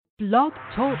Blog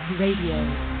Talk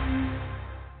Radio.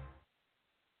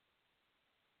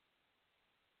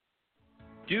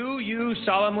 Do you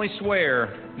solemnly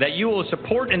swear that you will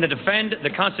support and defend the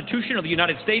Constitution of the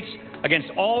United States against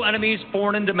all enemies,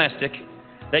 foreign and domestic,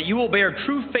 that you will bear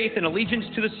true faith and allegiance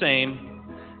to the same,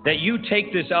 that you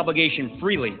take this obligation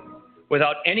freely,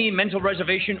 without any mental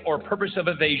reservation or purpose of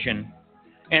evasion,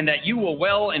 and that you will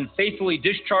well and faithfully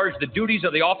discharge the duties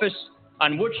of the office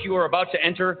on which you are about to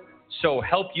enter, so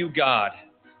help you God?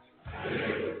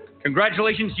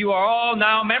 Congratulations, you are all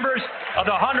now members of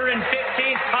the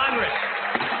 115th Congress.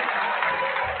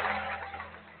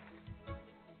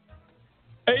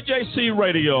 AJC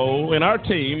Radio and our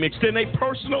team extend a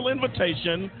personal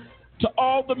invitation to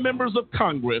all the members of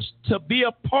Congress to be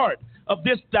a part of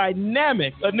this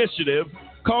dynamic initiative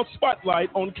called Spotlight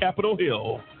on Capitol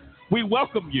Hill. We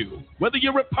welcome you, whether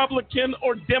you're Republican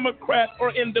or Democrat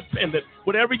or Independent,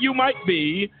 whatever you might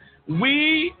be.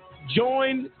 We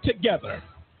join together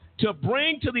to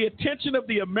bring to the attention of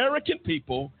the American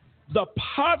people the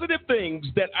positive things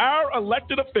that our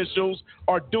elected officials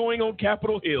are doing on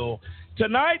Capitol Hill.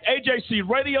 Tonight, AJC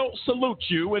Radio salutes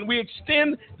you, and we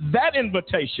extend that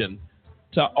invitation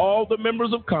to all the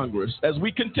members of Congress as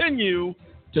we continue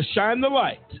to shine the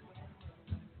light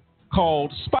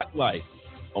called Spotlight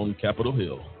on Capitol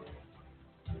Hill.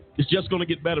 It's just going to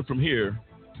get better from here.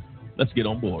 Let's get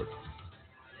on board.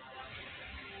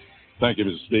 Thank you,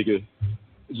 Mr. Speaker.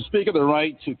 Mr. Speaker, the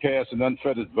right to cast an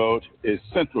unfettered vote is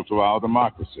central to our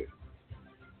democracy.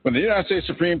 When the United States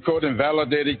Supreme Court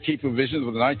invalidated key provisions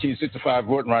of the 1965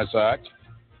 Voting Rights Act,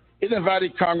 it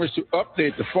invited Congress to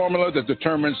update the formula that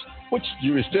determines which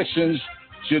jurisdictions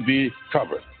should be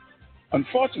covered.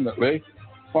 Unfortunately,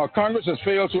 while Congress has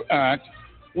failed to act,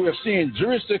 we have seen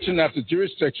jurisdiction after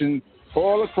jurisdiction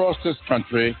all across this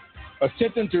country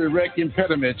attempting to erect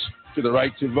impediments to the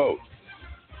right to vote.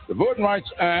 The Voting Rights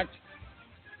Act,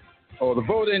 or the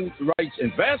Voting Rights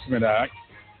Advancement Act,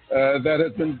 that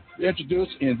has been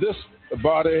introduced in this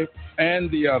body and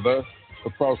the other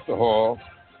across the hall,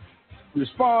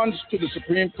 responds to the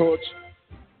Supreme Court's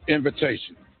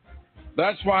invitation.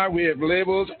 That's why we have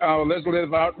labeled our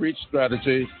legislative outreach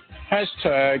strategy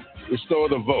 #Restore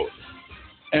the Vote.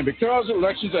 And because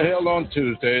elections are held on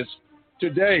Tuesdays,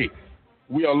 today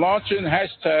we are launching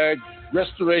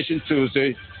 #Restoration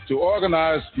Tuesday to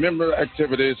organize member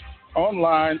activities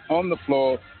online, on the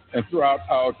floor, and throughout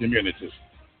our communities.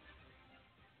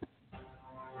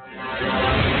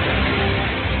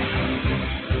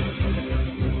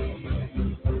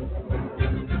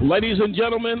 Ladies and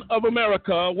gentlemen of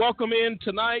America, welcome in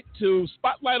tonight to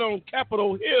Spotlight on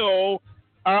Capitol Hill,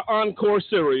 our encore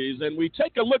series. And we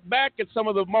take a look back at some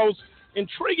of the most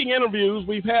intriguing interviews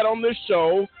we've had on this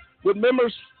show with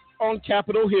members on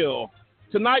Capitol Hill.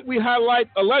 Tonight we highlight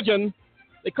a legend.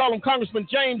 They call him Congressman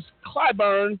James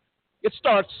Clyburn. It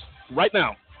starts right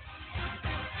now.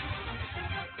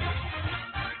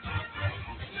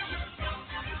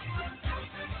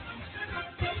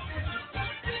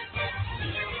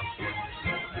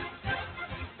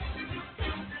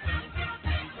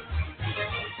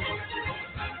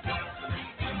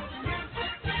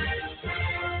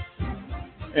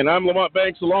 And I'm Lamont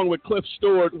Banks, along with Cliff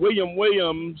Stewart, William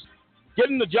Williams,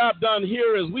 getting the job done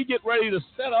here as we get ready to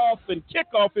set off and kick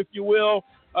off, if you will,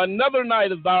 another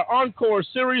night of our encore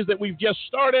series that we've just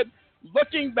started,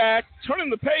 looking back, turning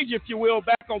the page, if you will,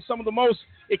 back on some of the most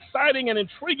exciting and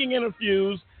intriguing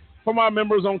interviews from our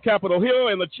members on Capitol Hill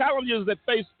and the challenges that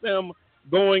face them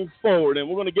going forward. And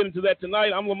we're going to get into that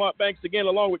tonight. I'm Lamont Banks again,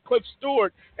 along with Cliff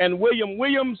Stewart and William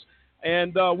Williams.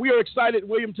 And we are excited,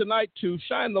 William, tonight to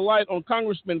shine the light on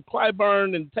Congressman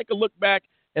Clyburn and take a look back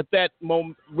at that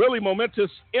really momentous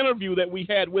interview that we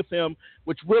had with him,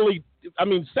 which really,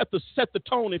 set the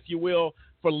tone, if you will,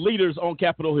 for leaders on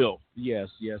Capitol Hill. Yes.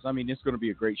 I mean, it's going to be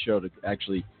a great show to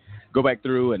actually go back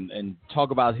through and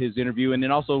talk about his interview, and then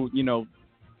also,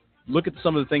 look at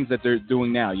some of the things that they're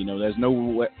doing now. There's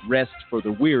no rest for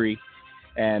the weary,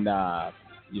 and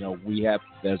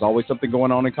there's always something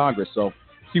going on in Congress. So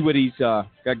see what he's got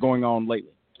going on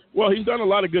lately. Well, he's done a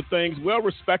lot of good things, well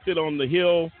respected on the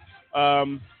Hill,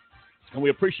 and we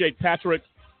appreciate Patrick,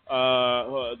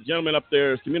 the gentleman up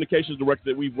there, communications director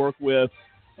that we've worked with,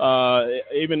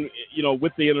 even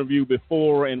with the interview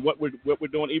before and what we're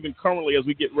doing even currently as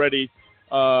we get ready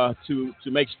to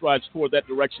make strides toward that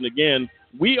direction again.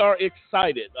 We are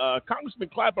excited. Congressman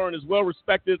Clyburn is well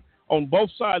respected on both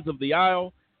sides of the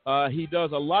aisle. He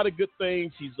does a lot of good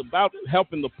things. He's about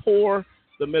helping the poor,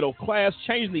 the middle class,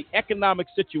 changing the economic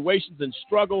situations and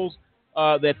struggles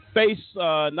that face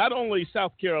not only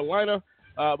South Carolina,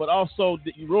 but also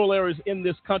the rural areas in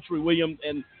this country, William.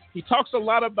 And he talks a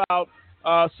lot about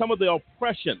some of the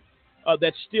oppression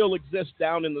that still exists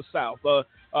down in the South.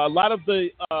 A lot of the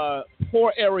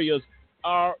poor areas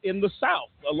are in the South.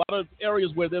 A lot of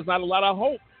areas where there's not a lot of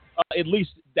hope. At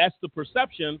least that's the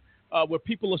perception, where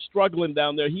people are struggling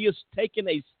down there. He has taken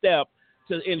a step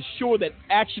to ensure that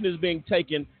action is being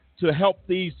taken to help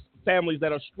these families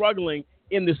that are struggling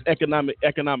in this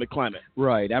economic climate.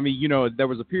 Right. I mean, there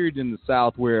was a period in the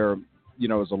South where, it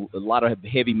was a lot of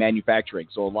heavy manufacturing.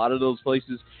 So a lot of those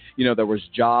places, there was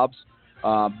jobs.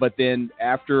 But then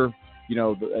after,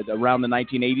 around the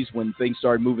 1980s, when things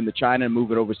started moving to China and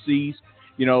moving overseas,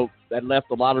 that left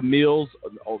a lot of mills,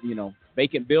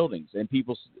 vacant buildings, and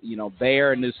people,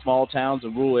 there in these small towns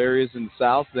and rural areas in the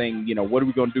South saying, what are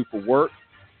we going to do for work?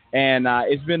 And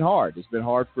it's been hard. It's been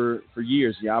hard for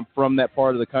years. I'm from that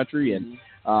part of the country, and,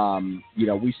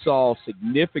 we saw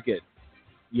significant,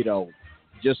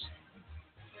 just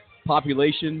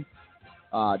population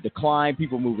decline,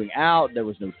 people moving out. There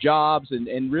was no jobs.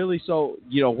 And really, so,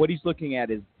 what he's looking at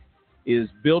is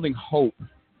building hope,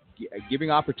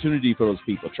 giving opportunity for those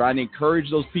people, trying to encourage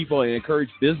those people and encourage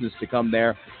business to come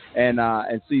there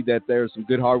and see that there's some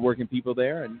good, hardworking people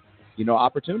there and,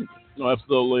 opportunity. No,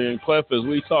 absolutely. And Cliff, as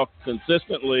we talk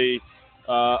consistently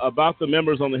about the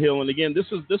members on the Hill, and again, this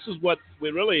is what we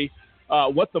really,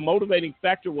 what the motivating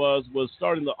factor was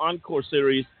starting the Encore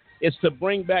series, is to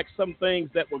bring back some things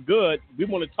that were good. We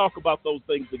want to talk about those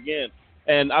things again.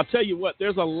 And I'll tell you what,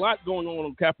 there's a lot going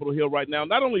on Capitol Hill right now,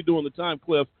 not only during the time,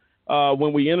 Cliff,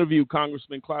 when we interviewed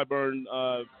Congressman Clyburn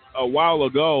a while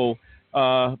ago,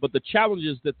 but the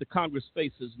challenges that the Congress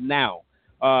faces now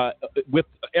with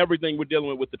everything we're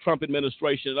dealing with the Trump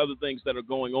administration and other things that are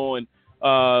going on.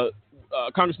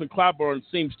 Congressman Clyburn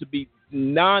seems to be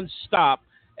nonstop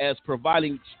as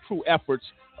providing true efforts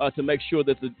to make sure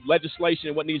that the legislation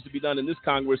and what needs to be done in this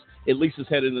Congress at least is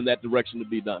headed in that direction to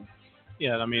be done.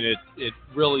 Yeah, I mean, it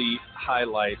really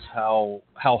highlights how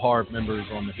hard members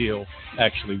on the Hill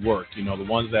actually work. The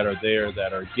ones that are there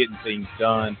that are getting things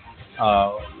done.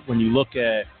 When you look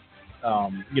at,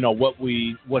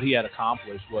 what he had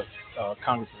accomplished, what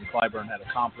Congressman Clyburn had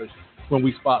accomplished when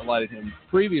we spotlighted him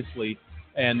previously,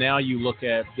 and now you look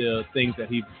at the things that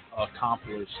he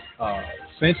accomplished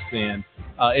since then,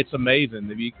 it's amazing.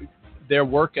 Their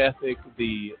work ethic,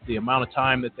 the amount of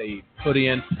time that they put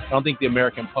in. I don't think the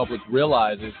American public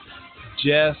realizes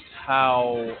just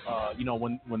how,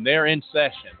 when they're in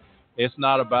session, it's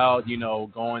not about,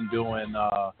 going doing,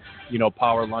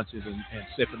 power lunches and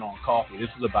sipping on coffee. This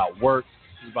is about work.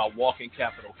 This is about walking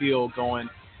Capitol Hill, going,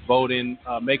 voting,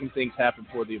 making things happen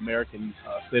for the American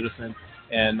citizen.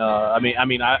 And,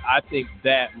 I think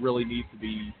that really needs to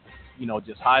be,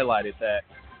 just highlighted, that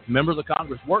members of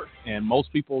Congress work, and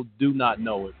most people do not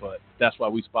know it, but that's why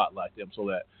we spotlight them so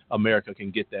that America can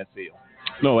get that feel.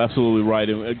 No, absolutely right.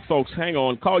 And folks, hang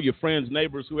on. Call your friends,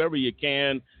 neighbors, whoever you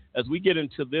can, as we get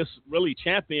into this really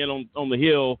champion on the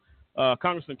Hill,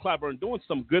 Congressman Clyburn doing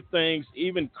some good things.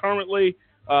 Even currently,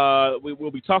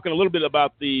 we'll be talking a little bit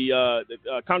about the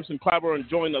Congressman Clyburn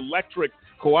joined the Electric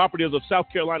Cooperatives of South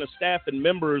Carolina staff and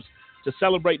members to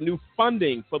celebrate new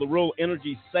funding for the Rural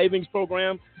Energy Savings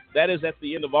Program. That is at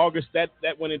the end of August. That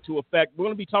went into effect. We're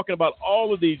going to be talking about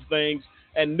all of these things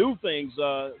and new things,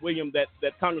 William,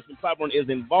 that Congressman Clyburn is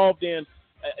involved in.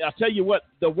 I'll tell you what,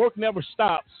 the work never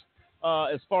stops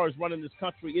as far as running this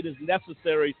country. It is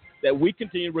necessary that we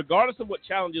continue, regardless of what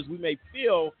challenges we may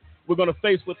feel we're going to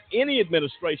face with any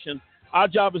administration. Our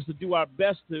job is to do our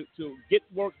best to get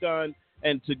work done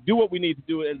and to do what we need to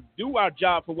do and do our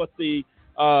job for what the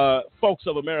folks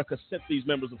of America sent these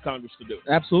members of Congress to do.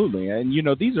 Absolutely. And,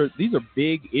 these are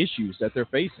big issues that they're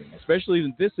facing, especially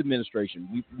in this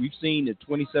administration. We've seen in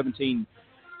 2017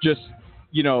 just,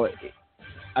 you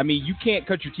can't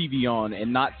cut your TV on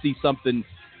and not see something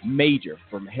major,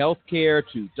 from health care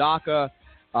to DACA.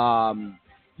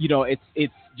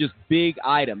 It's just big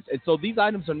items. And so these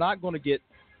items are not going to get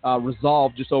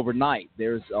resolved just overnight.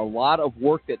 There's a lot of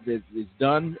work that is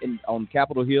done on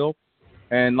Capitol Hill.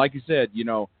 And like you said,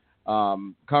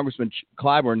 Congressman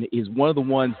Clyburn is one of the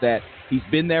ones that he's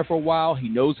been there for a while. He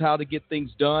knows how to get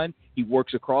things done. He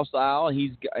works across the aisle,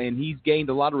 and he's gained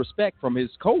a lot of respect from his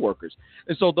coworkers.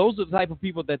 And so those are the type of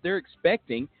people that they're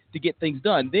expecting to get things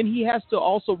done. Then he has to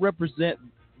also represent,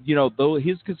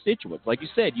 his constituents. Like you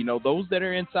said, those that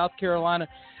are in South Carolina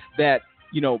that,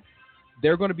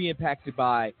 they're going to be impacted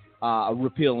by a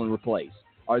repeal and replace,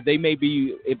 or they may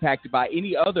be impacted by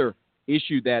any other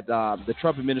issue that the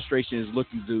Trump administration is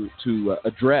looking to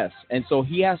address. And so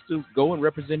he has to go and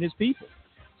represent his people.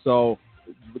 So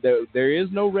there is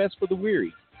no rest for the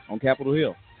weary on Capitol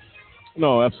Hill.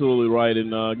 No, absolutely right.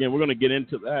 And, again, we're going to get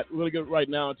into that. We're going to get right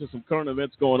now into some current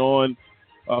events going on.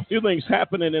 A few things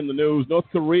happening in the news. North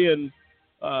Korean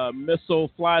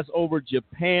missile flies over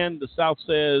Japan, the South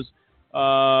says.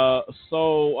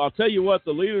 So I'll tell you what,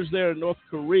 the leaders there in North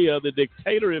Korea, the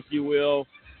dictator, if you will,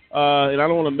 and I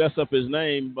don't want to mess up his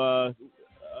name.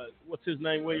 What's his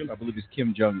name, William? I believe it's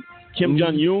Kim Jong-un. Kim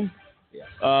Jong-un?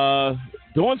 Yeah.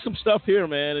 Doing some stuff here,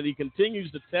 man, and he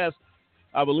continues to test,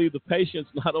 I believe, the patience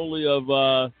not only of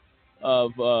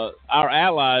our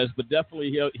allies, but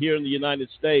definitely here in the United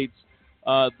States.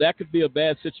 That could be a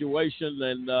bad situation,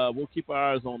 and we'll keep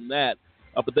our eyes on that.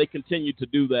 But they continue to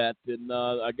do that, and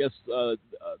I guess the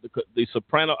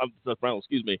Soprano,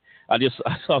 excuse me. I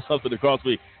saw something across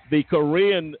me. The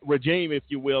Korean regime, if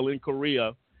you will, in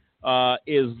Korea,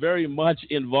 is very much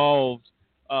involved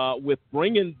with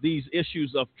bringing these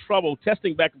issues of trouble,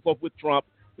 testing back and forth with Trump,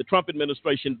 the Trump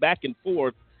administration, back and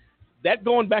forth. That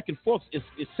going back and forth,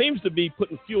 it seems to be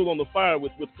putting fuel on the fire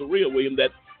with Korea, William.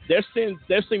 That they're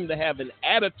seeming to have an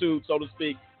attitude, so to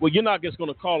speak, where you're not just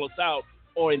going to call us out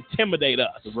or intimidate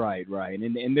us. Right,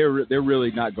 and they're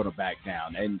really not going to back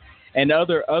down. And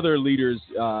other leaders,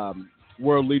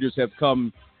 world leaders, have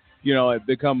have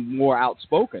become more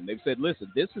outspoken. They've said,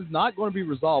 listen, this is not going to be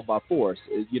resolved by force.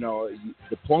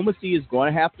 Diplomacy is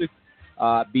going to have to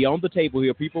be on the table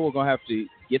here. People are going to have to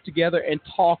get together and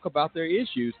talk about their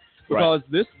issues because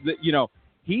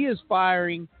he is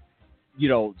firing.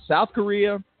 South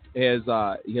Korea has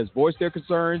voiced their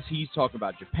concerns. He's talking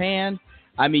about Japan.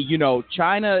 I mean,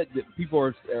 China. People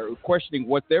are questioning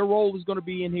what their role is going to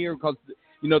be in here because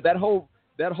that whole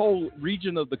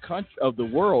region of the country, of the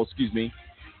world,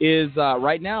 is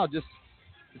right now just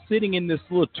sitting in this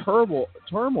little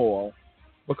turmoil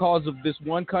because of this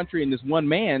one country and this one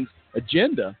man's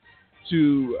agenda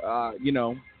to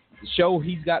show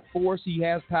he's got force, he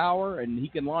has power, and he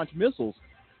can launch missiles.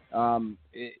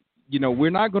 We're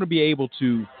not going to be able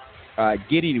to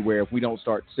get anywhere if we don't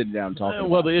start sitting down and talking.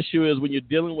 Well, the issue is when you're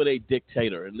dealing with a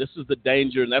dictator, and this is the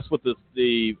danger, and that's what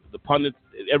the pundits,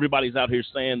 everybody's out here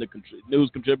saying, the news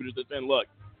contributors are saying, look,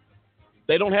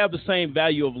 they don't have the same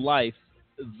value of life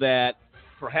that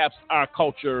perhaps our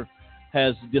culture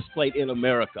has displayed in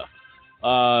America.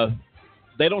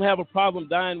 They don't have a problem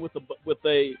dying with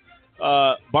a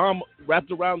bomb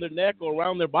wrapped around their neck or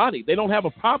around their body. They don't have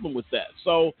a problem with that.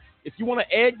 So if you want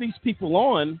to egg these people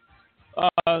on,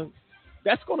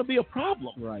 that's going to be a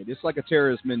problem. Right. It's like a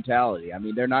terrorist mentality. I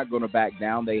mean, they're not going to back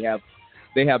down. They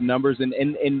have numbers,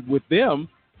 and with them,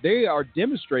 they are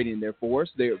demonstrating their force.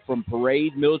 They're from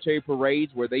military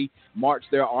parades where they march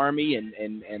their army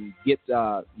and get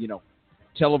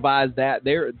televised that.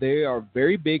 They are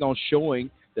very big on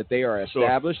showing that they are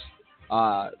established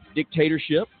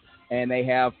dictatorship, and they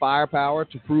have firepower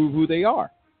to prove who they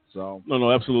are. So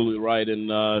no, absolutely right. And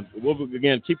we'll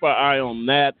again keep our eye on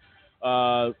that.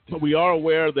 We are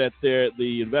aware that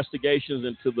the investigations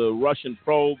into the Russian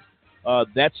probe,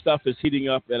 that stuff is heating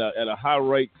up at a high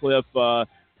rate clip.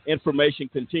 Information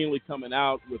continually coming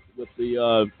out with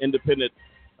the independent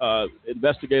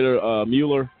investigator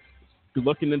Mueller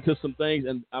looking into some things,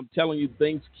 and I'm telling you,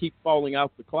 things keep falling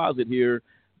out the closet here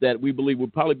that we believe will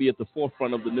probably be at the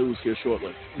forefront of the news here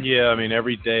shortly. Yeah, I mean,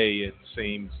 every day it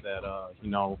seems that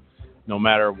no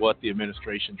matter what the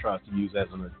administration tries to use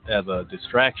as a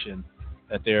distraction,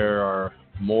 that there are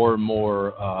more and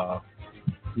more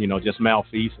just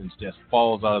malfeasance just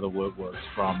falls out of the woodworks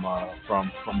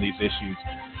from these issues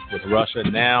with Russia.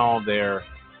 Now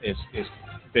it's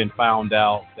been found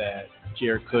out that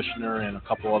Jared Kushner and a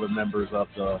couple other members of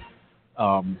the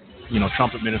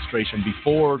Trump administration,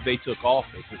 before they took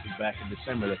office, this is back in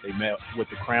December, that they met with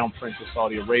the Crown Prince of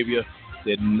Saudi Arabia,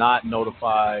 did not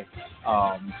notify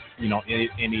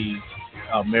any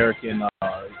American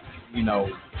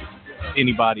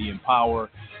anybody in power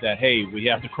that, hey, we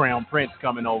have the Crown Prince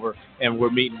coming over and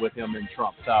we're meeting with him in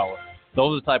Trump Tower.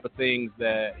 Those are the type of things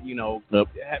that,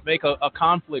 make a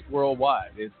conflict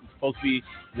worldwide. It's supposed to be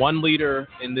one leader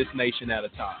in this nation at a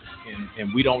time.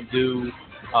 And we don't do,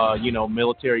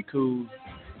 military coups.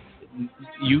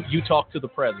 You talk to the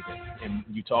president and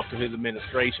you talk to his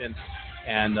administration,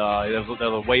 and there's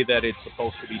a way that it's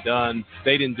supposed to be done.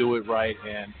 They didn't do it right,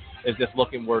 and it's just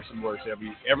looking worse and worse.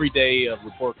 Every day a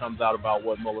report comes out about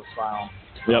what Mueller's found.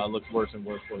 Looks worse and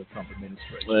worse for the Trump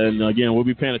administration. And again, we'll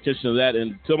be paying attention to that.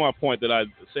 And to my point that I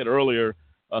said earlier,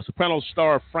 Sopranos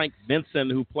star Frank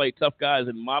Vincent, who played tough guys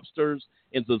and mobsters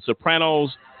in The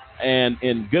Sopranos and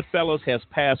in Goodfellas, has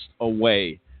passed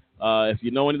away. If you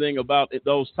know anything about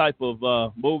those type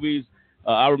of movies,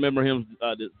 I remember him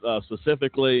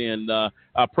specifically, and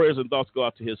our prayers and thoughts go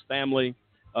out to his family.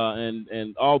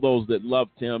 and all those that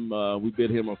loved him. We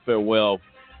bid him a farewell.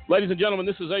 Ladies and gentlemen,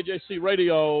 this is AJC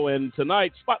Radio, and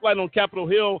tonight, Spotlight on Capitol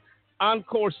Hill,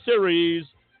 Encore Series.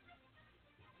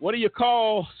 What do you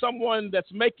call someone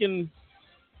that's making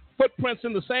footprints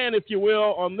in the sand, if you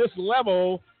will, on this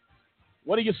level?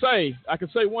 What do you say? I can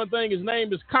say one thing. His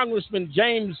name is Congressman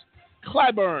James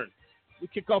Clyburn. We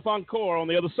kick off Encore on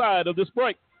the other side of this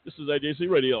break. This is AJC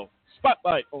Radio,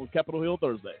 Spotlight on Capitol Hill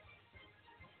Thursday.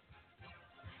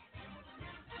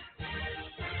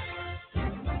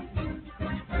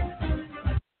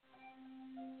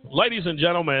 Ladies and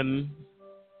gentlemen,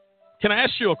 can I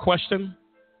ask you a question?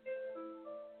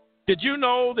 Did you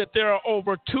know that there are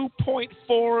over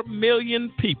 2.4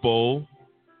 million people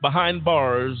behind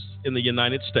bars in the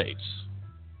United States?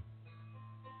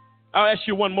 I'll ask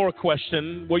you one more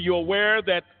question. Were you aware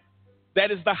that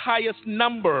that is the highest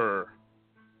number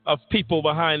of people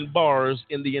behind bars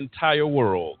in the entire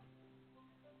world?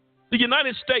 The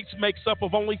United States makes up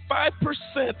of only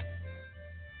 5%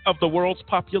 of the world's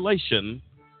population,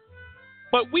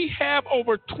 but we have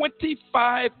over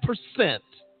 25%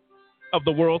 of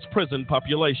the world's prison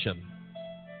population.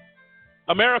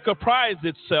 America prides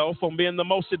itself on being the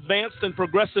most advanced and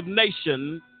progressive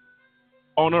nation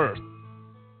on earth.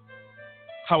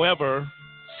 However,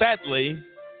 sadly,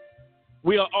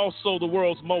 we are also the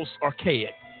world's most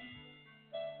archaic.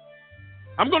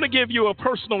 I'm going to give you a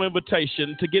personal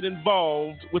invitation to get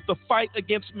involved with the fight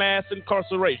against mass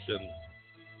incarceration.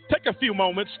 Take a few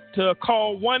moments to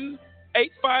call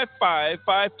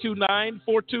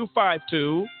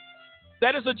 1-855-529-4252.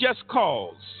 That is a just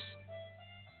cause,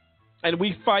 and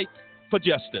we fight for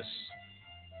justice.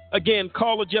 Again,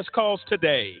 call a just cause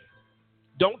today.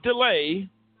 Don't delay.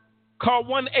 Call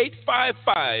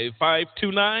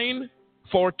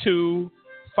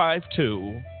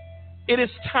 1-855-529-4252. It is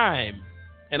time,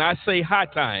 and I say high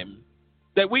time,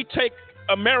 that we take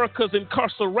America's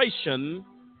incarceration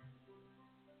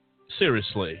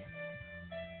seriously.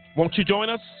 Won't you join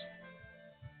us?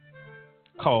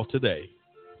 Call today.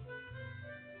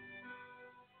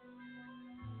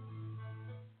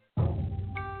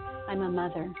 I'm a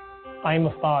mother. I'm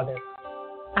a father.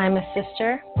 I'm a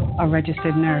sister. A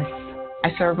registered nurse.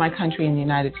 I serve my country in the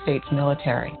United States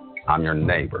military. I'm your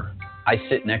neighbor. I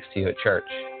sit next to you at church.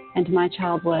 And my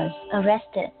child was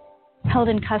arrested, held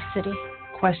in custody,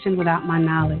 questioned without my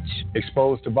knowledge,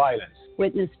 exposed to violence,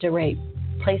 witnessed to rape,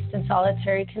 placed in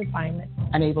solitary confinement,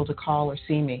 unable to call or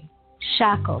see me,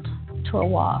 shackled to a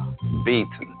wall,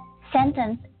 beaten,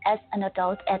 sentenced as an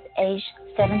adult at age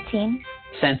 17,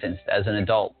 sentenced as an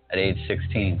adult at age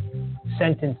 16,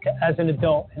 sentenced as an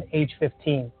adult at age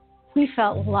 15. We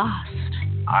felt lost,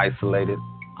 isolated,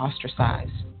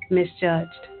 ostracized,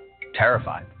 misjudged,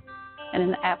 terrified. And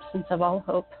in the absence of all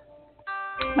hope,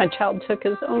 my child took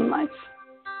his own life.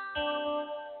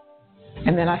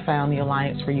 And then I found the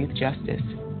Alliance for Youth Justice.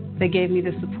 They gave me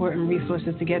the support and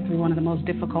resources to get through one of the most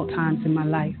difficult times in my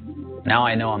life. Now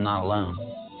I know I'm not alone.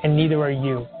 And neither are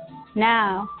you.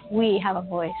 Now we have a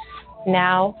voice.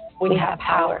 Now we have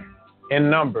power. In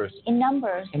numbers. In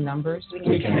numbers. In numbers,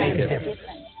 we can make a difference.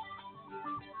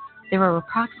 There are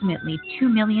approximately 2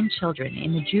 million children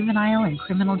in the juvenile and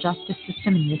criminal justice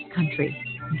system in this country.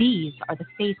 These are the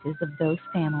faces of those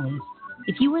families.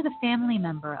 If you are the family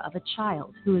member of a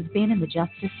child who has been in the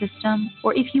justice system,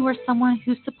 or if you are someone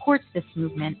who supports this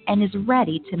movement and is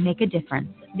ready to make a difference,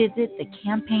 visit the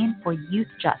Campaign for Youth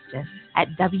Justice at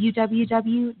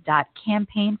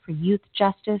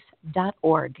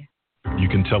www.campaignforyouthjustice.org. You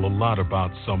can tell a lot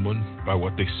about someone by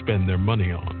what they spend their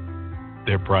money on,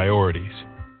 their priorities,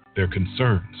 their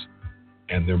concerns,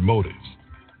 and their motives.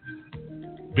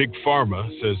 Big Pharma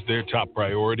says their top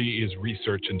priority is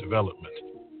research and development.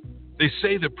 They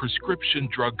say that prescription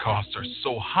drug costs are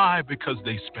so high because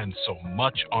they spend so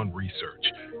much on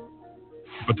research.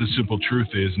 But the simple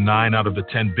truth is 9 out of the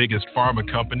 10 biggest pharma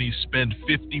companies spend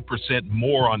 50%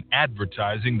 more on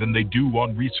advertising than they do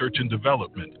on research and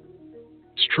development.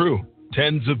 It's true,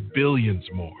 tens of billions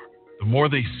more. The more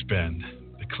they spend,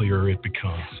 the clearer it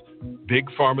becomes. Big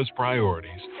Pharma's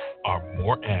priorities are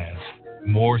more ads,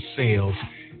 more sales,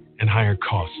 and higher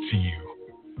costs to you.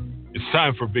 It's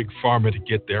time for Big Pharma to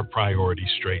get their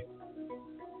priorities straight.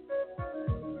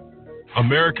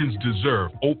 Americans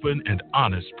deserve open and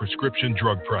honest prescription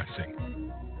drug pricing.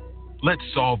 Let's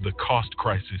solve the cost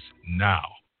crisis now.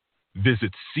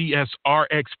 Visit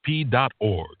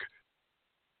csrxp.org.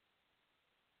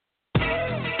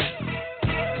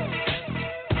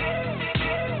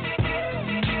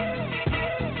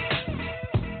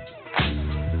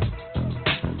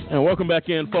 And welcome back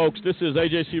in, folks. This is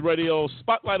AJC Radio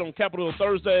Spotlight on Capitol Hill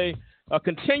Thursday.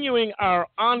 continuing our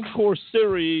encore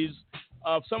series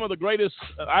of some of the greatest,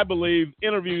 I believe,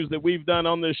 interviews that we've done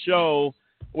on this show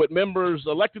with members,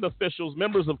 elected officials,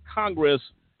 members of Congress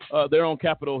there on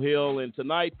Capitol Hill. And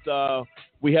tonight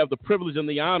we have the privilege and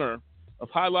the honor of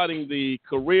highlighting the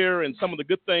career and some of the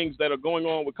good things that are going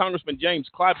on with Congressman James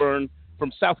Clyburn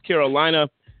from South Carolina.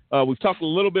 We've talked a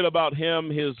little bit about him,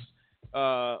 his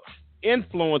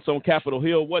influence on Capitol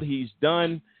Hill, what he's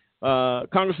done.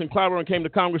 Congressman Clyburn came to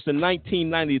Congress in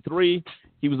 1993.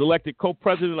 He was elected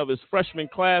co-president of his freshman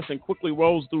class and quickly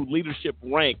rose through leadership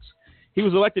ranks. He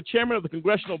was elected chairman of the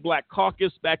Congressional Black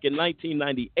Caucus back in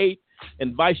 1998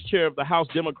 and vice chair of the House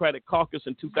Democratic Caucus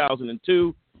in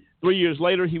 2002. 3 years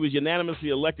later, he was unanimously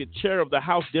elected chair of the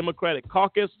House Democratic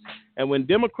Caucus. And when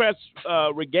Democrats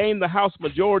regained the House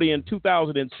majority in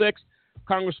 2006,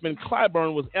 Congressman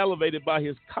Clyburn was elevated by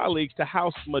his colleagues to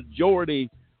House Majority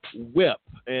Whip.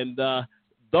 And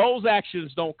those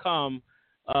actions don't come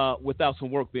without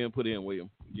some work being put in, William.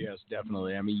 Yes,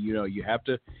 definitely. I mean, you have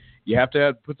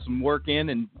to put some work in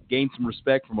and gain some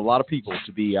respect from a lot of people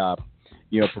to be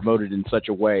promoted in such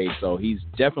a way. So he's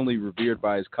definitely revered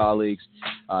by his colleagues,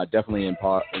 definitely in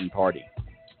party.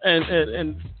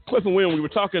 And Cliff and William, we were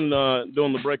talking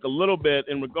during the break a little bit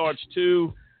in regards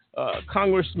to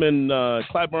Congressman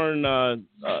Clyburn.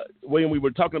 William, we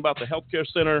were talking about the healthcare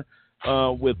center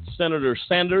with Senator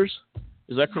Sanders.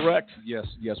 Is that correct? Yes,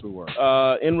 we were.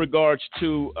 In regards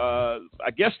to,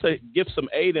 I guess, to give some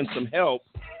aid and some help,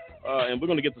 and we're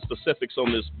going to get the specifics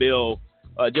on this bill.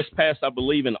 Just passed, I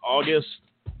believe, in August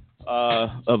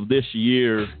of this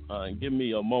year. Give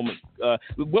me a moment.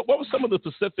 What were some of the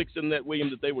specifics in that, William,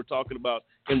 that they were talking about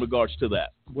in regards to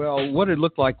that? Well, what it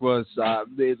looked like was, at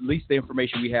least the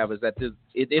information we have, is that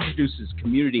it introduces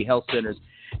community health centers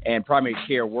and Primary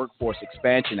Care Workforce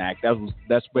Expansion Act.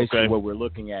 That's basically what we're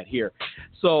looking at here.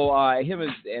 So him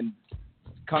and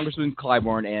Congressman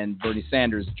Clyburn and Bernie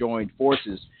Sanders joined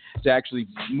forces to actually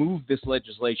move this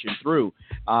legislation through.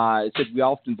 It said we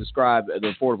often describe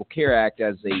the Affordable Care Act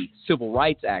as a civil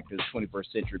rights act of the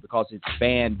 21st century because it's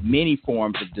banned many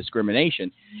forms of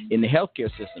discrimination in the healthcare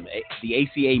system. The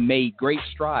ACA made great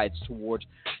strides towards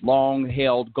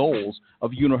long-held goals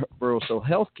of universal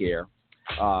health care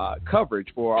coverage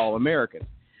for all Americans.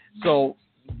 So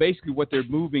basically what they're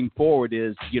moving forward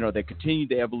is, they continue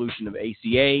the evolution of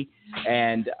ACA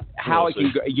and how it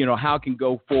can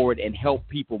go forward and help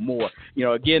people more.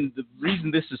 Again, the reason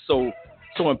this is so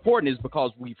important is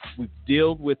because we've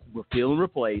dealt with repeal and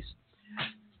replace.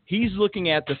 He's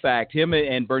looking at the fact, him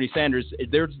and Bernie Sanders,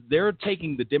 they're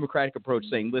taking the Democratic approach,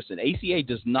 saying, listen, ACA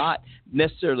does not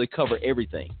necessarily cover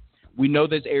everything. We know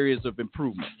there's areas of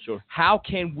improvement. Sure. How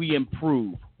can we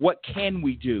improve? What can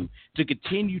we do to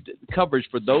continue coverage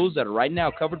for those that are right now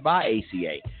covered by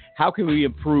ACA? How can we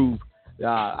improve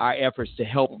our efforts to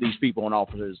help these people and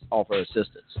offer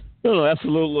assistance? No,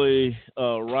 absolutely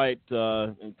right.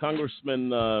 And Congressman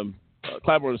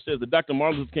Clyburn says that Dr.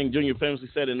 Martin Luther King Jr. famously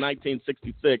said in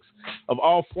 1966, of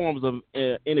all forms of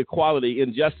inequality,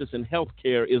 injustice in health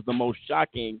care is the most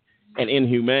shocking and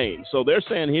inhumane. So they're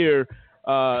saying here,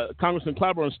 Congressman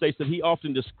Clyburn states that he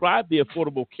often described the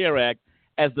Affordable Care Act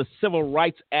as the Civil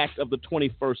Rights Act of the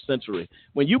 21st century.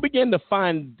 When you begin to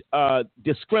find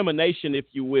discrimination, if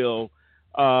you will,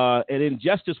 and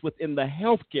injustice within the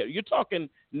healthcare, you're talking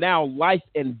now life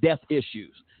and death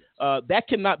issues. That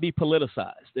cannot be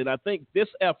politicized. And I think this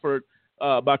effort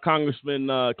by Congressman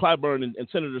Clyburn and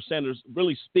Senator Sanders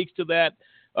really speaks to that.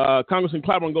 Congressman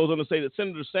Clyburn goes on to say that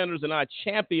Senator Sanders and I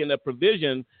championed a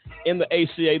provision in the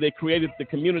ACA that created the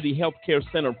Community Health Care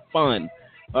Center Fund.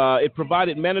 It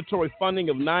provided mandatory funding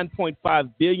of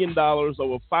 $9.5 billion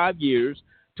over 5 years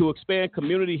to expand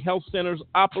community health centers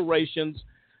operations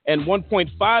and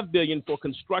 $1.5 billion for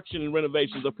construction and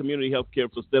renovations of community health care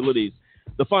facilities.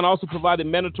 The fund also provided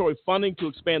mandatory funding to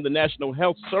expand the National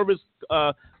Health Service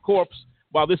Corps.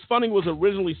 While this funding was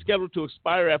originally scheduled to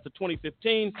expire after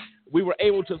 2015, we were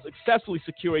able to successfully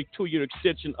secure a 2-year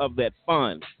extension of that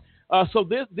fund. So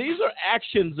these are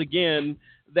actions, again,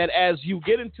 that as you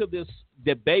get into this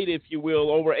debate, if you will,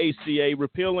 over ACA,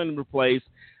 repeal and replace,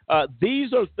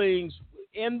 these are things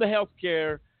in the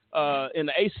healthcare, in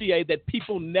the ACA that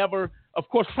people never, of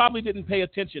course, probably didn't pay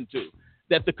attention to,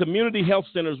 that the community health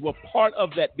centers were part of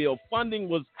that bill. Funding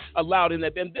was allowed in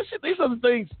that. And these are the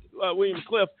things, William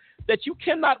Cliff, that you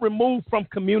cannot remove from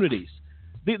communities.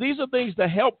 These are things to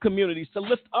help communities, to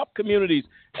lift up communities,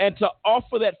 and to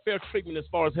offer that fair treatment as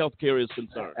far as health care is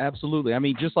concerned. Absolutely. I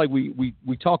mean, just like we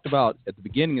talked about at the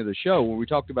beginning of the show, when we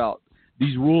talked about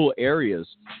these rural areas,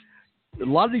 a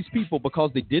lot of these people,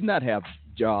 because they did not have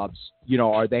jobs,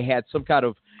 or they had some kind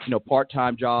of,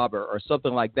 part-time job or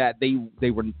something like that, they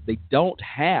don't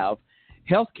have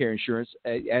health care insurance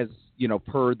as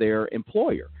per their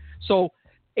employer. So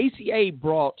ACA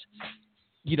brought,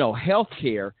 health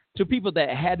care to people that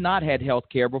had not had health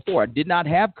care before, did not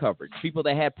have coverage, people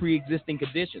that had pre-existing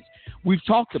conditions. We've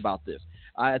talked about this.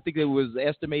 I think it was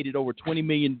estimated over 20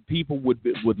 million people would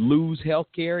lose health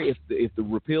care if the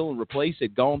repeal and replace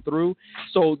had gone through.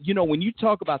 So, when you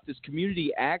talk about this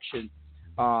community action,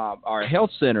 our health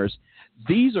centers,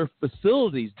 these are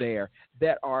facilities there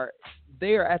that are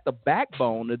there at the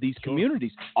backbone of these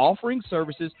communities, offering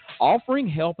services, offering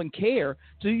help and care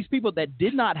to these people that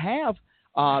did not have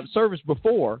service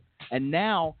before. And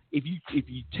now, if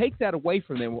you take that away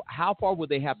from them, how far would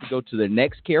they have to go to their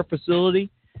next care facility?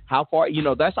 How far?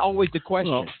 That's always the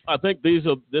question. Well, I think this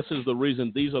is the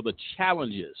reason. These are the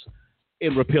challenges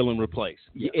in repeal and replace.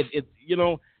 Yeah.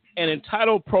 An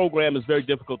entitled program is very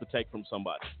difficult to take from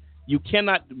somebody. You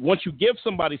cannot, once you give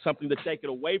somebody something, to take it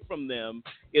away from them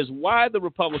is why the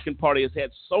Republican Party has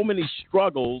had so many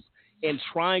struggles in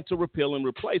trying to repeal and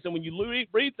replace. And when you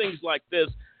read things like this,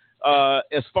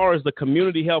 as far as the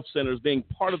community health centers being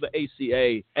part of the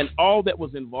ACA and all that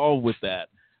was involved with that,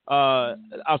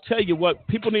 I'll tell you what,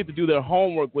 people need to do their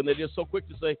homework when they're just so quick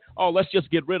to say, oh, let's just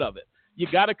get rid of it. You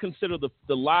got to consider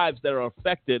the lives that are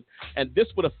affected, and this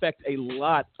would affect a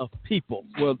lot of people.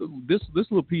 Well, this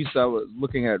little piece I was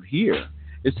looking at here,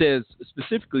 it says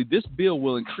specifically this bill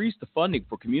will increase the funding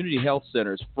for community health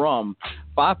centers from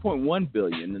 $5.1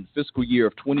 billion in the fiscal year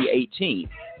of 2018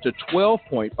 to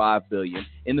 $12.5 billion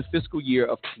in the fiscal year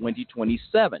of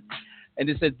 2027. And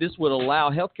it said this would allow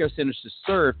healthcare centers to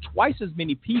serve twice as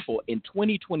many people in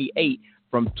 2028,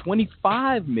 from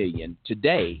 25 million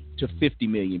today to 50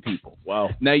 million people. Wow!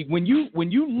 Now, when you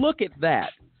look at that,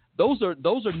 those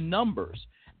are numbers,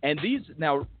 and these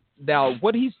now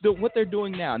what they're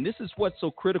doing now, and this is what's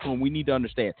so critical, and we need to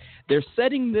understand. They're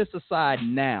setting this aside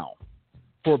now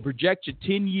for a projected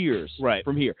 10 years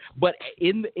from here, but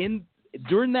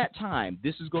during that time,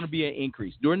 this is going to be an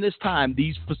increase. During this time,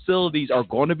 these facilities are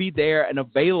going to be there and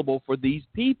available for these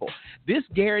people. This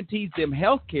guarantees them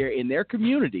health care in their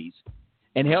communities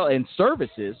and health and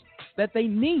services that they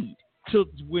need. So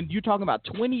when you're talking about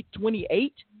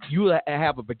 2028, you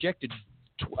have a projected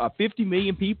 50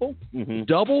 million people,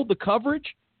 double the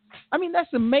coverage. I mean,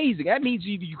 that's amazing. That means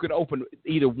you could open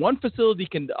either one facility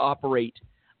can operate,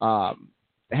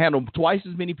 handle twice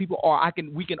as many people, or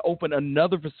we can open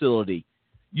another facility.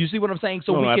 You see what I'm saying?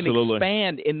 So we can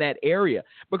expand in that area,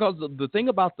 because the thing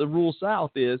about the rural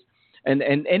South is, and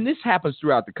this happens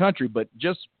throughout the country, but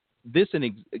just this,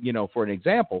 for an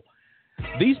example,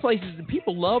 these places,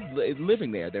 people love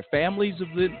living there. Their families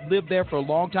have lived there for a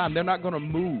long time. They're not going to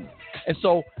move. And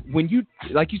so when you,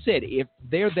 like you said, if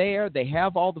they're there, they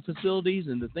have all the facilities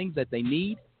and the things that they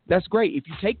need, that's great. If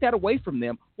you take that away from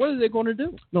them, what are they going to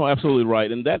do? No, absolutely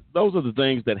right. And those are the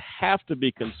things that have to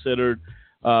be considered.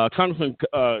 Congressman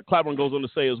Clyburn goes on to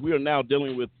say, as we are now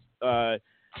dealing with a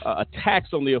tax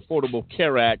on the Affordable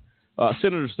Care Act,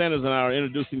 Senator Sanders and I are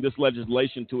introducing this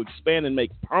legislation to expand and make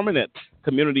permanent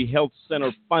community health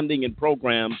center funding and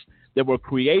programs that were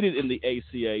created in the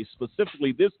ACA.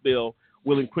 Specifically, this bill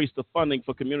will increase the funding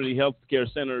for community health care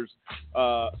centers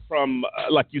from,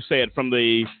 like you said, from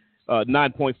the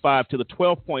 9.5 to the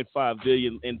 12.5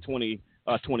 billion in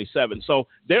 2027. So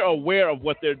they're aware of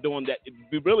what they're doing. That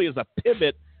it really is a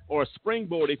pivot or a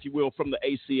springboard, if you will, from the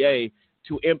ACA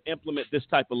to implement this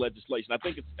type of legislation. I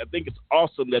think it's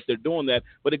awesome that they're doing that.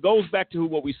 But it goes back to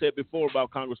what we said before about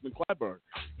Congressman Clyburn.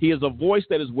 He is a voice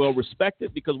that is well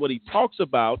respected because what he talks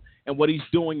about and what he's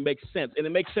doing makes sense, and it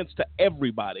makes sense to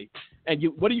everybody. And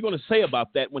what are you going to say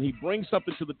about that when he brings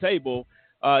something to the table?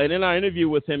 And in our interview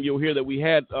with him, you'll hear that we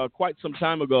had quite some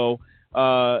time ago.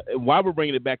 Why we're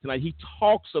bringing it back tonight, he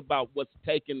talks about what's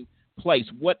taken place,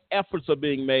 what efforts are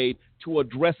being made to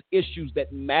address issues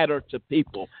that matter to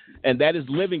people, and that is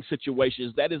living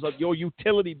situations. That is your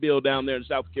utility bill down there in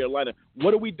South Carolina.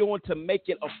 What are we doing to make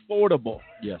it affordable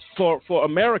for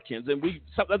Americans? And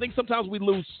I think sometimes we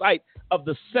lose sight of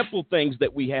the simple things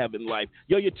that we have in life.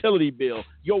 Your utility bill,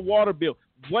 your water bill.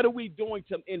 What are we doing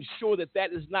to ensure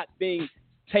that is not being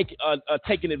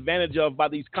taken advantage of by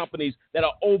these companies that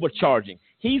are overcharging?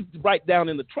 He's right down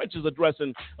in the trenches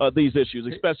addressing these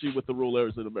issues, especially with the rural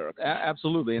areas in America.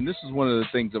 Absolutely. And this is one of the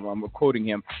things I'm quoting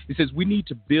him. He says, we need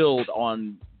to build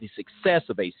on the success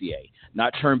of ACA,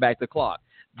 not turn back the clock.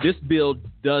 This bill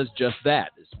does just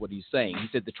that, is what he's saying. He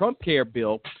said the Trump care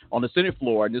bill on the Senate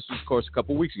floor, and this was, of course, a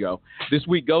couple weeks ago, this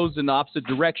week goes in the opposite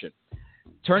direction.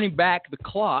 turning back the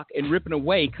clock and ripping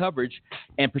away coverage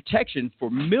and protection for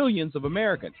millions of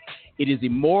Americans. It is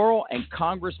immoral, and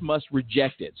Congress must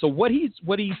reject it. So what he's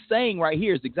saying right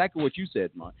here is exactly what you said,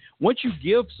 Mon. Once you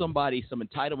give somebody some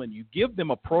entitlement, you give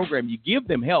them a program, you give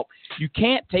them help, you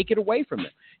can't take it away from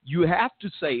them. You have to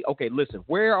say, okay, listen,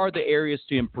 where are the areas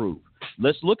to improve?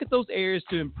 Let's look at those areas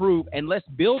to improve, and let's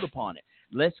build upon it.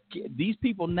 Let's get these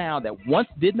people now that once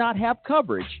did not have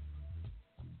coverage,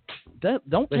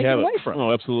 don't take it away from them.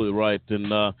 Oh, absolutely right. And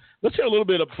let's hear a little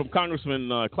bit from Congressman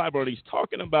Clyburn. He's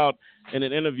talking about in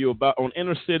an interview on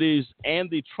inner cities and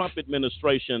the Trump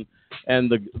administration and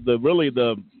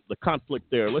the conflict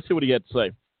there. Let's see what he had to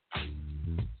say.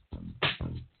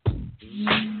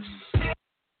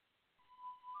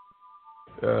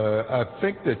 I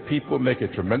think that people make a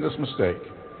tremendous mistake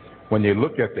when they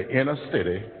look at the inner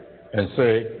city and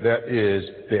say that is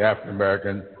the African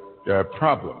American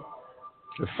problem.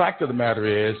 The fact of the matter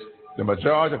is the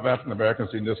majority of African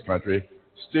Americans in this country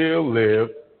still live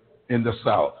in the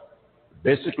South,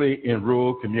 basically in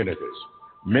rural communities,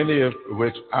 many of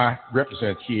which I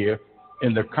represent here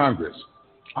in the Congress.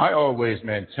 I always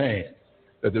maintain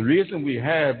that the reason we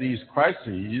have these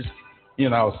crises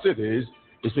in our cities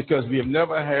is because we have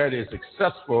never had a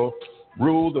successful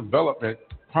rural development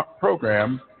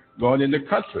program going in the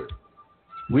country.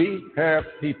 We have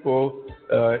people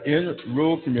in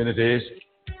rural communities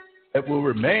that will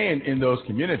remain in those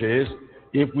communities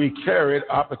if we carried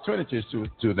opportunities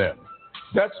to them.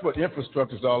 That's what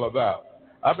infrastructure is all about.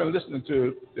 I've been listening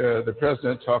to the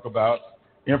president talk about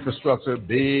infrastructure,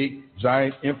 big,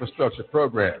 giant infrastructure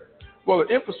program. Well,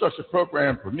 the infrastructure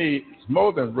program for me is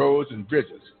more than roads and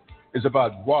bridges. It's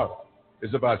about water.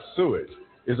 It's about sewage.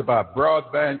 It's about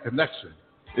broadband connection.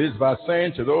 It is about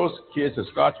saying to those kids at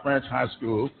Scotch Branch High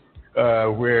School,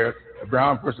 where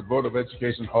Brown versus Board of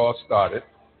Education all started,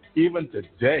 even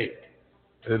today,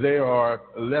 there are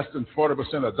less than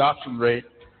 40% adoption rate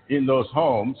in those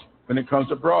homes when it comes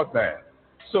to broadband.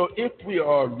 So if we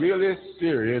are really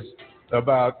serious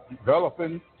about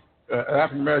developing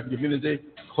African American community,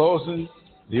 closing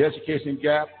the education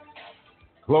gap,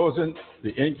 closing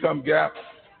the income gap,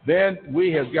 then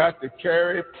we have got to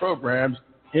carry programs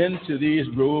into these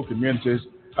rural communities.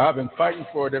 I've been fighting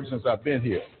for it ever since I've been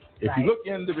here. If you look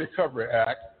in the Recovery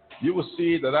Act, you will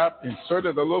see that I've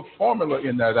inserted a little formula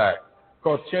in that act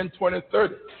called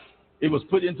 10-20-30. It was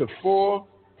put into 4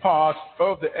 parts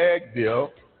of the Ag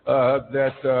Bill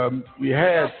that we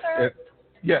had.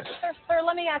 Yes. Sir,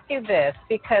 let me ask you this,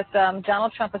 because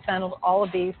Donald Trump assembled all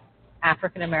of these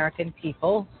African American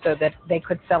people so that they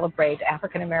could celebrate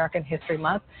African American History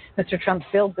Month. Mr. Trump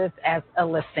billed this as a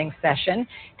listening session.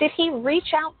 Did he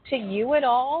reach out to you at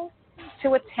all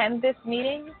to attend this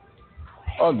meeting?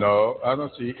 Oh, no. I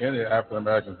don't see any African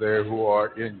Americans there who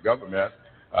are in government.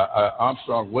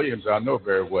 Armstrong Williams, I know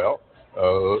very well,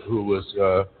 who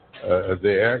was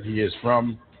there. He is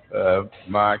from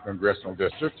my congressional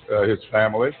district, his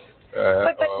family.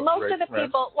 But most of the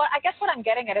people, well, I guess what I'm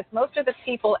getting at is most of the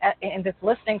people in this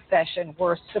listening session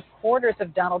were supporters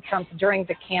of Donald Trump during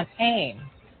the campaign.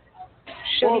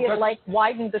 Should he have,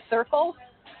 widened the circle?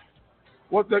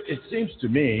 Well, it seems to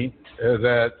me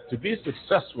that to be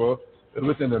successful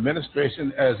within the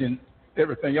administration, as in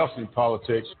everything else in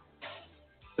politics,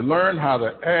 to learn how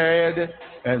to add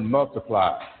and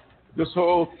multiply. This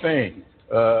whole thing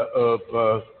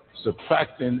of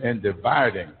subtracting and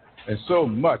dividing, and so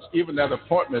much, even that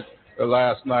appointment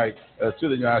last night to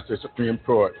the United States Supreme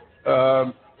Court,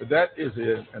 that is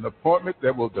an appointment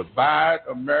that will divide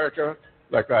America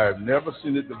like I have never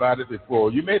seen it divided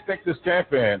before. You may think this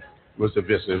campaign was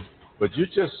divisive, but you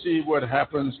just see what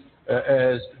happens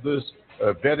as this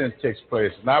vetting takes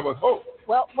place. And I would hope,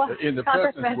 in the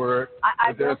president's word,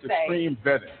 that there's extreme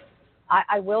vetting.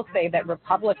 I will say that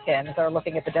Republicans are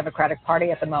looking at the Democratic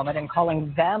Party at the moment and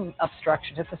calling them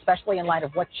obstructionists, especially in light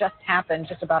of what just happened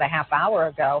just about a half hour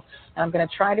ago. And I'm going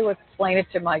to try to explain it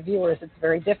to my viewers. It's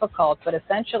very difficult, but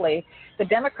essentially the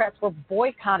Democrats were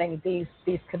boycotting these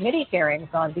committee hearings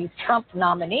on these Trump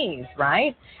nominees,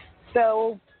 right?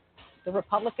 So the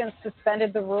Republicans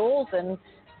suspended the rules and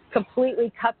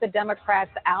completely cut the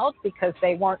Democrats out because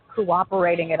they weren't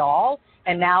cooperating at all.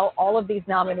 And now all of these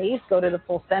nominees go to the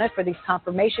full Senate for these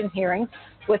confirmation hearings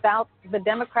without the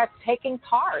Democrats taking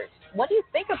part. What do you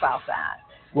think about that?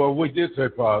 Well, we did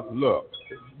take part. Look,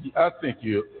 I think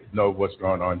you know what's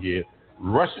going on here.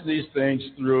 Rushing these things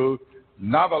through,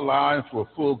 not allowing for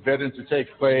full vetting to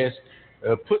take place,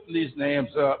 putting these names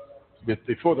up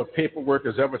before the paperwork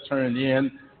is ever turned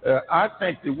in. I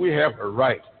think that we have a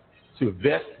right to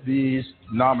vet these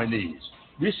nominees.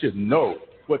 We should know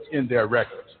what's in their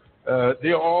records.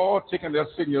 They're all taking their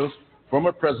signals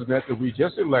former president that we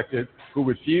just elected, who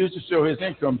refused to show his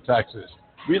income taxes.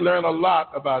 We learn a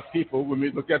lot about people when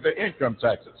we look at their income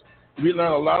taxes. We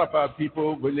learn a lot about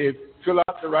people when they fill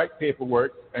out the right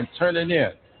paperwork and turn it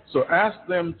in. So ask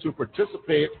them to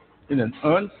participate in an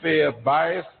unfair,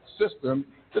 biased system.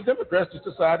 The Democrats just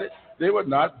decided they would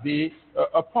not be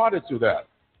a party to that.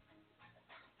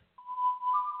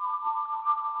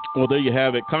 Well, there you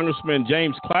have it. Congressman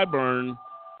James Clyburn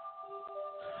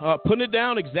putting it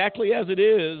down exactly as it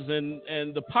is,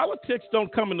 and the politics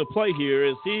don't come into play here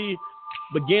as he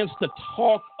begins to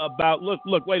talk about, look,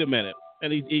 wait a minute.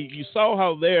 And you saw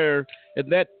how there in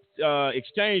that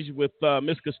exchange with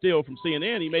Ms. Castile from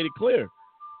CNN, he made it clear.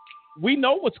 We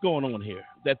know what's going on here,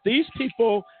 that these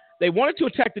people, they wanted to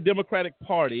attack the Democratic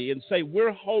Party and say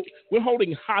we're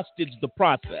holding hostage the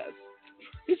process.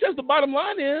 He says the bottom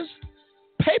line is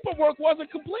paperwork wasn't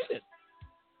completed.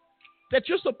 That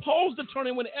you're supposed to turn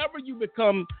in whenever you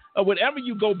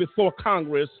go before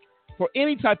Congress for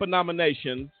any type of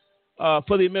nomination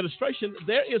for the administration,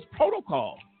 there is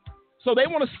protocol. So they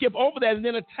want to skip over that and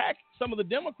then attack some of the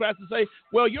Democrats and say,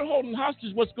 well, you're holding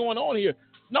hostage what's going on here.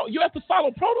 No, you have to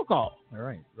follow protocol.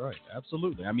 Right,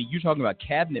 absolutely. I mean, you're talking about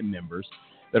cabinet members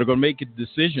that are going to make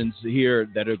decisions here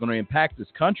that are going to impact this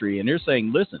country, and they're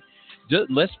saying, listen,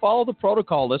 let's follow the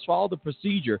protocol. Let's follow the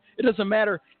procedure. It doesn't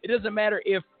matter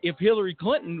if Hillary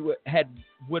Clinton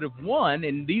would have won,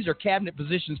 and these are cabinet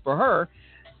positions for her.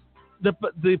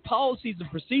 The policies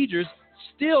and procedures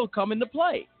still come into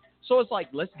play. So it's like,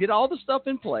 let's get all the stuff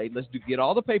in play. Let's get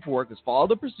all the paperwork. Let's follow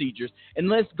the procedures, and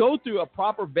let's go through a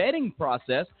proper vetting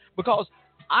process, because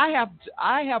I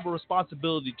have a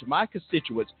responsibility to my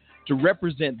constituents to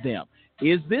represent them.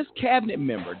 Is this cabinet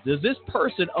member, does this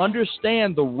person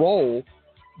understand the role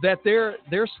that they're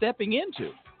stepping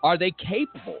into? Are they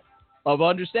capable of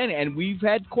understanding? And we've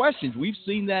had questions. We've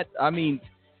seen that. I mean,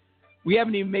 we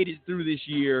haven't even made it through this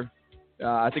year.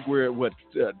 I think we're at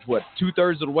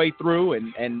 2/3 of the way through,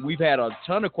 and we've had a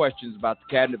ton of questions about the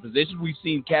cabinet positions. We've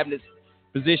seen cabinet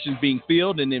positions being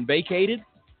filled and then vacated.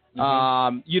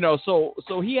 Mm-hmm.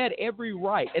 So he had every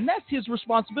right, and that's his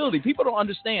responsibility. People don't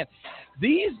understand.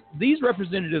 These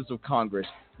representatives of Congress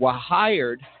were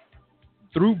hired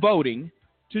through voting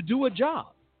to do a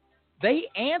job. They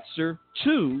answer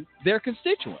to their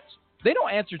constituents. They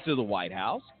don't answer to the White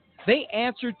House. They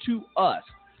answer to us,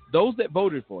 those that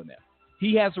voted for them.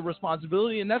 He has a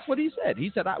responsibility, and that's what he said. He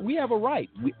said, we have a right.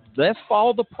 Let's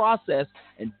follow the process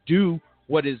and do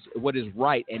what is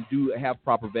right, and do have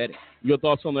proper vetting. Your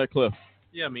thoughts on that, Cliff?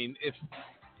 Yeah, I mean, if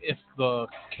the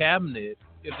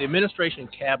administration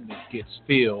cabinet gets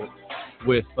filled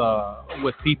with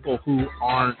people who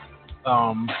aren't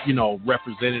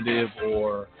representative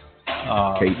or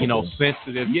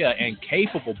sensitive, and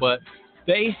capable, but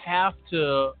they have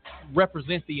to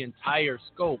represent the entire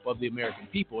scope of the American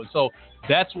people, and so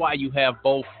that's why you have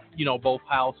both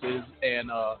houses and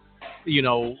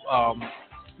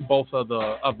both of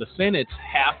the Senates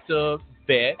have to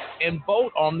vet and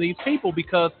vote on these people,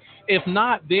 because if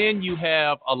not, then you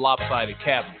have a lopsided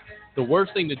cabinet. The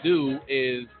worst thing to do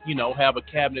is have a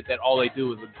cabinet that all they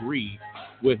do is agree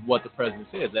with what the president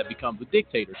says. That becomes a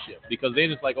dictatorship, because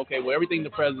then it's like, okay, well, everything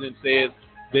the president says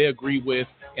they agree with,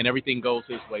 and everything goes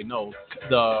his way. No,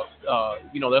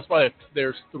 that's why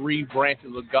there's 3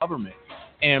 branches of government,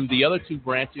 and the other 2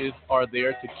 branches are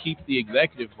there to keep the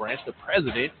executive branch, the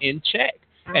president, in check.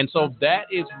 And so that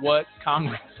is what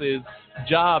Congress's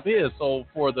job is. So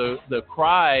for the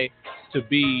cry to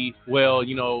be, well,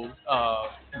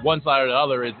 one side or the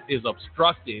other is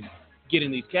obstructing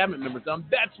getting these cabinet members done,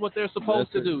 that's what they're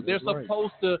supposed to do. They're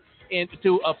supposed to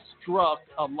obstruct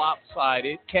a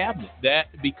lopsided cabinet.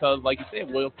 Because, like you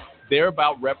said, well, they're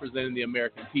about representing the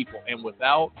American people, and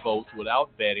without votes, without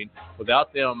vetting,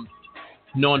 without them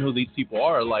knowing who these people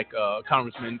are, like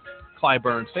Congressman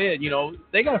Clyburn said,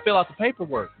 they got to fill out the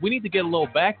paperwork. We need to get a little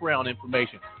background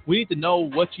information. We need to know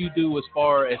what you do as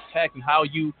far as tax and how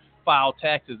you file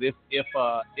taxes. If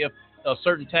a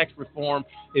certain tax reform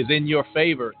is in your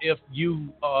favor, if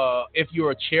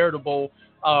you're a charitable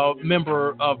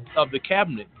member of the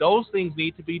cabinet, those things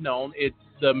need to be known.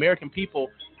 The American people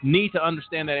need to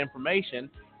understand that information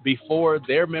before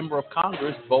their member of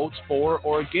Congress votes for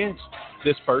or against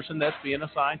this person that's being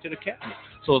assigned to the cabinet.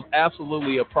 So it's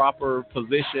absolutely a proper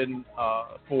position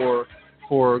for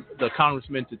the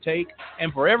congressman to take,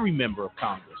 and for every member of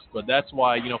Congress. But that's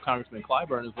why Congressman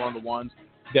Clyburn is one of the ones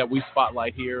that we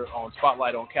spotlight here on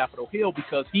Spotlight on Capitol Hill,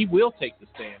 because he will take the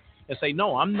stand and say,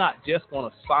 no, I'm not just going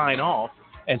to sign off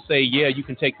and say, yeah, you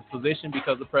can take the position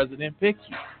because the president picked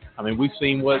you. I mean, we've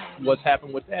seen what's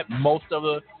happened with that. Most of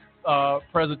the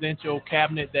presidential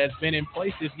cabinet that's been in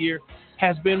place this year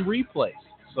has been replaced.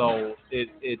 So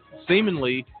it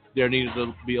seemingly there needed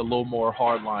to be a little more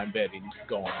hardline betting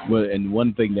going on. Well, and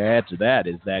one thing to add to that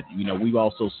is that, we've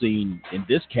also seen in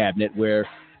this cabinet where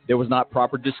there was not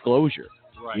proper disclosure.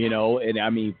 Right. And I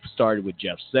mean, started with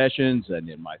Jeff Sessions and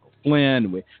then Michael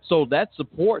Flynn. So that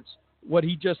supports what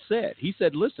he just said. He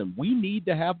said, listen, we need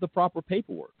to have the proper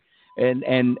paperwork. And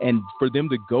for them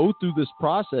to go through this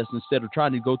process instead of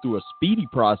trying to go through a speedy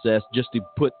process just to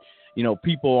put,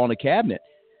 people on a cabinet.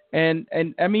 And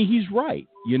I mean, he's right,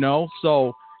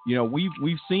 So,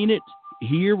 we've seen it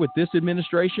here with this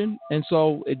administration. And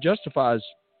so it justifies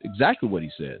exactly what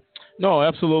he said. No,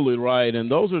 absolutely right. And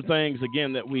those are things,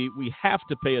 again, that we have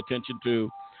to pay attention to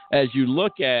as you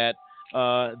look at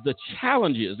the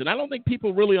challenges. And I don't think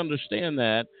people really understand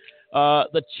that.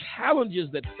 The challenges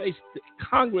that face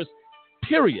Congress,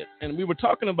 period. And we were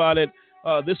talking about it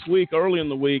this week, early in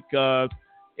the week,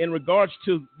 in regards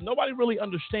to nobody really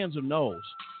understands or knows.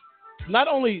 Not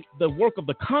only the work of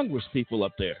the Congress people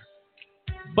up there,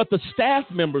 but the staff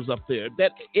members up there,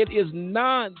 that it is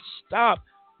nonstop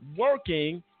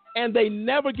working, and they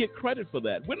never get credit for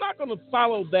that. We're not going to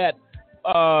follow that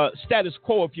status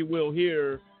quo, if you will,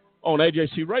 here on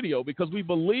AJC Radio, because we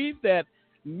believe that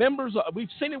we've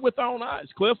seen it with our own eyes,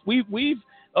 Cliff. We've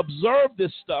observed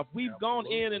this stuff. We've gone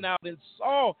in and out and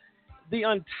saw the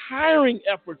untiring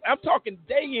effort. I'm talking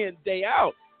day in, day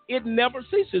out. It never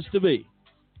ceases to be.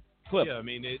 Cliff. Yeah, I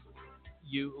mean,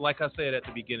 like I said at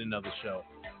the beginning of the show,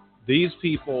 these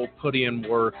people put in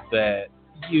work that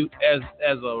you, as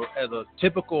a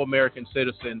typical American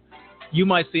citizen, you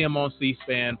might see them on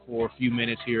C-SPAN for a few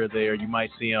minutes here or there. You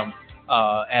might see them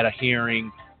at a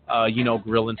hearing,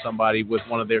 grilling somebody with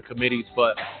one of their committees.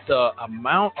 But the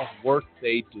amount of work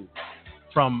they do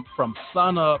from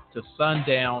sun up to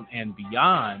sundown and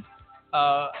beyond,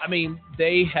 I mean,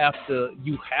 you have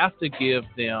to give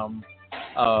them,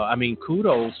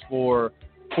 kudos for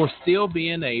still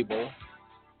being able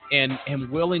and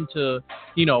willing to,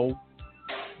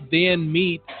 then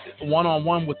meet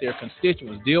one-on-one with their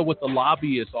constituents, deal with the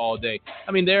lobbyists all day.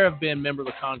 I mean, there have been members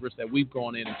of Congress that we've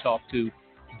gone in and talked to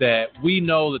that we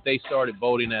know that they started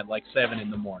voting at like 7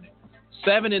 in the morning.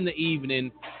 7 in the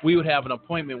evening, we would have an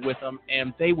appointment with them,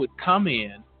 and they would come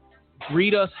in,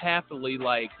 greet us happily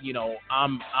like,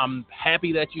 I'm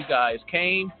happy that you guys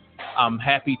came. I'm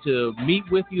happy to meet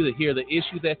with you, to hear the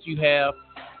issue that you have,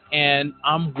 and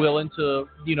I'm willing to,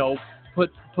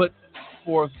 put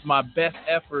forth my best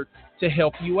effort to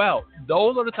help you out.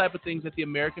 Those are the type of things that the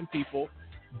American people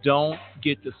don't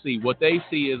get to see. What they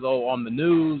see is, on the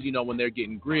news, when they're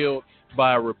getting grilled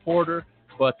by a reporter.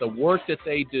 But the work that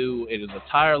they do, it is a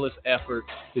tireless effort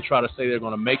to try to say they're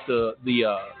going to make the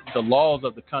laws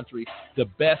of the country the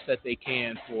best that they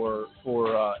can for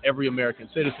every American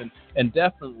citizen. And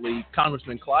definitely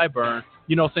Congressman Clyburn,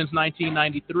 since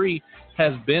 1993,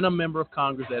 has been a member of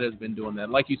Congress that has been doing that.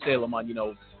 Like you said, Lamont,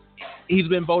 he's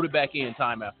been voted back in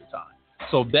time after time.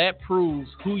 So that proves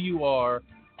who you are,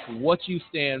 what you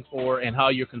stand for, and how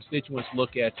your constituents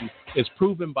look at you is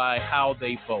proven by how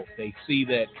they vote. They see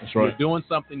that you're doing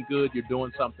something good, you're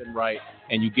doing something right,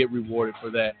 and you get rewarded for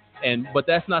that. But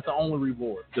that's not the only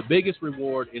reward. The biggest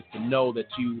reward is to know that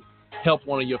you helped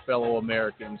one of your fellow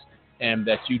Americans and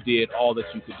that you did all that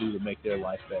you could do to make their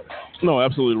life better. No,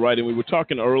 absolutely right. And we were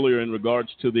talking earlier in regards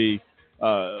to the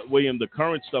William, the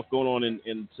current stuff going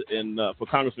on for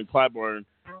Congressman Clyburn,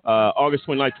 August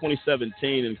 29,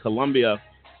 2017 in Columbia,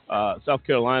 South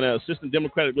Carolina. Assistant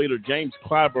Democratic Leader James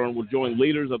Clyburn will join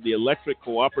leaders of the electric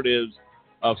cooperatives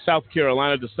of South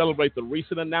Carolina to celebrate the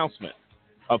recent announcement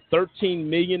of $13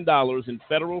 million in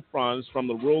federal funds from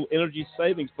the Rural Energy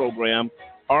Savings Program,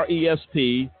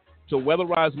 RESP, to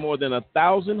weatherize more than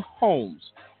 1,000 homes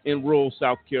in rural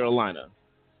South Carolina.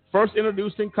 First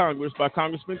introduced in Congress by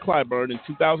Congressman Clyburn in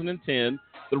 2010,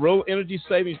 the Rural Energy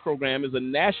Savings Program is a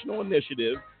national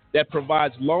initiative that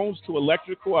provides loans to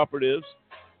electric cooperatives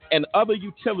and other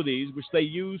utilities, which they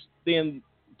use then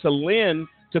to lend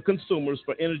to consumers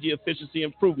for energy efficiency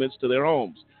improvements to their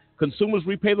homes. Consumers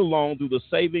repay the loan through the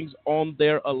savings on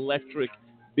their electric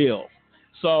bill.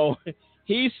 So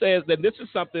he says that this is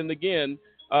something, again,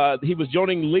 he was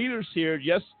joining leaders here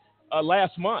just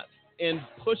last month in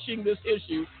pushing this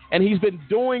issue, and he's been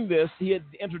doing this. He had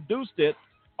introduced it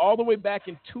all the way back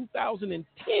in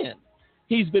 2010.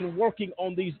 He's been working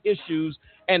on these issues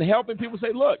and helping people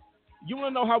say, look, you want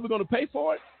to know how we're going to pay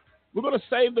for it? We're going to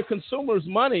save the consumers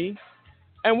money,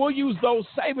 and we'll use those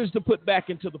savings to put back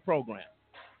into the program.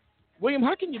 William,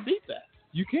 how can you beat that?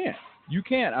 You can't. You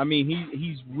can't. I mean,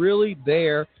 he's really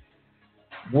there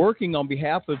working on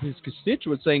behalf of his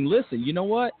constituents saying, listen, you know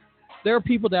what? there are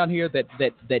people down here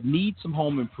that need some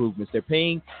home improvements. They're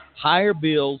paying higher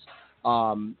bills,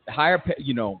 power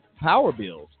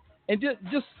bills. And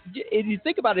just if you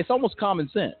think about it, it's almost common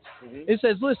sense. Mm-hmm. It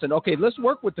says, listen, okay, let's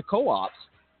work with the co-ops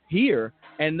here,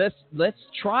 and let's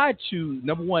try to,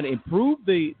 number one, improve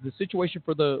the situation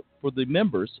for the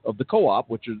members of the co-op,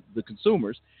 which are the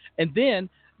consumers, and then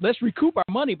let's recoup our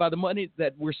money by the money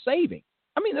that we're saving.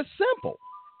 I mean, that's simple.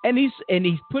 And he's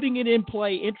putting it in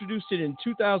play, introduced it in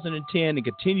 2010, and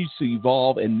continues to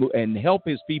evolve and help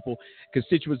his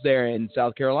constituents there in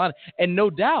South Carolina. And no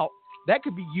doubt that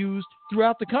could be used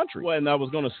throughout the country. Well, and I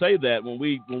was going to say that when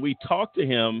we talked to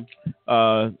him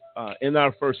in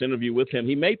our first interview with him,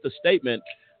 he made the statement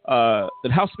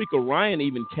that House Speaker Ryan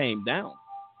even came down.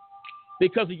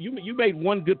 Because you made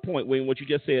one good point, William, what you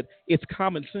just said. It's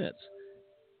common sense.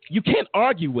 You can't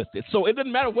argue with it. So it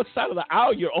doesn't matter what side of the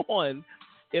aisle you're on.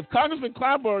 If Congressman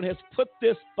Clyburn has put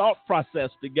this thought process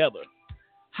together,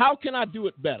 how can I do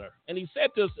it better? And he said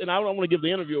this, and I don't want to give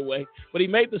the interview away, but he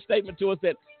made the statement to us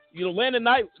that, laying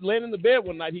in the bed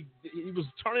one night, he was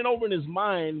turning over in his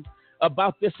mind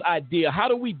about this idea. How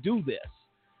do we do this?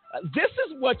 This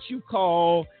is what you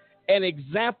call an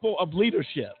example of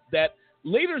leadership, that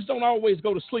leaders don't always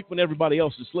go to sleep when everybody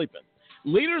else is sleeping.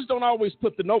 Leaders don't always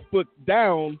put the notebook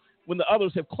down when the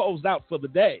others have closed out for the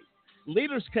day.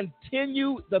 Leaders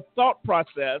continue the thought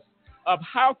process of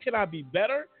how can I be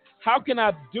better? How can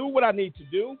I do what I need to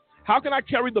do? How can I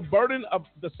carry the burden of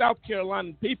the South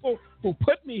Carolinian people who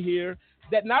put me here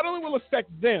that not only will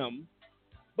affect them,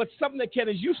 but something that can,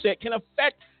 as you said,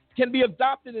 can be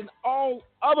adopted in all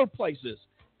other places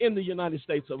in the United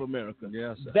States of America.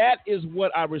 Yes. That is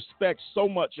what I respect so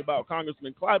much about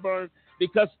Congressman Clyburn,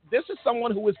 because this is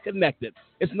someone who is connected.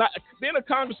 It's not being a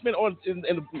congressman, or in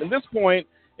this point,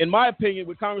 in my opinion,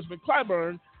 with Congressman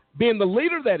Clyburn, being the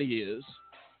leader that he is,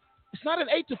 it's not an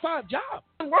 8-to-5 job. It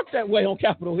doesn't work that way on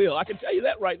Capitol Hill. I can tell you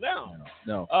that right now.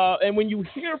 No. And when you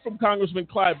hear from Congressman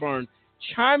Clyburn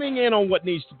chiming in on what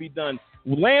needs to be done,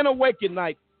 laying awake at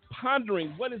night,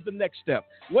 pondering what is the next step,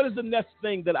 what is the next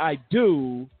thing that I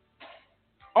do,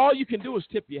 all you can do is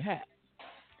tip your hat.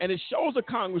 And it shows a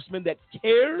congressman that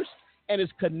cares and is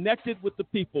connected with the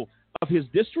people of his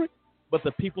district, but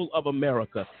the people of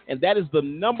America. And that is the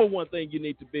number one thing you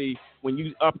need to be when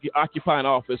you occupy an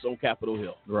office on Capitol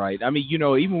Hill. Right. I mean,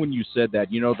 even when you said that,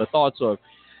 the thoughts of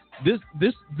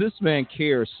this man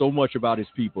cares so much about his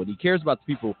people, and he cares about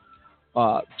the people,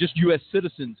 just U.S.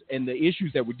 citizens and the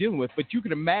issues that we're dealing with. But you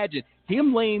can imagine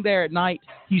him laying there at night,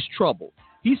 he's troubled.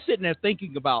 He's sitting there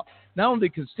thinking about not only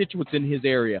the constituents in his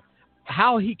area,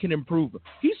 how he can improve them.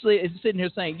 He's sitting here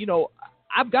saying,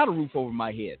 I've got a roof over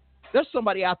my head. There's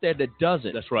somebody out there that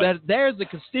doesn't. That's right. There's a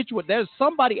constituent. There's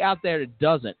somebody out there that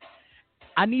doesn't.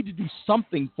 I need to do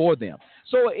something for them.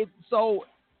 So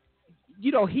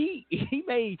he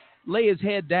may lay his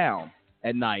head down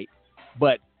at night,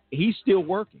 but he's still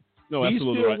working. No, he's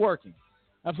absolutely still right. working.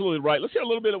 Absolutely right. Let's hear a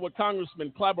little bit of what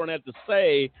Congressman Clyburn had to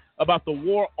say about the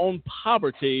war on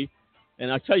poverty.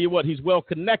 And I tell you what, he's well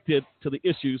connected to the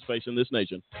issues facing this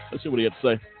nation. Let's see what he had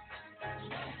to say.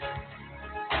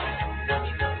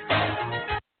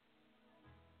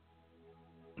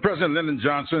 President Lyndon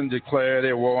Johnson declared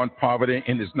a war on poverty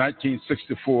in his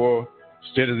 1964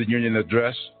 State of the Union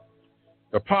address.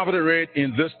 The poverty rate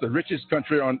in the richest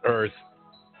country on earth,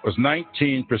 was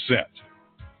 19%.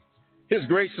 His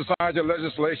Great Society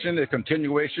legislation, a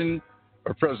continuation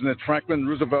of President Franklin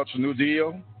Roosevelt's New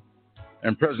Deal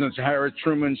and President Harry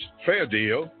Truman's Fair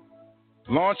Deal,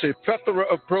 launched a plethora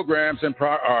of programs and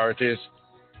priorities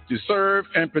to serve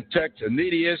and protect the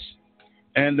neediest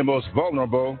and the most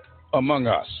vulnerable among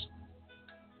us.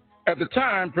 At the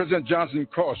time, President Johnson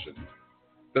cautioned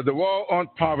that the war on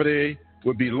poverty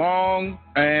would be long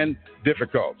and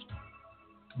difficult.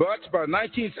 But by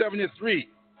 1973,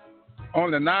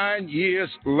 only 9 years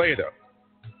later,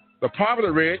 the poverty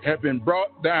rate had been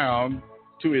brought down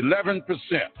to 11%.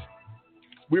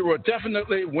 We were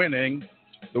definitely winning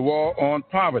the war on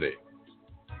poverty.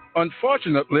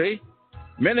 Unfortunately,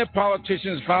 many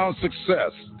politicians found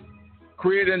success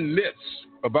creating myths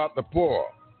about the poor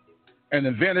and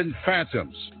inventing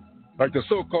phantoms like the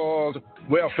so-called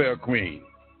welfare queen,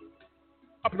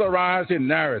 popularized a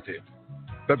narrative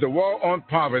that the war on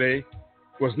poverty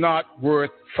was not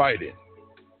worth fighting.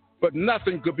 But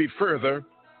nothing could be further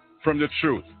from the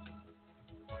truth.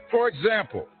 For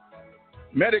example,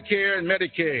 Medicare and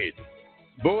Medicaid,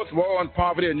 both war on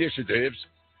poverty initiatives,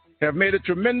 have made a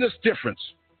tremendous difference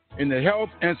in the health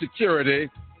and security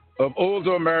of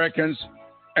older Americans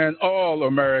and all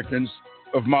Americans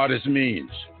of modest means.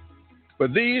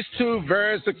 But these two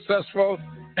very successful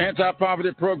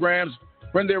anti-poverty programs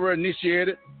when they were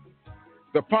initiated,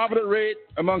 the poverty rate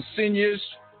among seniors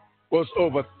was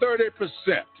over 30%.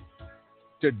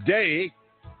 Today,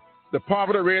 the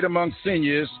poverty rate among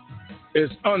seniors is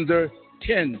under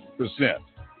 10%.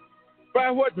 By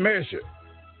what measure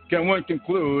can one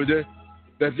conclude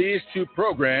that these two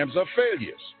programs are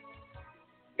failures?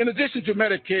 In addition to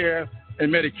Medicare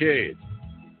and Medicaid,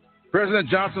 President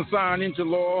Johnson signed into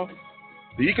law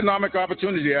the Economic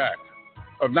Opportunity Act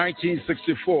of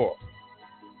 1964.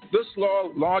 This law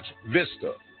launched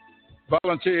VISTA,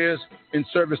 Volunteers in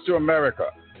Service to America,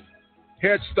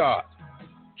 Head Start,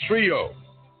 TRIO,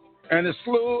 and a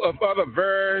slew of other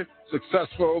very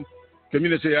successful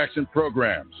community action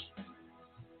programs.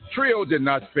 TRIO did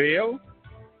not fail.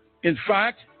 In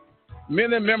fact,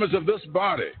 many members of this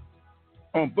body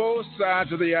on both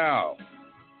sides of the aisle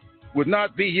would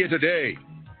not be here today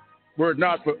were it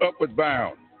not for Upward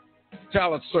Bound,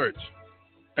 Talent Search,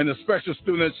 and the Special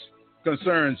Students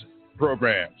Concerns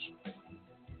programs.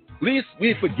 Lest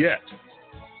we forget,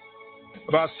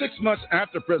 about 6 months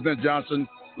after President Johnson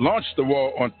launched the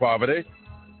war on poverty,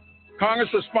 Congress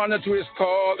responded to his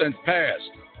call and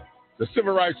passed the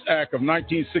Civil Rights Act of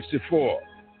 1964,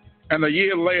 and a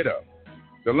year later,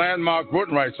 the landmark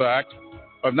Voting Rights Act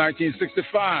of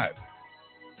 1965.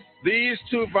 These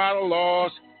two vital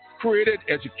laws created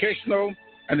educational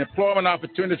and employment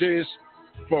opportunities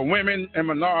for women and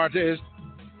minorities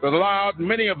that allowed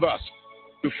many of us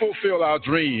to fulfill our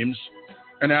dreams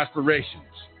and aspirations.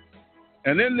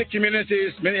 And in the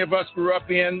communities many of us grew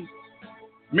up in,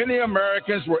 many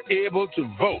Americans were able to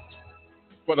vote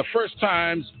for the first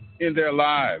times in their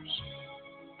lives.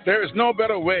 There is no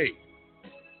better way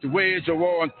to wage a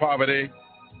war on poverty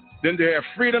than to have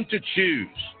freedom to choose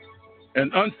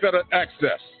and unfettered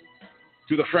access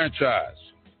to the franchise.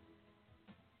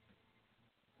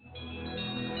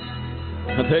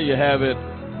 And there you have it.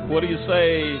 What do you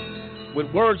say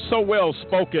with words so well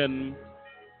spoken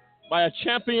by a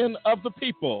champion of the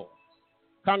people,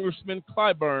 Congressman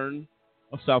Clyburn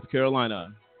of South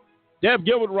Carolina? Deb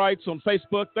Gilbert writes on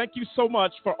Facebook, "Thank you so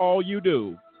much for all you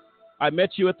do. I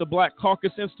met you at the Black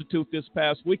Caucus Institute this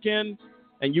past weekend,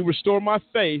 and you restore my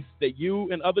faith that you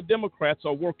and other Democrats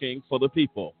are working for the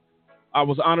people. I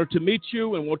was honored to meet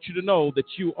you and want you to know that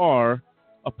you are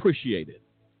appreciated."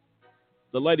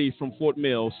 The lady from Fort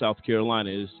Mill, South Carolina,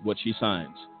 is what she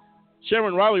signs.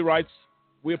 Sharon Riley writes,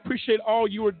 "We appreciate all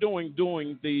you are doing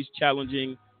during these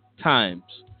challenging times."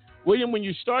 William, when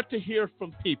you start to hear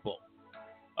from people,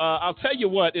 I'll tell you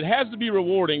what, it has to be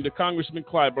rewarding to Congressman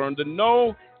Clyburn to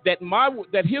know that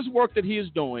that his work that he is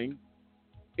doing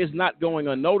is not going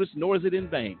unnoticed, nor is it in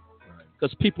vain,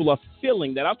 because people are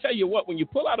feeling that. I'll tell you what, when you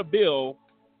pull out a bill,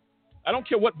 I don't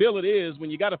care what bill it is,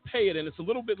 when you got to pay it and it's a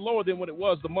little bit lower than what it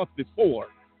was the month before,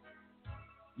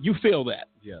 you feel that.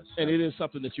 Yes. And it is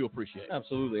something that you appreciate.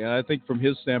 Absolutely. And I think from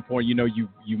his standpoint, you know, you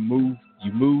move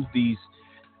these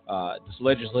this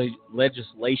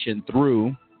legislation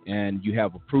through, and you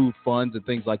have approved funds and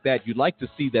things like that. You'd like to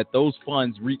see that those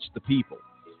funds reach the people.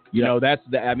 You know,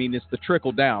 it's the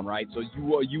trickle down, right? So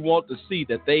you want to see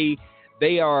that they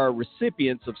are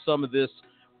recipients of some of this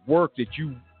work that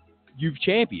you've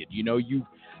championed. You know, you've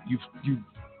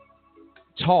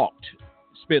talked,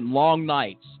 spent long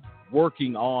nights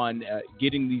working on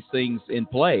getting these things in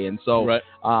play, and so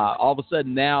all of a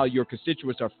sudden now your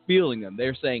constituents are feeling them.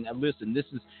 They're saying, "Listen, this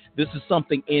is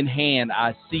something in hand.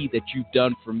 I see that you've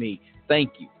done for me.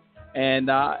 Thank you." And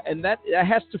that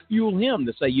has to fuel him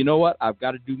to say, "You know what? I've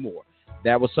got to do more.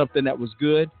 That was something that was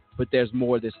good, but there's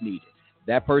more that's needed."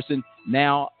 That person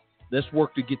now, let's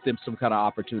work to get them some kind of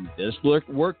opportunity. Let's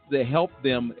work to help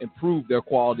them improve their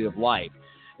quality of life.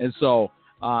 And so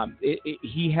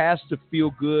he has to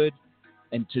feel good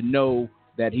and to know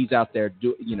that he's out there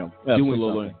doing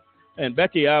something. And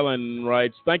Becky Allen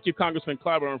writes, "Thank you, Congressman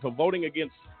Clyburn, for voting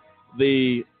against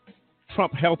the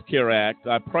Trump Health Care Act.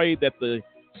 I pray that the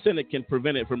Senate can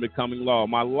prevent it from becoming law.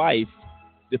 My life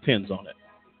depends on it."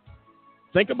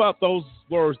 Think about those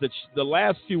words, the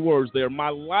last few words there. My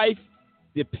life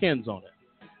depends on it.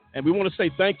 And we want to say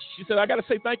thank you. She said, "I got to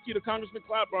say thank you to Congressman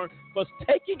Clyburn for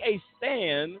taking a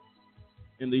stand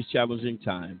in these challenging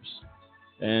times."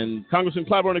 And Congressman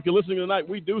Clyburn, if you're listening tonight,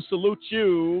 we do salute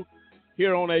you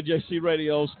here on AJC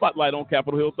Radio, Spotlight on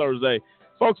Capitol Hill Thursday.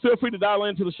 Folks, feel free to dial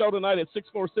into the show tonight at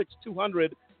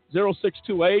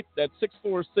 646-200-0628. That's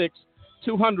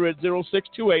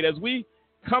 646-200-0628. As we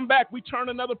come back, we turn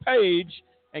another page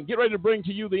and get ready to bring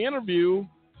to you the interview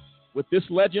with this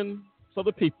legend for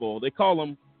the people. They call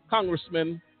him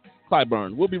Congressman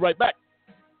Clyburn. We'll be right back.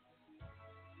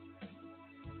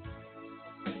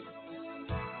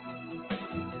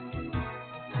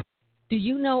 Do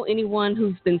you know anyone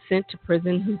who's been sent to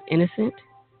prison who's innocent?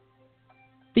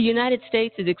 The United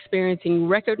States is experiencing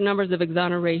record numbers of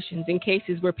exonerations in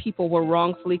cases where people were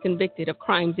wrongfully convicted of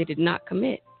crimes they did not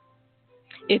commit.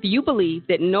 If you believe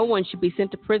that no one should be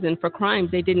sent to prison for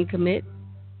crimes they didn't commit,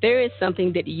 there is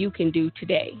something that you can do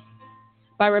today.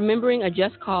 By remembering a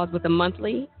just cause with a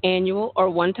monthly, annual, or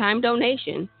one-time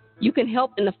donation, you can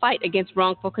help in the fight against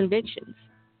wrongful convictions.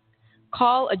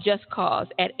 Call a just cause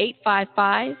at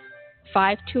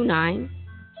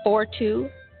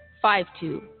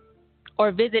 855-529-4252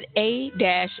 or visit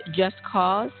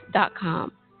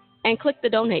a-justcause.com and click the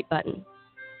donate button.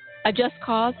 A Just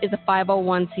Cause is a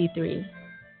 501c3.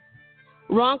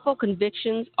 Wrongful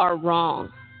convictions are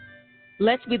wrong.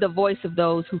 Let's be the voice of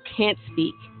those who can't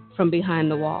speak from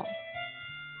behind the wall.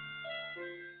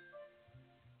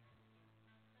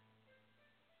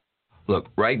 Look,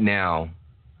 right now,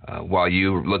 while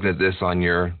you're looking at this on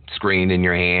your screen in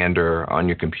your hand or on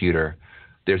your computer,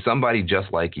 there's somebody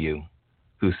just like you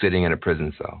who's sitting in a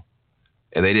prison cell.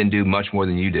 And they didn't do much more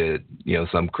than you did,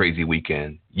 some crazy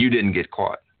weekend. You didn't get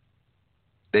caught.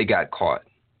 They got caught.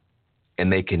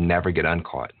 And they can never get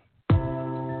uncaught.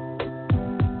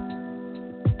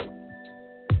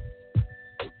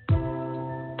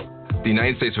 The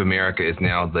United States of America is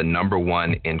now the number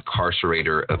one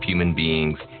incarcerator of human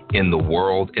beings in the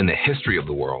world, in the history of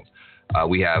the world.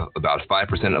 We have about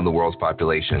 5% of the world's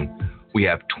population. We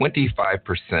have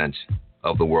 25%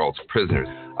 of the world's prisoners.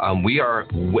 We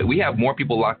have more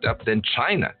people locked up than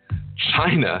China.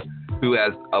 China, who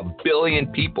has 1 billion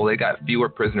people, they got fewer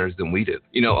prisoners than we do.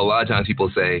 A lot of times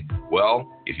people say, well,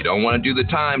 if you don't want to do the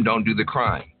time, don't do the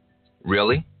crime.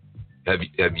 Really? Have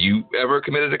you ever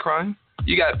committed a crime?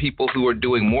 You got people who are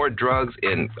doing more drugs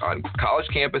on college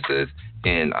campuses,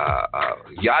 in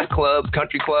yacht clubs,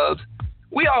 country clubs.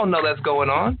 We all know that's going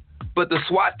on, but the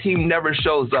SWAT team never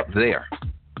shows up there.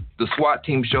 The SWAT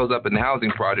team shows up in the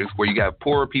housing projects where you got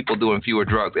poorer people doing fewer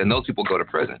drugs, and those people go to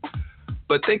prison.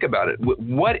 But think about it.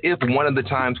 What if one of the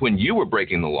times when you were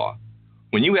breaking the law,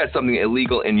 when you had something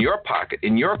illegal in your pocket,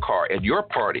 in your car, at your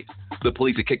party, the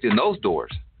police had kicked in those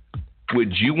doors?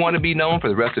 Would you want to be known for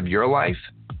the rest of your life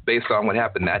based on what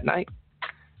happened that night?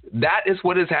 That is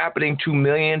what is happening to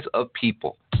millions of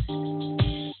people.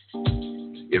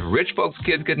 If rich folks'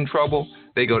 kids get in trouble,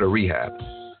 they go to rehab.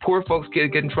 Poor folks'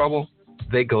 kids get in trouble,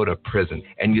 they go to prison.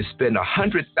 And you spend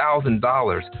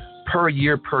 $100,000 per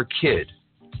year per kid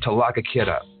to lock a kid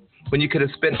up, when you could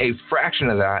have spent a fraction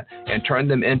of that and turned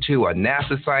them into a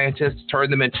NASA scientist,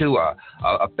 turned them into a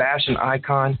fashion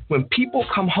icon. When people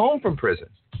come home from prison,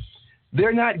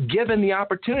 they're not given the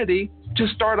opportunity to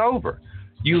start over.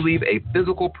 You leave a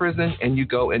physical prison and you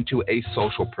go into a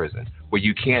social prison where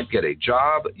you can't get a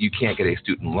job, you can't get a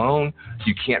student loan,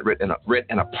 you can't rent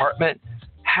an apartment.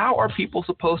 How are people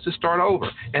supposed to start over?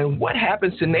 And what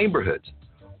happens to neighborhoods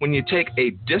when you take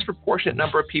a disproportionate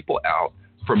number of people out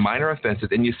for minor offenses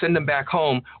and you send them back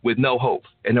home with no hope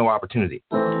and no opportunity?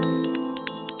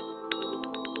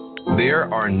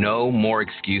 There are no more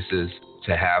excuses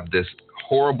to have this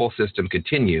horrible system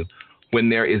continue when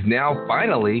there is now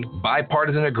finally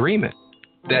bipartisan agreement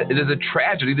that it is a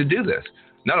tragedy to do this.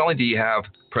 Not only do you have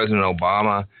President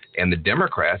Obama and the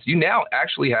Democrats, you now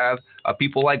actually have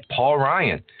people like Paul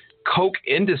Ryan, Koch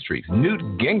Industries, Newt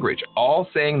Gingrich, all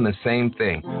saying the same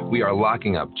thing. We are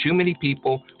locking up too many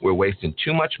people. We're wasting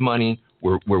too much money.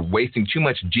 We're wasting too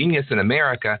much genius in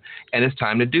America, and it's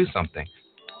time to do something.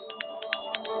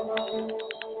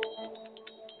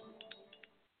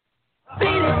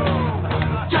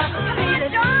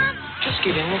 Just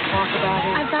get in and talk about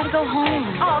it. I've got to go home.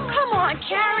 Oh, come on,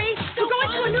 Carrie. We're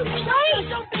going to a new place.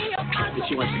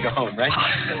 She wants to go home, right?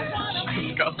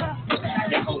 Let's go.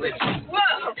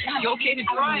 Whoa. You okay to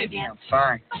drive? I'm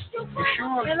fine. You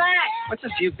sure? Relax. What's a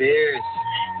few beers?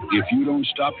 If you don't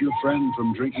stop your friend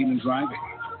from drinking and driving,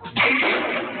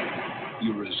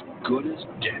 you're as good as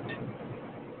dead.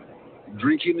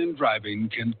 Drinking and driving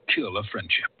can kill a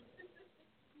friendship.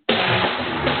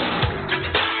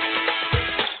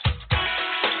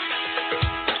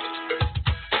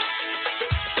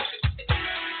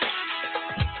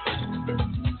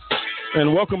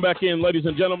 And welcome back in, ladies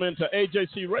and gentlemen, to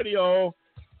AJC Radio,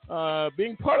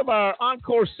 being part of our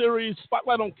encore series,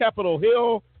 Spotlight on Capitol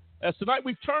Hill. As tonight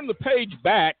we've turned the page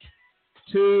back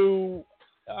to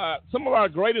some of our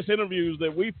greatest interviews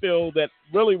that we feel that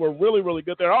really were really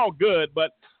good. They're all good,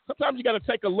 but sometimes you got to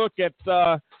take a look at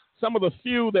some of the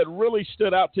few that really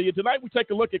stood out to you. Tonight we take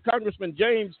a look at Congressman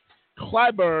James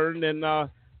Clyburn, and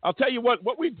I'll tell you what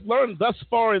we've learned thus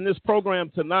far in this program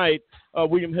tonight,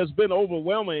 William, has been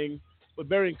overwhelming, but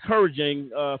very encouraging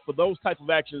for those type of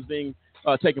actions being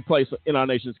taking place in our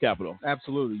nation's capital.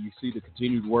 Absolutely. You see the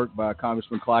continued work by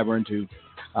Congressman Clyburn to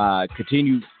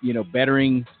continue,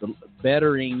 bettering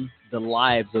the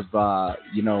lives of,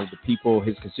 the people,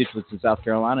 his constituents in South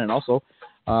Carolina, and also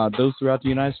those throughout the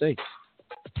United States.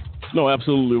 No,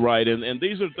 absolutely right. And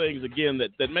these are things, again,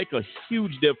 that make a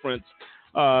huge difference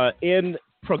in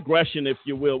progression, if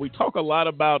you will. We talk a lot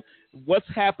about what's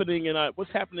happening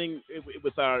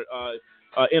with our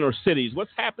inner cities,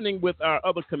 what's happening with our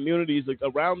other communities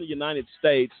around the United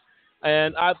States.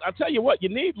 And I tell you what, you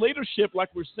need leadership like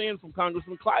we're seeing from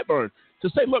Congressman Clyburn to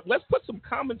say, look, let's put some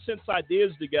common sense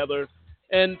ideas together.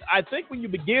 And I think when you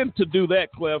begin to do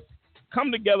that, Cliff,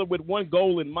 come together with one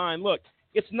goal in mind. Look,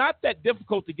 it's not that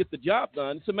difficult to get the job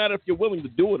done. It's a matter if you're willing to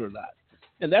do it or not.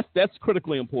 And that's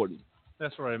critically important.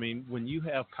 That's right. I mean, when you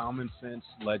have common sense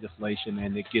legislation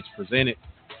and it gets presented,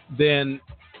 then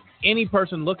any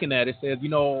person looking at it says,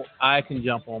 I can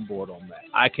jump on board on that.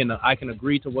 I can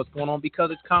agree to what's going on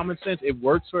because it's common sense. It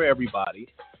works for everybody.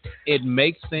 It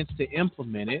makes sense to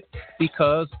implement it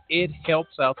because it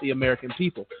helps out the American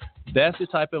people. That's the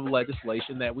type of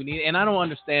legislation that we need. And I don't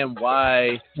understand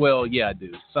why. Well, yeah, I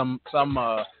do. Some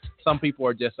people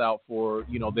are just out for,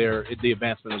 the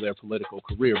advancement of their political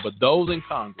career. But those in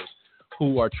Congress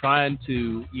who are trying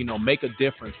to, make a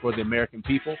difference for the American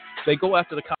people, they go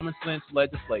after the common sense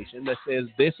legislation that says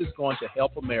this is going to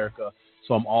help America,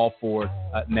 so I'm all for it.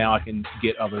 Now I can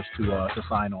get others to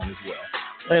sign on as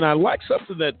well. And I like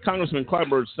something that Congressman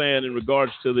Clyburn saying in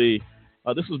regards to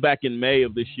this was back in May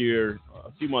of this year,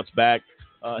 a few months back.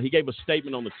 He gave a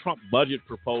statement on the Trump budget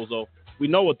proposal. We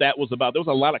know what that was about. There was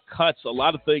a lot of cuts, a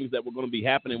lot of things that were going to be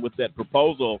happening with that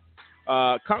proposal.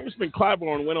 Congressman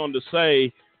Clyburn went on to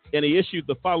say, and he issued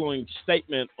the following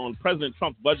statement on President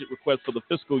Trump's budget request for the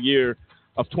fiscal year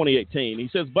of 2018. He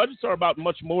says, budgets are about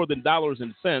much more than dollars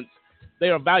and cents. They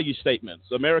are value statements,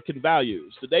 American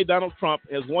values. Today, Donald Trump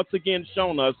has once again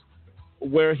shown us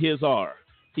where his are.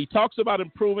 He talks about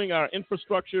improving our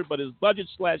infrastructure, but his budget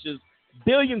slashes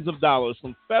billions of dollars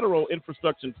from federal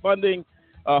infrastructure funding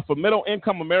for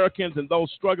middle-income Americans and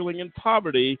those struggling in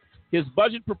poverty. His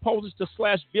budget proposes to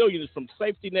slash billions from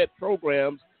safety net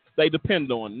programs they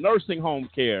depend on, nursing home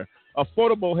care,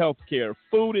 affordable health care,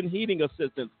 food and heating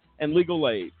assistance, and legal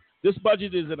aid. This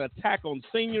budget is an attack on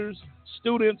seniors,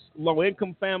 students,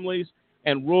 low-income families,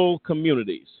 and rural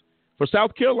communities. For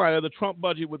South Carolina, the Trump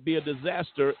budget would be a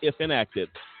disaster if enacted,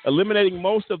 eliminating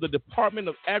most of the Department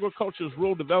of Agriculture's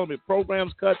rural development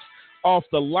programs cuts off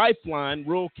the lifeline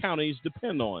rural counties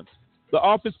depend on. The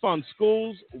office funds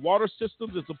schools, water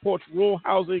systems, and supports rural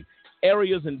housing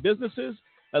areas and businesses.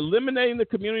 Eliminating the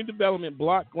Community Development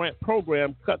Block Grant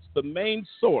Program cuts the main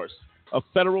source of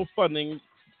federal funding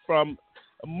from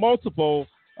multiple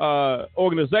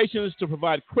organizations to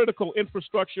provide critical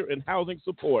infrastructure and housing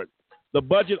support. The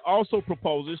budget also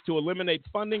proposes to eliminate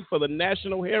funding for the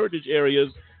national heritage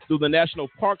areas through the National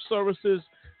Park Services,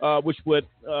 which would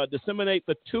disseminate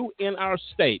the two in our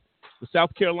state, the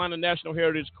South Carolina National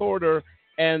Heritage Corridor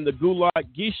and the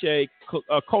Gulag-Geechee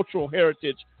Cultural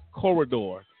Heritage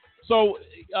Corridor. So,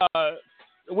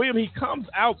 William, he comes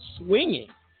out swinging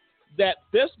that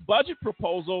this budget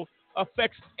proposal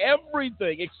affects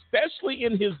everything, especially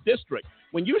in his district.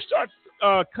 When you start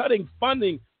cutting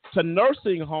funding to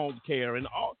nursing home care and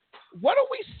all, what are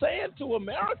we saying to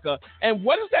America? And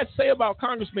what does that say about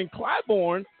Congressman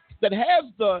Clyburn that has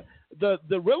the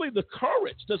really the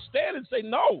courage to stand and say,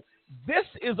 no, this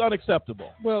is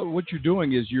unacceptable? Well, what you're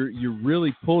doing is you're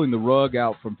really pulling the rug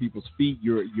out from people's feet.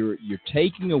 You're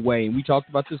taking away, and we talked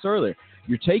about this earlier.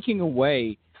 You're taking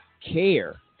away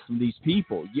care from these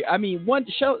people. I mean,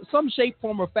 some shape,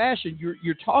 form, or fashion.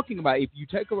 You're talking about if you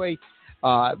take away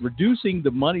reducing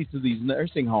the money to these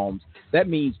nursing homes, that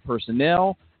means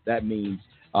personnel. That means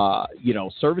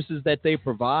services that they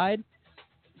provide.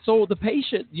 So the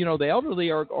patient, the elderly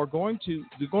are going to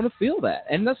feel that,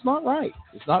 and that's not right.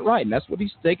 It's not right, and that's what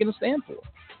he's taking a stand for.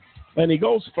 And he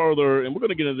goes further, and we're going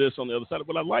to get into this on the other side.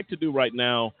 What I'd like to do right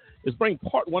now is bring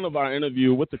part one of our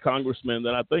interview with the congressman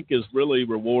that I think is really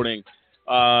rewarding.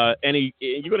 And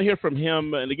you're going to hear from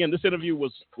him. And again, this interview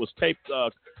was taped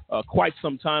quite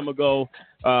some time ago,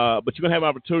 but you're going to have an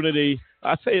opportunity.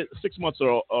 I'd say 6 months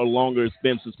or longer it's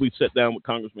been since we've sat down with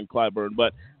Congressman Clyburn.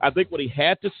 But I think what he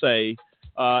had to say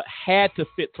had to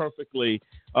fit perfectly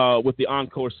with the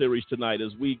Encore series tonight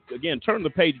as we, again, turn the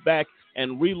page back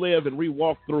and relive and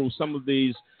re-walk through some of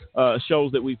these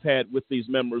shows that we've had with these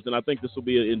members, and I think this will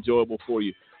be enjoyable for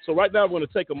you. So right now we're going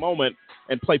to take a moment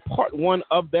and play part one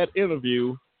of that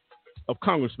interview of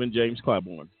Congressman James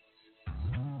Clyburn.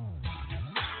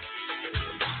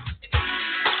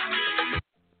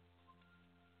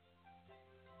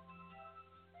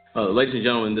 Ladies and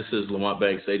gentlemen, this is Lamont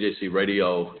Banks, AJC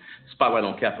Radio, Spotlight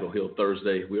on Capitol Hill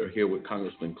Thursday. We are here with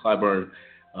Congressman Clyburn,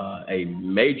 a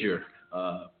major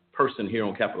person here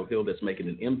on Capitol Hill that's making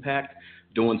an impact,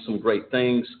 doing some great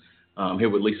things. I'm here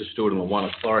with Lisa Stewart and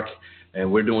LaWanna Clark,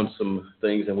 and we're doing some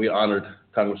things, and we honored,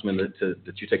 Congressman,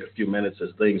 that you take a few minutes as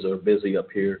things are busy up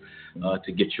here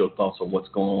to get your thoughts on what's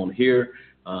going on here.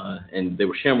 And they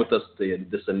were sharing with us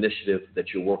this initiative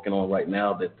that you're working on right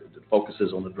now that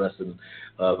focuses on addressing,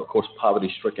 of course,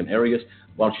 poverty-stricken areas.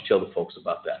 Why don't you tell the folks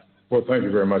about that? Well, thank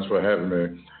you very much for having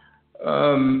me.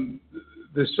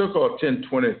 The so-called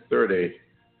 10-20-30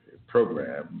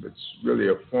 program, it's really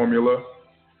a formula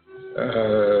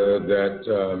that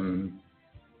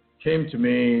came to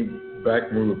me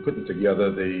back when we were putting together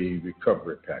the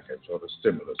recovery package or the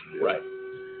stimulus bill. Right.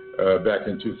 Back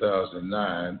in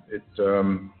 2009,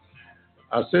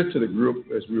 I said to the group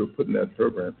as we were putting that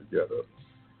program together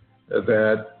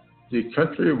that the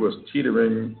country was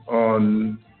teetering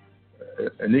on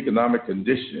an economic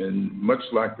condition much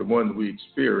like the one we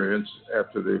experienced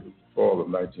after the fall of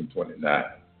 1929.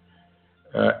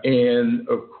 And,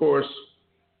 of course,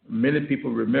 many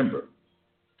people remember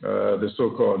the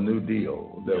so-called New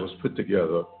Deal that was put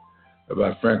together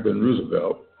by Franklin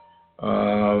Roosevelt.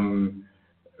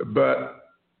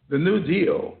 But the New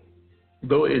Deal,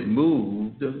 though it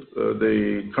moved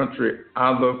the country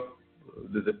out of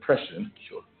the Depression,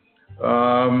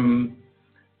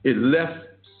 it left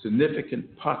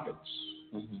significant pockets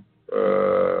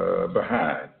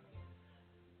behind.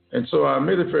 And so I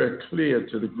made it very clear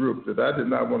to the group that I did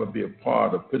not want to be a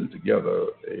part of putting together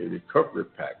a recovery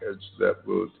package that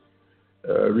would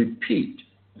repeat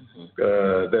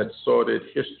that sordid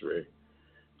history.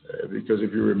 Because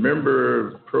if you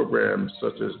remember programs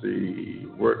such as the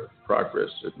Work Progress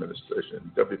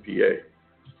Administration, WPA,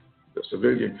 the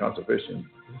Civilian Conservation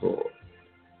Corps,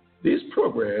 these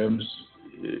programs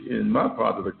in my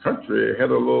part of the country had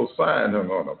a little sign hung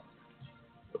on them,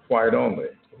 white only.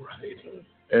 Right.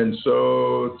 And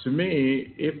so to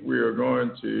me, if we are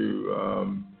going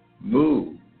to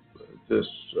move this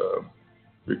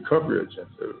recovery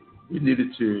agenda, we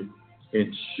needed to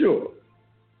ensure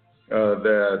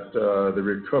that the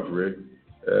recovery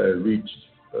reached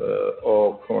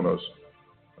all corners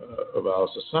of our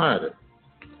society.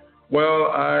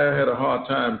 Well, I had a hard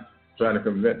time trying to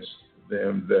convince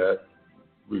them that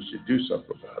we should do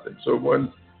something about it. So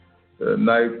one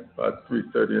night, about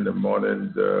 3:30 in the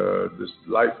morning, this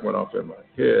light went off in my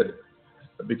head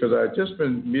because I had just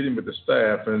been meeting with the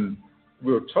staff, and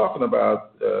we were talking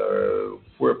about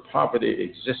where poverty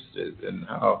existed and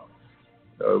how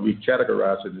we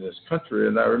categorize it in this country.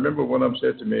 And I remember one of them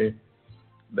said to me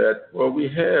that, well, we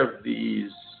have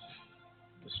this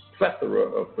plethora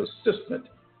of persistent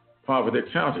poverty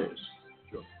counties.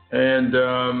 Sure. And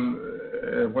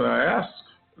when I asked,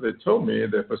 they told me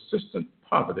that persistent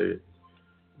poverty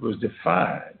was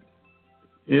defined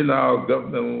in our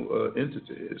governmental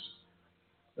entities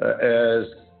as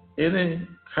any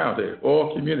county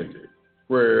or community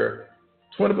where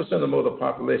 20% or more of the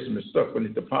population is stuck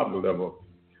beneath the poverty level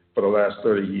for the last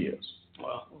 30 years.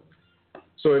 Wow.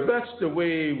 So if that's the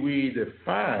way we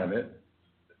define it,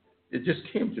 it just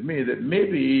came to me that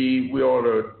maybe we ought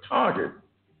to target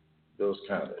those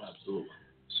counties. Absolutely.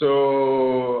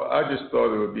 So I just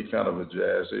thought it would be kind of a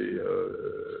jazzy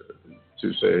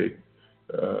to say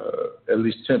at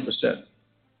least 10%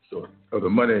 of the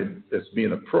money that's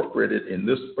being appropriated in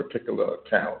this particular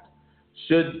account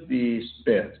should be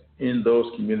spent in those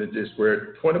communities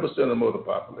where 20% or more of the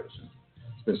population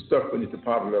has been stuck beneath the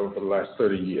poverty level for the last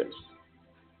 30 years.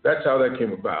 That's how that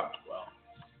came about. Wow.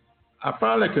 I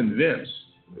finally convinced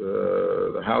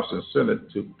the House and Senate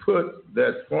to put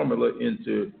that formula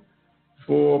into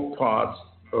 4 parts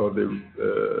of the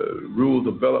Rural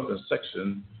Development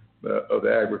section of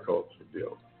the Agriculture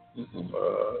Bill.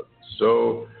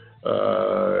 So,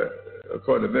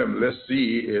 according to them, let's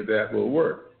see if that will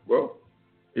work. Well,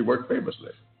 it worked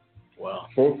famously. Wow.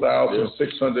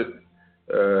 4,600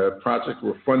 projects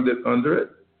were funded under it.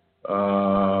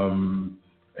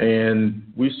 And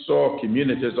we saw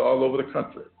communities all over the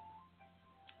country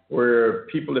where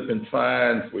people have been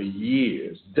trying for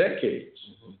years, decades,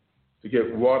 to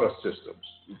get water systems.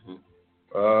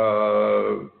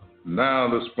 Now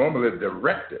this formula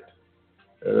directed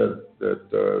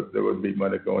that there would be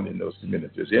money going in those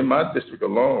communities. In my district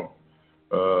alone,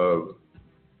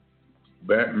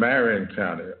 Marion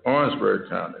County, Orangeburg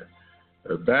County,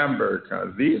 Bamberg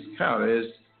County, these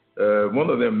counties, one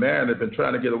of them, Marion, had been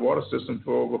trying to get a water system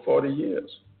for over 40 years.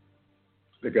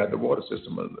 They got the water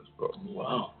system under this program.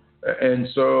 Wow. And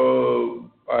so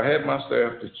I had my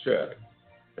staff to check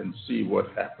and see what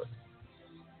happened.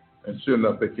 And sure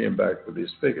enough, they came back with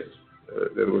these figures.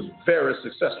 That it was very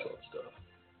successful stuff.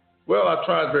 Well, I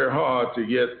tried very hard to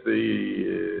get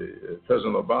the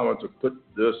President Obama to put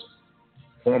this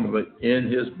formula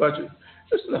in his budget.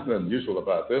 There's nothing unusual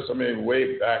about this. I mean,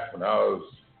 way back when I was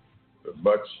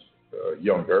much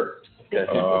younger, we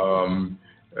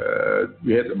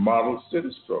had the Model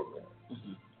Cities program.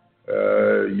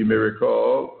 You may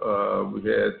recall we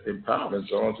had empowerment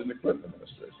zones in the Clinton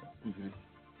administration.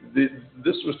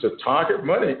 This was to target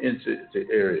money into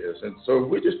areas, and so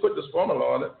we just put this formula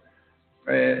on it.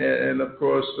 And of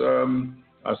course,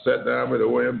 I sat down with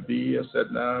OMB. I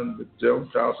sat down with General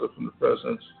Counsel from the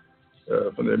presidents,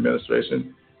 from the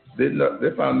administration.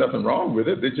 They found nothing wrong with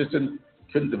it. They just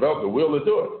couldn't develop the will to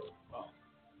do it.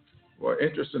 Well,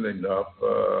 interesting enough,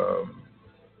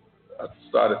 I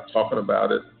started talking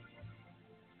about it.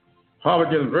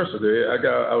 Harvard University,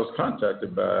 I was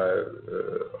contacted by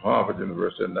Harvard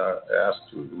University, and I asked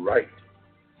to write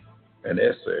an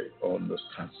essay on this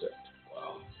concept.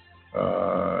 Wow.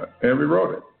 And we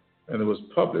wrote it, and it was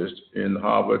published in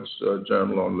Harvard's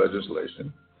Journal on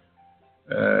Legislation.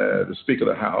 The Speaker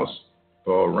of the House,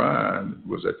 Paul Ryan,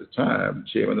 was at the time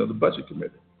chairman of the Budget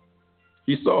Committee.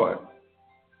 He saw it,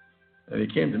 and he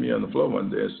came to me on the floor one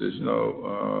day and says,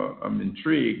 I'm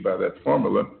intrigued by that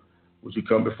formula. Would you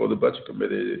come before the Budget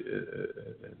Committee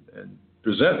and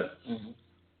present it?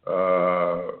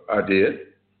 I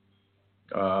did.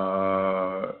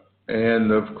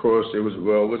 And, of course, it was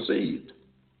well received.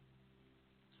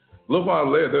 A little while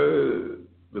later,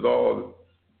 with all the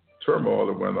turmoil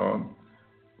that went on,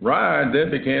 Ryan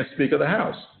then became Speaker of the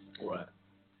House. Right.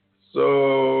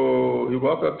 So he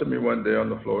walked up to me one day on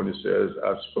the floor and he says,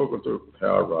 I've spoken to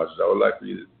Harold Rogers. I would like for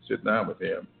you to sit down with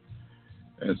him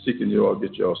and see can you all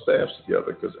get your staffs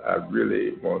together, because I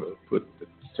really want to put the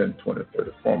 10, 20,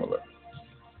 30 formula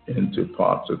into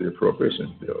parts of the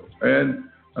appropriations bill. And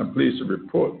I'm pleased to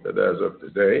report that as of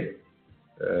today,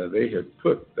 they have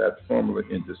put that formula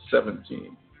into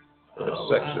 17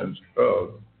 sections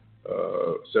of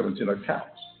 17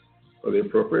 accounts of the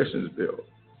appropriations bill.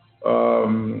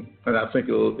 And I think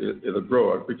it'll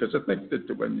grow, because I think that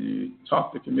when you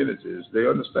talk to communities, they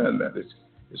understand that it's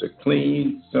a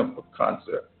clean, simple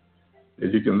concept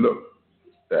that you can look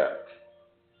at.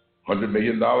 $100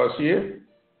 million here,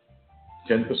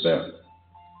 10%,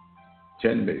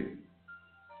 $10 million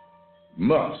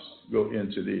must go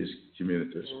into these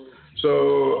communities.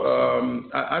 So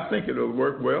I think it'll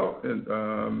work well, and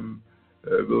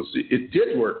we'll see. It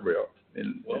did work well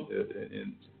in 8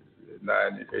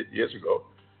 years ago.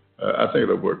 I think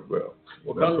it'll work well.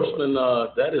 Well, Congressman,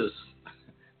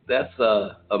 that's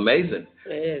amazing.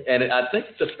 And I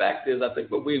think the fact is, I think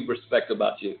what we respect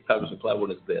about you, Congressman Clyburn,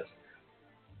 is this.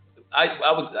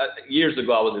 Years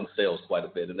ago, I was in sales quite a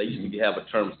bit, and they used to have a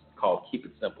term called "keep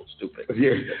it simple, stupid,"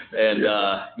 and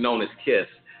known as KISS.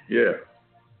 Yeah.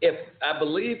 I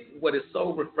believe what is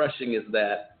so refreshing is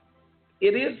that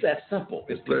it is that simple.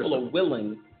 If people are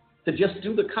willing to just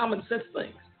do the common sense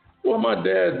things. Well, my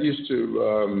dad used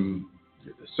to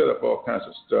set up all kinds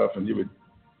of stuff, and he would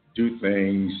do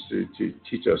things to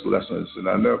teach us lessons. And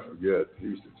I'll never forget, he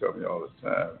used to tell me all the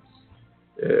time,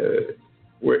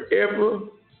 wherever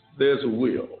there's a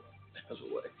will,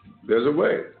 there's a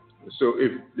way. So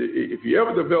if you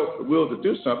ever develop the will to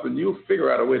do something, you'll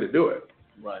figure out a way to do it.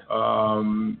 Right.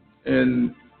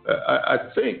 And I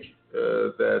think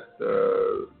that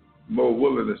more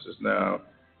willingness is now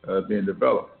being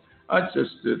developed. I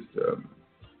just did,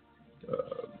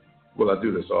 I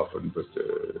do this often, but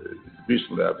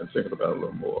recently I've been thinking about it a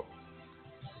little more.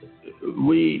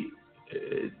 We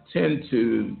tend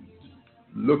to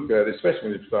look at, especially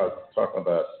when you start talking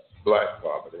about black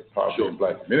poverty in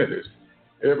black communities,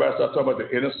 everybody starts talking about the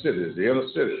inner cities.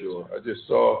 Sure. I just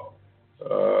saw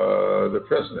the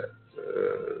president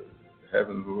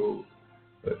having a little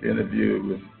interview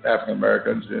with African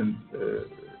Americans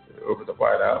over at the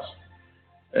White House.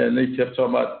 And they kept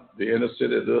talking about the inner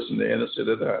city of this and the inner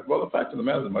city of that. Well, the fact of the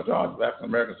matter is the majority of African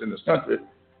Americans in this country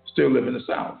still live in the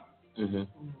South. And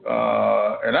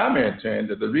I maintain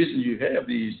that the reason you have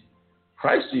these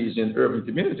crises in urban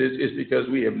communities is because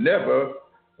we have never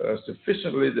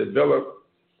sufficiently developed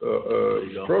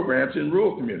programs in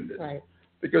rural communities. Right.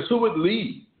 Because who would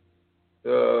lead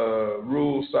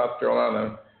rural South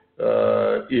Carolina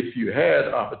if you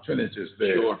had opportunities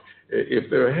there? Sure. If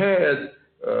there had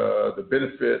the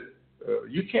benefit,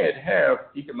 you can't have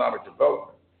economic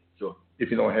development if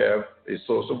you don't have a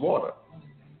source of water.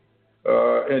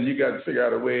 And you got to figure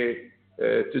out a way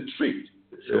to treat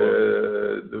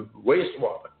the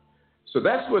wastewater. So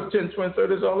that's what 10, 20,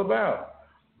 30 is all about.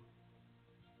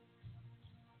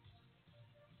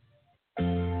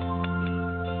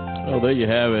 Oh, there you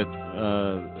have it.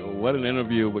 What an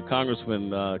interview with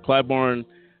Congressman Clyburn,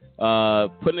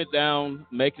 putting it down,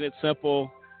 making it simple.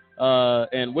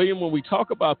 And William, when we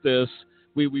talk about this,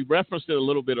 we referenced it a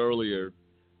little bit earlier,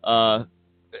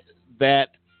 that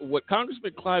what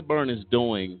Congressman Clyburn is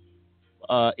doing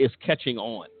is catching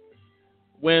on.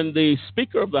 When the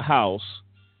Speaker of the House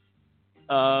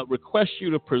requests you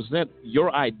to present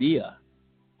your idea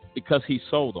because he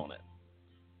sold on it,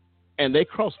 and they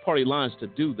cross party lines to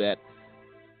do that,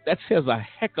 that says a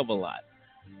heck of a lot,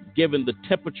 given the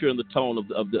temperature and the tone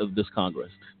of this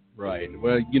Congress. Right.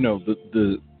 Well,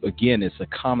 again, it's a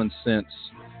common sense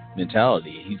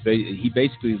mentality. He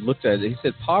basically looked at it. He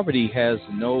said poverty has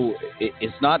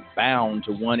it's not bound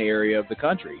to one area of the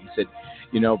country. He said,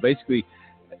 basically,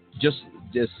 just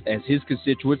as his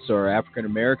constituents are African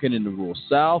American in the rural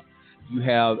South, you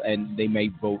have, and they may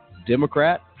vote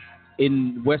Democrat.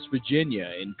 In West Virginia,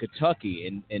 in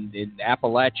Kentucky, in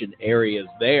Appalachian areas,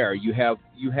 there you have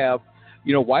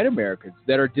white Americans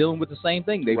that are dealing with the same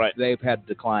thing. They've had a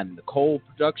decline in the coal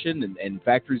production, and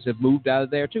factories have moved out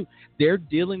of there too. They're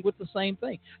dealing with the same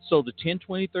thing. So the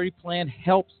 10-20-30 plan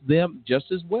helps them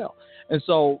just as well. And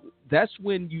so that's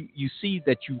when you see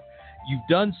that you've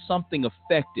done something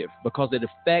effective, because it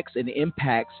affects and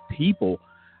impacts people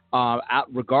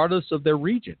regardless of their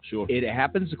region. Sure. It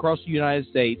happens across the United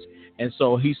States. And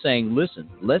so he's saying, listen,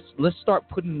 let's start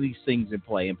putting these things in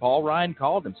play. And Paul Ryan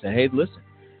called him and said, hey, listen,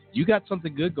 you got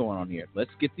something good going on here. Let's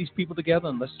get these people together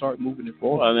and let's start moving it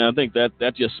forward. Well, I think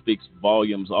that just speaks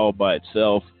volumes all by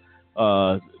itself,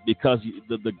 because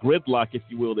the gridlock, if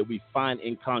you will, that we find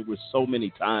in Congress so many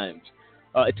times,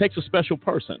 it takes a special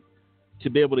person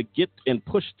to be able to get and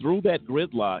push through that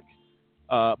gridlock.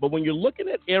 But when you're looking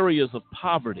at areas of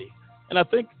poverty, and I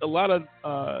think a lot of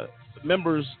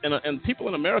members and people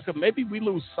in America, maybe we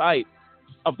lose sight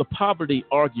of the poverty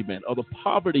argument or the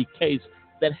poverty case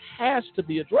that has to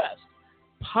be addressed.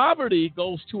 Poverty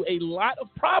goes to a lot of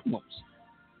problems.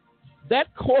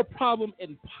 That core problem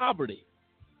in poverty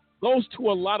goes to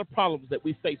a lot of problems that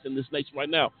we face in this nation right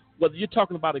now, whether you're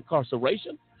talking about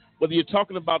incarceration, whether you're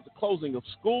talking about the closing of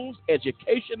schools,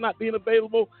 education not being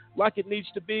available like it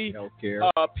needs to be, healthcare,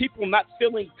 people not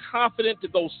feeling confident to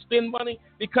go spend money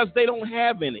because they don't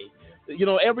have any.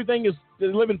 Everything is,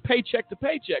 they're living paycheck to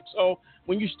paycheck. So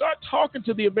when you start talking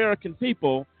to the American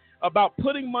people about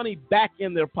putting money back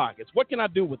in their pockets, what can I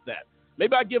do with that?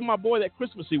 Maybe I give my boy that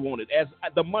Christmas he wanted as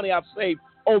the money I've saved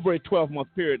over a 12-month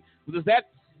period. Does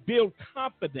that build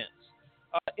confidence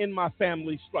in my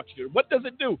family structure? What does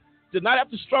it do? To not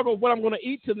have to struggle with what I'm going to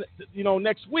eat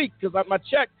next week, because my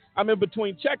check, I'm in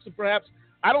between checks, and perhaps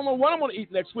I don't know what I'm going to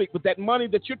eat next week. But that money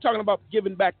that you're talking about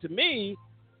giving back to me,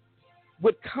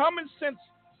 with common sense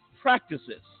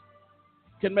practices,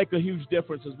 can make a huge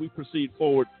difference as we proceed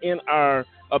forward in our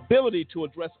ability to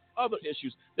address other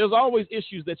issues. There's always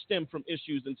issues that stem from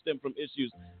issues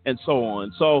and so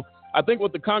on. So I think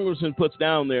what the Congressman puts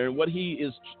down there and what he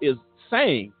is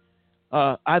saying,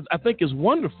 I think is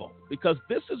wonderful, because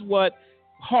this is what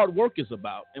hard work is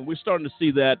about. And we're starting to see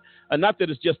that, not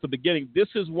that it's just the beginning. This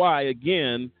is why,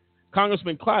 again,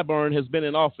 Congressman Clyburn has been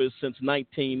in office since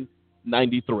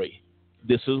 1993.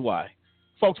 This is why.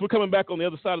 Folks, we're coming back on the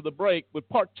other side of the break with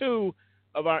part 2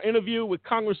 of our interview with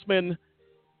Congressman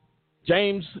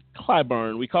James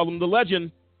Clyburn. We call him the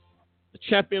legend, the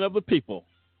champion of the people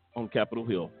on Capitol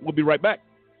Hill. We'll be right back.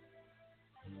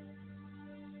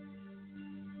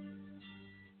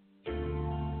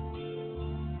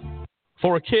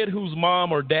 For a kid whose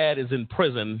mom or dad is in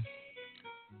prison,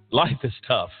 life is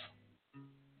tough.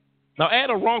 Now add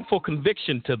a wrongful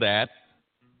conviction to that,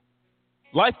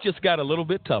 life just got a little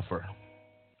bit tougher.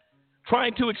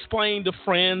 Trying to explain to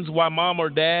friends why mom or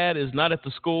dad is not at the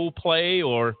school play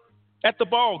or at the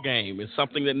ball game is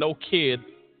something that no kid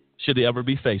should ever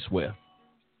be faced with,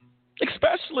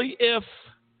 especially if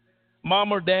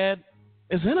mom or dad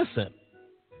is innocent.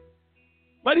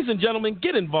 Ladies and gentlemen,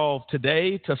 get involved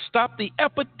today to stop the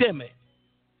epidemic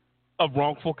of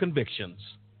wrongful convictions.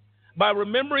 By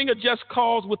remembering a Just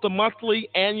Cause with a monthly,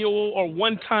 annual, or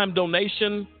one-time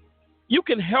donation, you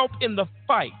can help in the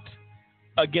fight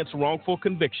against wrongful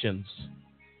convictions.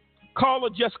 Call a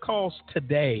Just Cause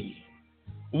today.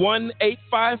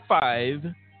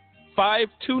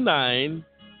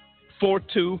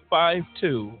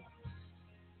 1-855-529-4252.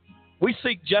 We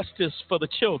seek justice for the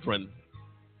children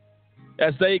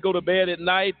as they go to bed at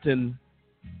night and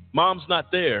mom's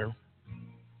not there,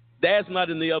 dad's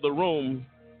not in the other room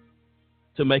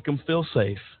to make them feel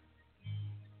safe.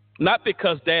 Not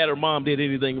because dad or mom did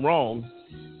anything wrong,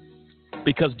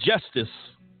 because justice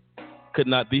could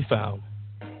not be found.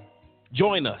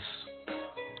 Join us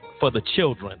for the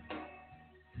children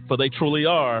for they truly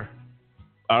are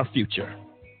our future.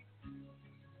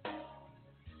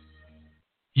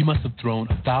 You must have thrown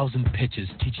 1,000 pitches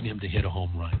teaching him to hit a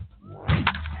home run.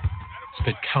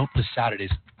 Spent countless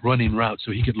Saturdays running routes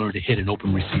so he could learn to hit an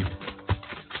open receiver.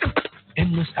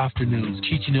 Endless afternoons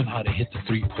teaching him how to hit the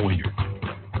three-pointer.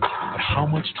 But how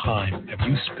much time have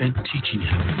you spent teaching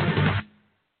him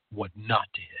what not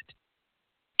to hit?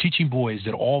 Teaching boys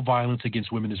that all violence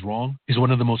against women is wrong is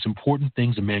one of the most important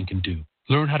things a man can do.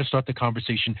 Learn how to start the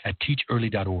conversation at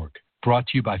teachearly.org. Brought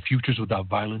to you by Futures Without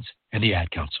Violence and the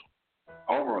Ad Council.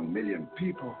 Over 1 million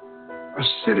people are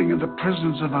sitting in the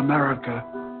prisons of America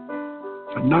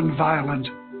for nonviolent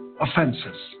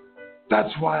offenses.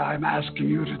 That's why I'm asking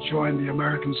you to join the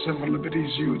American Civil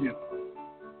Liberties Union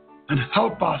and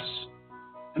help us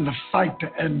in the fight to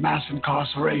end mass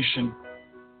incarceration.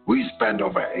 We spend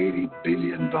over $80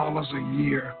 billion a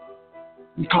year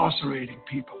incarcerating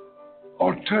people.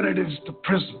 Alternatives to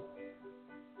prison,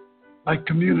 like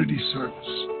community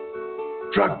service,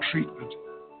 drug treatment,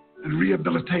 and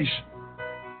rehabilitation,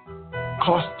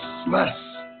 costs less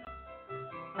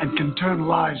and can turn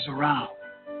lives around.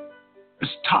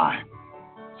 It's time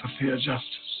for fair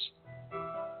justice.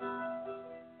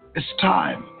 It's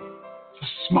time for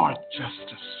smart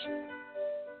justice.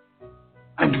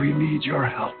 And we need your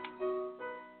help.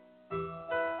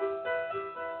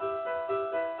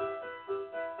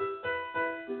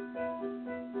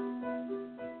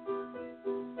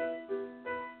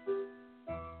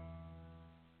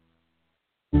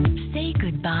 Say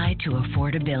goodbye to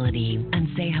affordability and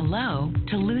say hello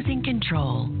to losing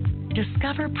control.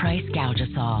 Discover Price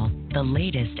Gougasol, the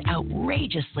latest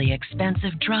outrageously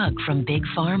expensive drug from Big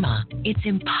Pharma. It's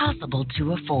impossible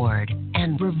to afford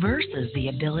and reverses the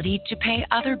ability to pay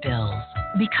other bills.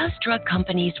 Because drug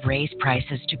companies raise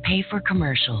prices to pay for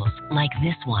commercials like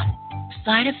this one,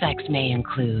 side effects may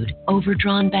include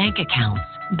overdrawn bank accounts,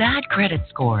 bad credit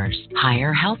scores,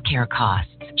 higher healthcare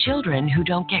costs, children who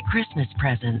don't get Christmas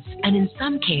presents, and in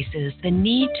some cases, the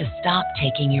need to stop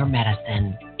taking your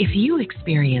medicine. If you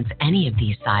experience any of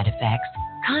these side effects,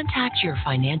 contact your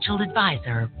financial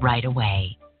advisor right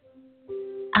away.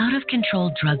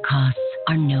 Out-of-control drug costs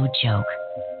are no joke.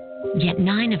 Yet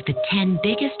 9 of the 10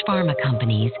 biggest pharma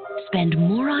companies spend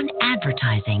more on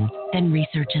advertising than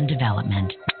research and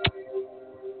development.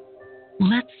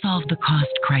 Let's solve the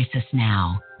cost crisis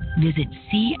now. Visit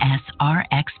csrxp.org.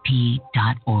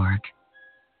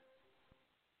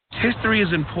 History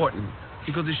is important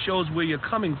because it shows where you're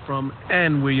coming from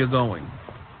and where you're going.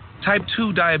 Type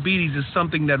 2 diabetes is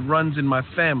something that runs in my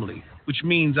family, which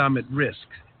means I'm at risk.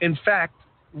 In fact,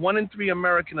 1 in 3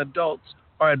 American adults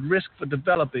are at risk for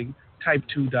developing type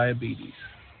 2 diabetes.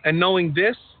 And knowing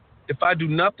this, if I do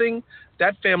nothing,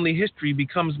 that family history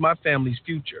becomes my family's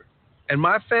future. And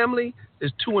my family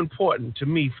is too important to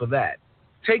me for that.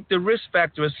 Take the risk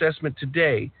factor assessment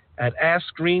today at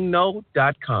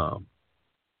AskScreenNo.com.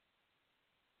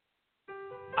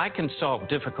 I can solve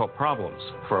difficult problems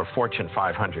for a Fortune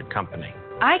 500 company.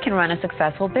 I can run a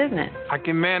successful business. I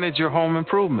can manage your home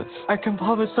improvements. I can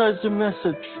publicize your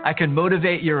message. I can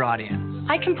motivate your audience.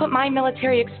 I can put my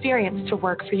military experience to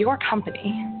work for your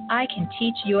company. I can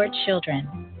teach your children.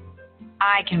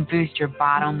 I can boost your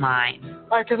bottom line.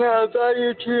 I can add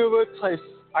value to your workplace.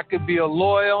 I could be a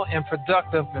loyal and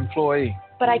productive employee.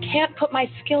 But I can't put my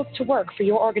skills to work for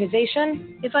your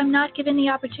organization if I'm not given the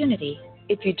opportunity.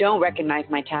 If you don't recognize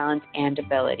my talents and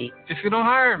ability. If you don't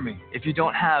hire me. If you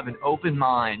don't have an open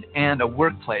mind and a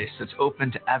workplace that's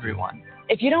open to everyone.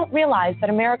 If you don't realize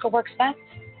that America works best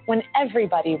when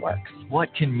everybody works.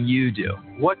 What can you do?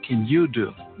 What can you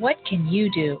do? What can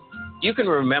you do? You can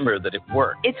remember that it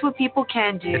worked. It's what people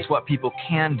can do. It's what people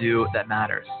can do that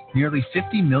matters. Nearly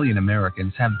 50 million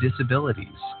Americans have disabilities.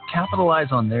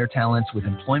 Capitalize on their talents with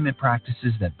employment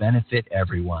practices that benefit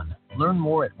everyone. Learn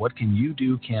more at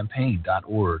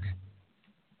whatcanyoudocampaign.org.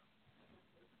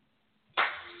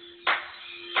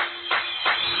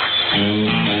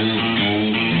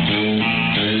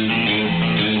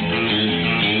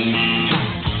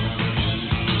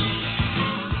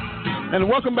 And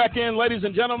welcome back in, ladies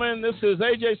and gentlemen. This is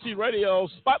AJC Radio,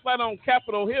 Spotlight on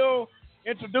Capitol Hill,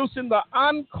 introducing the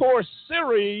Encore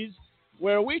Series,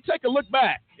 where we take a look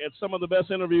back at some of the best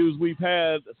interviews we've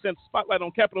had since Spotlight on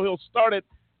Capitol Hill started.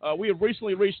 We have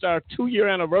recently reached our 2-year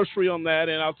anniversary on that,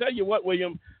 and I'll tell you what,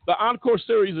 William, the Encore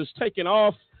Series is taking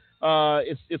off.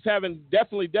 It's having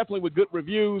definitely with good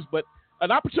reviews, but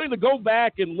an opportunity to go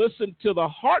back and listen to the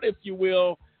heart, if you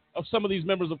will, of some of these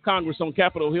members of Congress on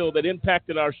Capitol Hill that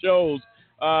impacted our shows.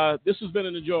 This has been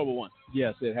an enjoyable one.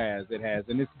 Yes, it has.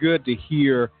 And it's good to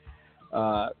hear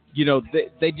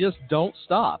They just don't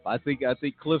stop. I think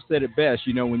Cliff said it best.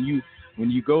 When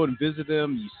you go and visit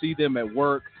them, you see them at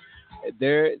work.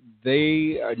 They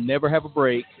never have a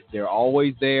break. They're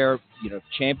always there,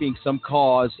 championing some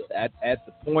cause at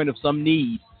the point of some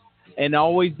need, and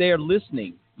always there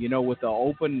listening, with an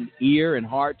open ear and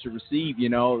heart to receive,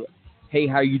 hey,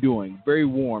 how you doing? Very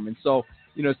warm. And so,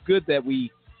 it's good that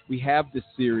we have this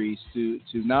series to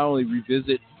not only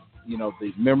revisit,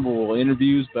 the memorable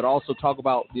interviews, but also talk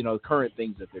about, current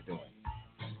things that they're doing.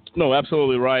 No,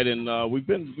 absolutely right. And we've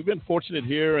been fortunate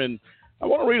here, and I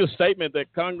want to read a statement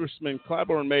that Congressman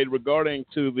Clyburn made regarding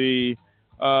to the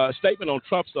statement on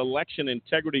Trump's Election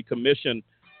Integrity Commission.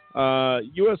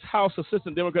 U.S. House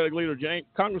Assistant Democratic Leader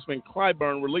Congressman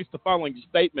Clyburn released the following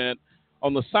statement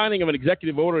on the signing of an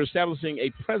executive order establishing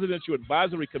a presidential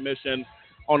advisory commission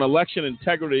on election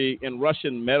integrity and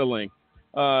Russian meddling.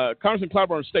 Congressman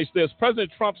Clyburn states this: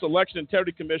 President Trump's Election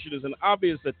Integrity Commission is an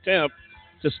obvious attempt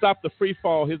to stop the free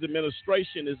fall his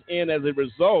administration is in as a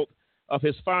result of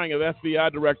his firing of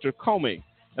FBI Director Comey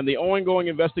and the ongoing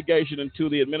investigation into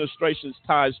the administration's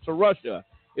ties to Russia.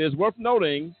 It is worth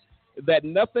noting that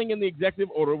nothing in the executive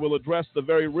order will address the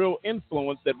very real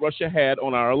influence that Russia had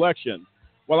on our election.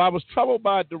 While I was troubled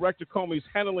by Director Comey's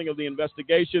handling of the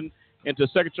investigation into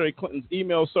Secretary Clinton's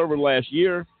email server last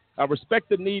year, I respect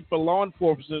the need for law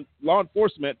enforcement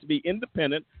to be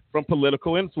independent from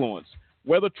political influence.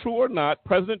 Whether true or not,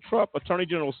 President Trump, Attorney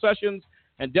General Sessions,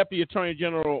 and Deputy Attorney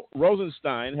General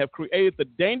Rosenstein have created the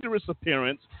dangerous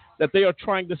appearance that they are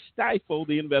trying to stifle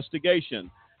the investigation.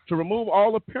 To remove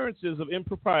all appearances of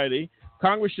impropriety,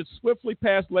 Congress should swiftly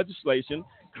pass legislation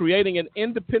creating an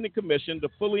independent commission to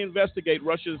fully investigate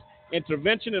Russia's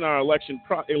intervention in our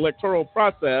electoral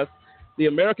process. The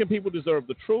American people deserve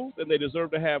the truth, and they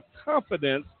deserve to have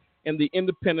confidence in the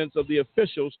independence of the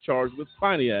officials charged with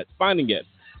finding it.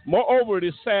 Moreover, it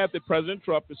is sad that President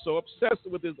Trump is so obsessed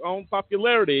with his own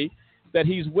popularity that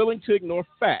he's willing to ignore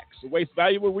facts, waste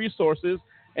valuable resources,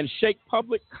 and shake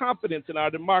public confidence in our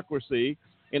democracy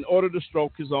in order to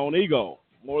stroke his own ego.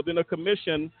 More than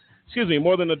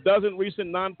a dozen recent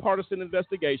nonpartisan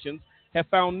investigations have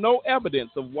found no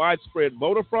evidence of widespread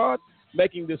voter fraud,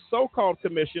 making this so-called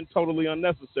commission totally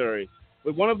unnecessary.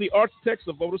 With one of the architects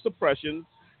of voter suppression,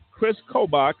 Chris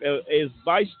Kobach, as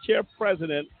vice chair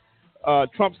president,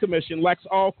 Trump's commission lacks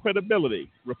all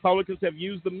credibility. Republicans have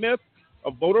used the myth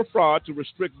of voter fraud to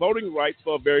restrict voting rights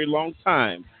for a very long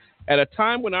time. At a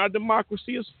time when our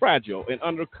democracy is fragile and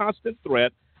under constant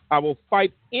threat, I will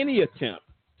fight any attempt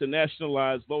to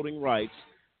nationalize voting rights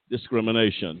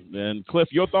discrimination. And Cliff,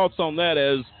 your thoughts on that,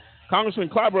 as Congressman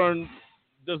Clyburn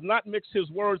does not mix his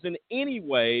words in any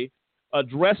way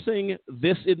addressing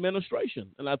this administration.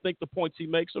 And I think the points he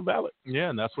makes are valid. Yeah,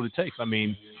 and that's what it takes. I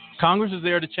mean, Congress is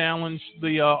there to challenge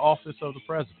the office of the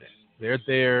president. They're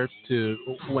there to,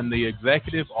 when the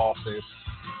executive office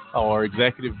or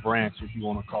executive branch, if you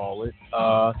want to call it,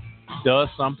 does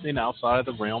something outside of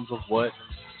the realms of what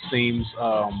seems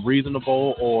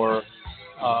reasonable or,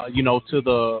 to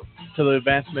the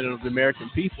advancement of the American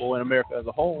people and America as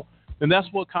a whole, then that's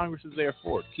what Congress is there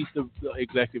for, to keep the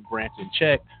executive branch in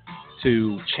check,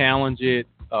 to challenge it,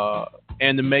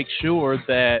 and to make sure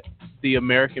that the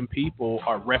American people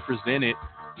are represented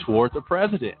toward the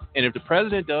president. And if the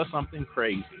president does something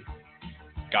crazy,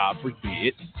 God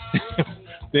forbid,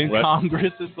 then right.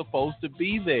 Congress is supposed to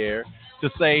be there to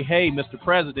say, hey, Mr.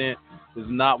 President, this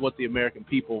is not what the American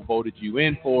people voted you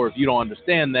in for. If you don't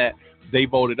understand that, they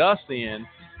voted us in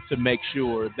to make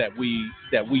sure that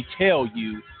we tell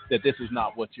you that this is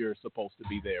not what you're supposed to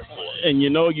be there for. And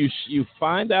you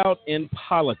find out in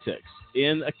politics,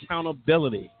 in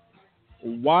accountability,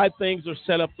 why things are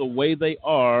set up the way they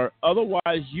are.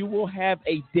 Otherwise, you will have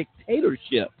a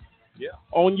dictatorship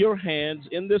on your hands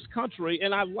in this country.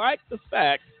 And I like the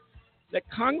fact that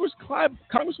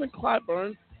Congressman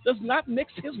Clyburn does not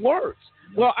mix his words.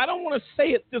 Well, I don't want to say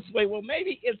it this way. Well,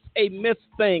 maybe it's a myth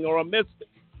thing or a myth.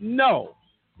 No,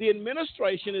 the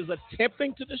administration is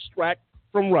attempting to distract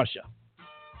from Russia.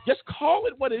 Just call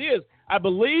it what it is. I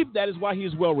believe that is why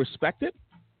he's well respected.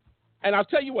 And I'll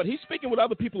tell you what, he's speaking what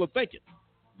other people are thinking.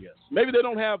 Yes. Maybe they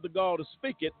don't have the gall to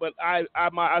speak it, but I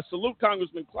salute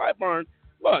Congressman Clyburn.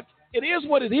 Look, it is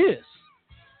what it is.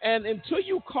 And until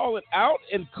you call it out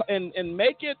and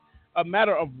make it a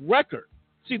matter of record,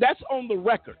 see, that's on the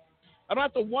record. I don't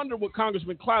have to wonder what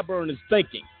Congressman Clyburn is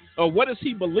thinking or what does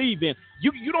he believe in.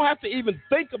 You don't have to even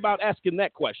think about asking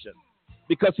that question,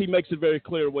 because he makes it very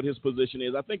clear what his position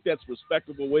is. I think that's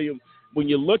respectable, William. When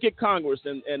you look at Congress,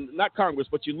 and not Congress,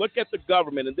 but you look at the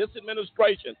government and this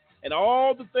administration and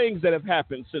all the things that have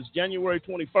happened since January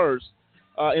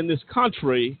 21st in this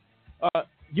country,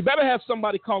 you better have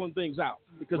somebody calling things out,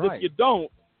 because Right. if you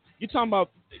don't, you're talking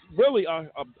about really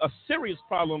a serious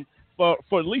problem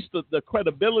for at least the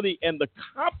credibility and the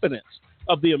confidence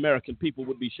of the American people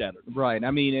would be shattered. Right. I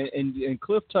mean, and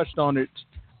Cliff touched on it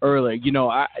earlier. You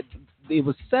know, it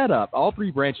was set up. All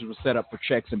three branches were set up for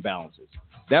checks and balances.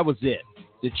 That was it.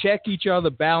 To check each other,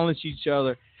 balance each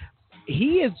other.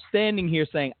 He is standing here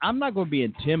saying, I'm not going to be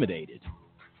intimidated.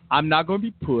 I'm not going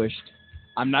to be pushed.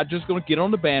 I'm not just going to get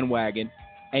on the bandwagon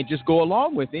and just go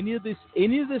along with any of this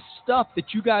stuff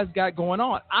that you guys got going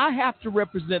on. I have to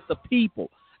represent the people.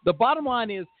 The bottom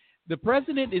line is the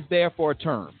president is there for a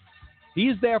term. He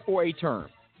is there for a term,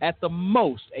 at the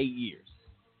most 8 years.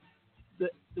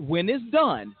 When it's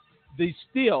done, the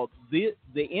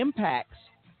impacts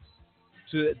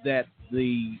that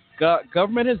the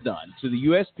government has done to the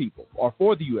U.S. people or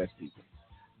for the U.S. people,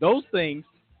 those things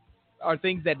are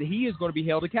things that he is going to be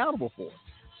held accountable for.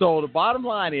 So the bottom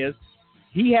line is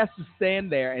he has to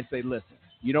stand there and say, listen,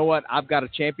 you know what? I've got to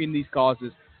champion these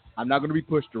causes. I'm not going to be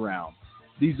pushed around.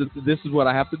 This is what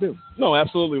I have to do. No,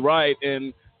 absolutely right.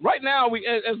 And right now,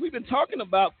 as we've been talking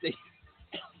about as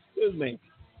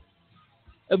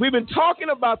we've been talking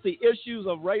about the issues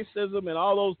of racism and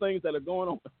all those things that are going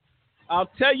on, I'll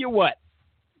tell you what,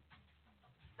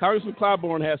 Congressman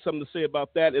Clyburn has something to say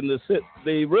about that and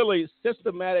the really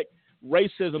systematic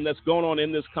racism that's going on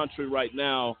in this country right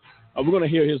now. We're going to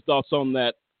hear his thoughts on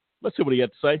that. Let's see what he had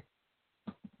to say.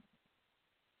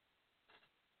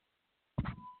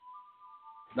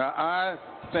 Now, I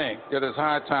think it is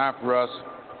high time for us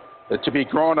to be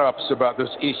grown-ups about this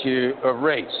issue of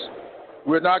race.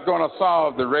 We're not going to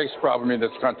solve the race problem in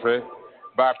this country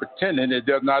by pretending it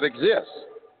does not exist.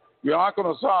 We aren't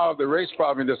going to solve the race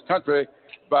problem in this country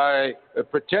by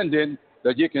pretending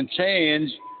that you can change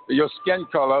your skin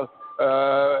color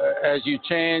as you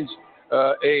change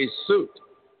a suit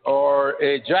or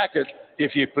a jacket,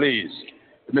 if you please.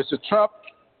 Mr. Trump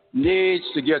needs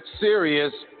to get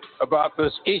serious about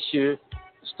this issue,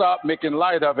 stop making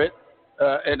light of it,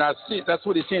 and I see that's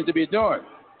what he seems to be doing.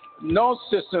 No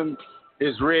system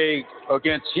is rigged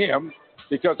against him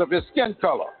because of his skin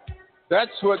color.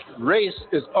 That's what race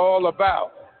is all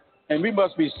about, and we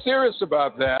must be serious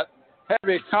about that, have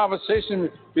a conversation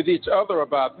with each other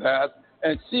about that,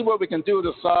 and see what we can do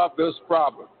to solve this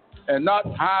problem, and not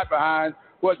hide behind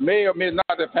what may or may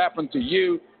not have happened to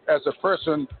you as a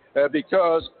person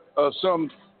because of some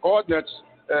ordinance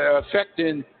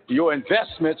affecting your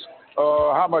investments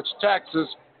or how much taxes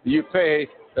you pay,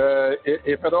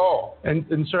 if at all.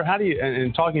 And sir, how do you,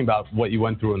 and talking about what you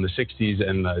went through in the 60s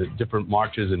and the different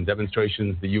marches and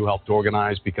demonstrations that you helped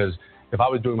organize, because if I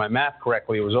was doing my math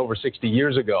correctly, it was over 60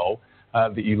 years ago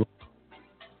that you,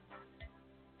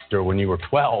 when you were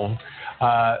 12.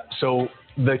 So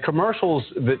the commercials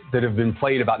that have been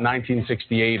played about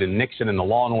 1968 and Nixon and the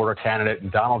law and order candidate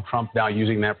and Donald Trump now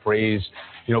using that phrase,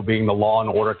 you know, being the law and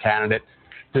order candidate,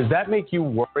 does that make you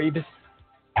worried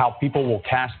how people will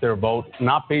cast their vote,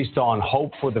 not based on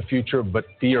hope for the future, but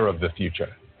fear of the future?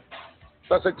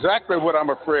 That's exactly what I'm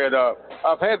afraid of.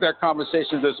 I've had that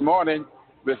conversation this morning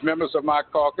with members of my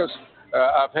caucus.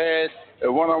 I've had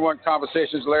one-on-one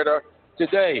conversations later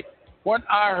today. When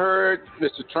I heard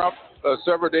Mr. Trump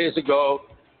several days ago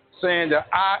saying that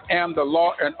I am the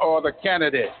law and order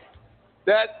candidate,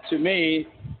 that to me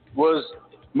was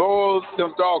more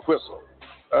than dog whistle.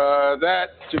 That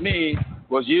to me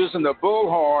was using the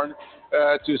bullhorn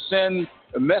to send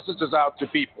messages out to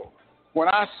people. When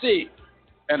I see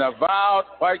an avowed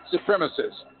white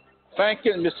supremacist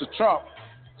thanking Mr. Trump,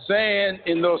 saying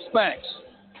in those thanks,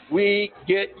 we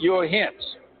get your hints,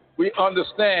 we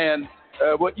understand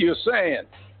what you're saying.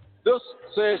 This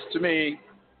says to me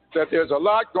that there's a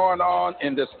lot going on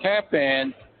in this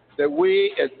campaign that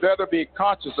we had better be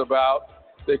conscious about,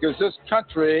 because this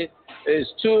country is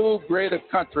too great a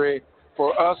country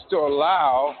for us to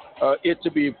allow it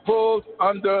to be pulled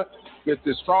under with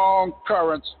the strong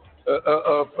currents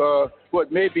of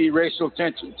what may be racial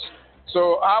tensions.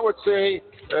 So I would say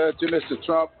to Mr.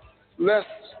 Trump, let's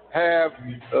have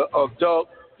adult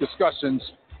discussions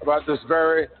about this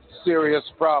very serious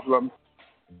problem.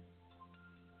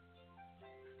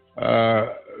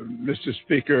 Mr.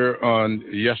 Speaker, on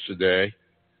yesterday,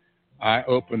 I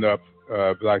opened up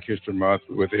Black History Month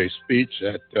with a speech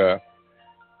at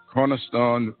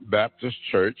Cornerstone Baptist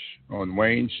Church on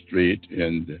Wayne Street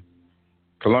in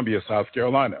Columbia, South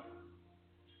Carolina.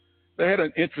 They had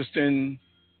an interesting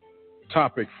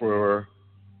topic for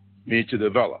me to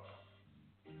develop.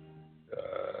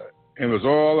 It was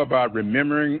all about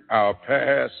remembering our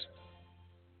past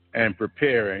and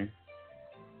preparing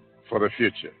for the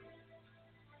future.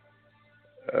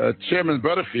 Chairman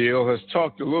Butterfield has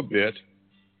talked a little bit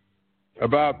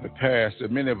about the past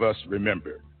that many of us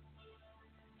remember.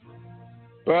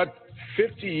 But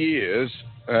 50 years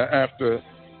after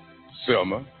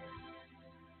Selma,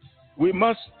 we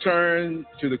must turn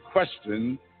to the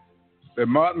question that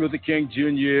Martin Luther King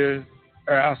Jr.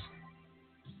 asked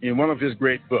in one of his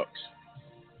great books.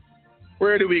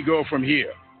 Where do we go from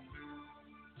here?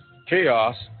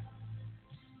 Chaos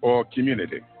or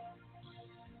community?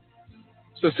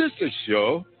 Statistics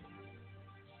show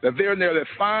that there are nearly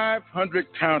 500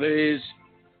 counties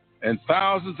and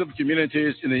thousands of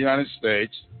communities in the United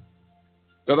States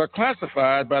that are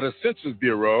classified by the Census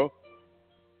Bureau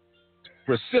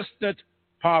persistent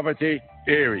poverty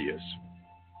areas.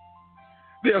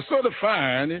 They are so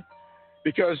defined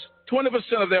because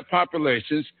 20% of their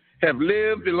populations have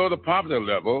lived below the poverty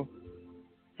level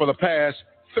for the past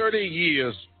 30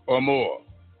 years or more.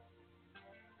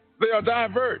 They are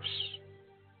diverse,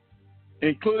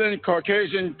 including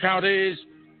Caucasian counties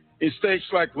in states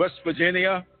like West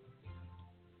Virginia,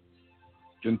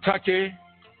 Kentucky,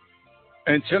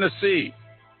 and Tennessee.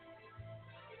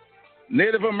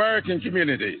 Native American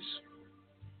communities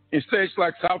in states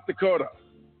like South Dakota,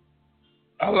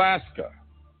 Alaska,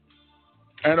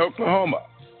 and Oklahoma.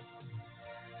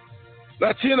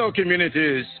 Latino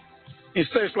communities in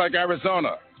states like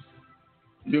Arizona,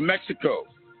 New Mexico,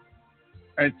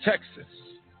 and Texas.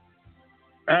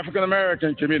 African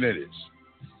American communities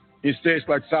in states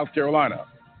like South Carolina,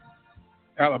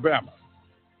 Alabama,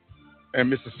 and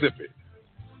Mississippi.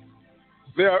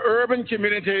 There are urban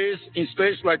communities in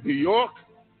states like New York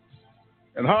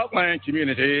and heartland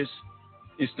communities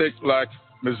in states like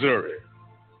Missouri.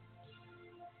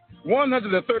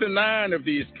 139 of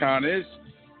these counties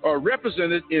are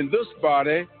represented in this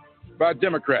body by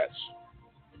Democrats.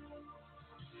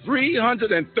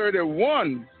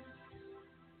 331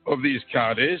 of these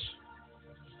counties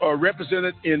are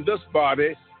represented in this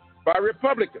body by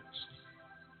Republicans.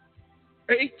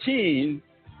 18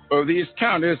 of these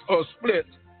counties are split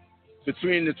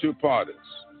between the two parties.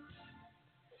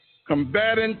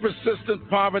 Combating persistent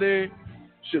poverty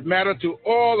should matter to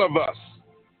all of us,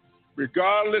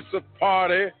 regardless of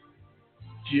party,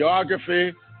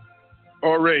 geography,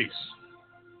 or race.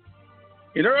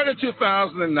 In early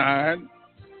 2009,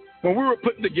 when we were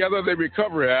putting together the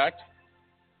Recovery Act,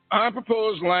 I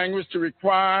proposed language to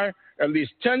require at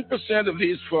least 10% of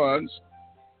these funds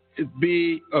to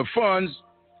be funds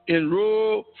in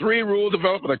three rural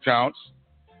development accounts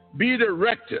be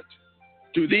directed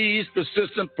to these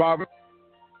persistent poverty.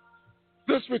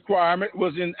 This requirement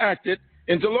was enacted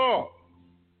into law.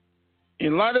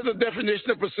 In light of the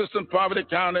definition of persistent poverty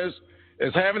counties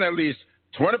as having at least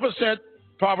 20%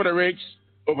 poverty rates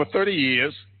over 30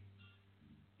 years,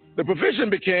 the provision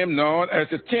became known as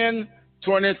the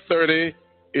 10-20-30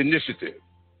 Initiative.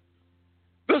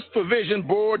 This provision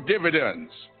bore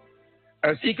dividends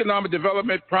as economic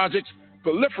development projects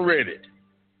proliferated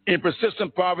in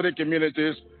persistent poverty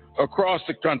communities across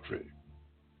the country.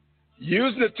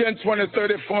 Using the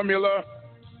 10-20-30 formula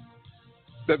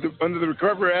under the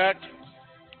Recovery Act,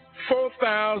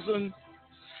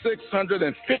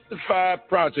 4,655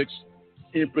 projects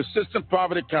in persistent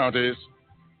poverty counties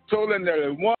totaling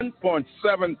nearly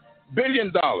 $1.7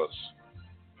 billion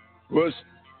was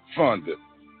funded.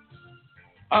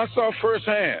 I saw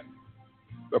firsthand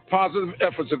the positive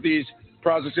efforts of these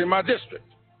projects in my district.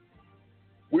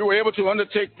 We were able to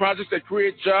undertake projects that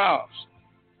create jobs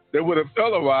that would have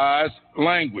otherwise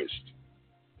languished.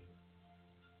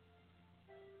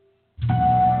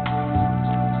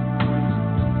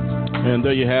 And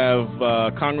there you have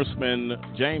Congressman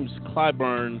James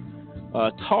Clyburn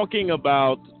talking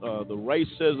about the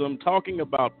racism, talking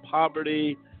about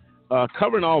poverty,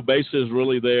 covering all bases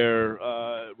really there,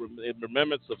 in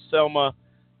remembrance of Selma,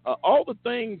 all the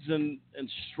things and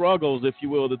struggles, if you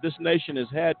will, that this nation has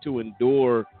had to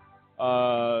endure,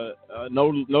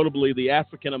 notably the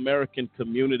African American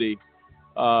community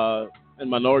and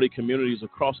minority communities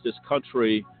across this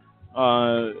country.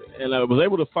 And I was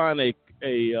able to find a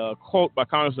quote by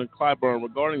Congressman Clyburn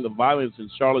regarding the violence in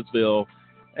Charlottesville.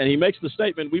 And he makes the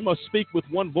statement, "We must speak with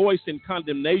one voice in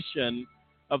condemnation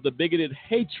of the bigoted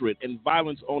hatred and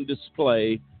violence on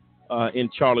display in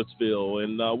Charlottesville."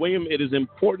 And William, it is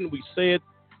important. We say it.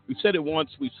 We've said it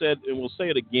once. We've said, and we'll say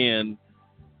it again.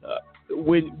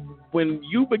 When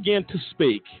you begin to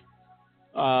speak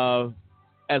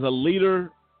as a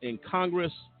leader in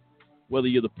Congress, whether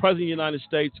you're the President of the United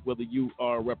States, whether you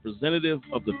are a representative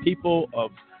of the people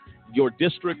of your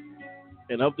district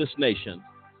and of this nation,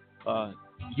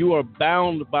 you are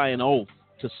bound by an oath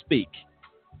to speak,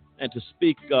 and to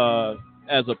speak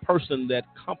as a person that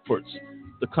comforts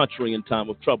the country in time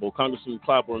of trouble. Congressman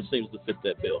Clyburn seems to fit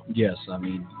that bill. Yes, I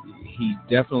mean, he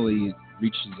definitely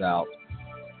reaches out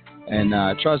and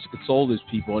tries to console his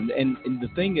people. And the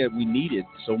thing that we needed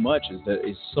so much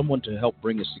is someone to help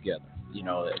bring us together.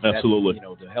 Absolutely.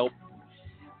 To help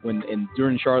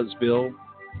during Charlottesville,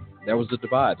 there was a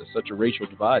divide, such a racial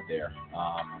divide there.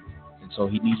 And so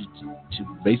he needed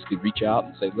to basically reach out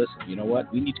and say, listen, you know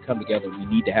what? We need to come together. We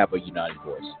need to have a united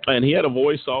voice. And he had a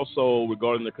voice also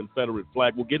regarding the Confederate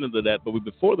flag. We'll get into that. But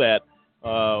before that,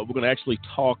 we're going to actually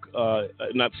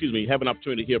have an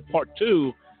opportunity to hear part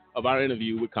 2 of our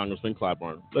interview with Congressman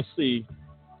Clyburn. Let's see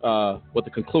what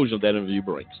the conclusion of that interview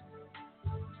brings.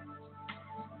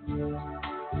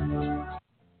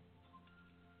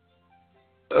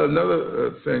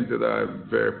 Another thing that I'm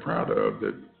very proud of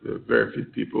that very few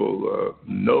people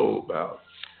know about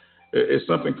is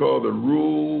something called the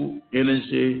Rural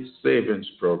Energy Savings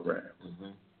Program. Mm-hmm.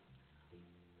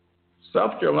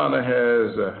 South Carolina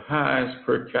has the highest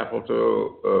per capita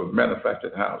of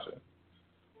manufactured housing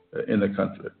in the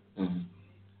country. Mm-hmm.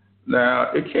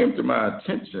 Now, it came to my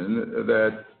attention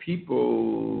that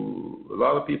a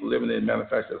lot of people living in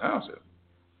manufactured housing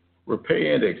were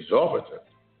paying exorbitant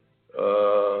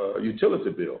utility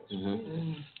bills.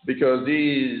 Mm-hmm. Because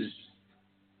these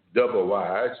double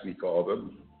wides, we call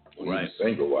them, right,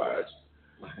 single wides,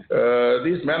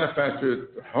 these manufactured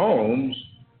homes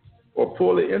are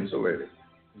poorly insulated.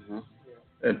 Mm-hmm.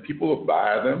 And people will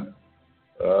buy them,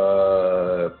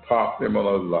 park them on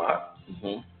a lot,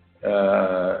 mm-hmm.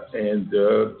 And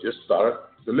just start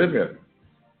to live in them.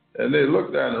 And they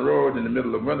look down the road in the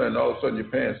middle of winter, and all of a sudden you're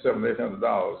paying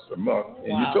 $700-800 a month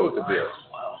in utility bills.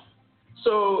 Wow.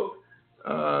 So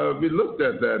we looked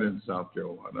at that in South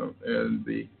Carolina, and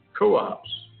the co-ops,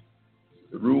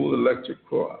 the rural electric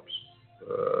co-ops,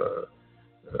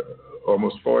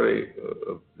 almost 40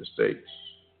 of the states,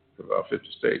 about 50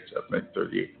 states, I think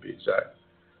 38 to be exact,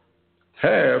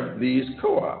 have these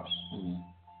co-ops. Mm-hmm.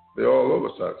 They're all over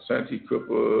South. Santee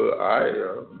Cooper,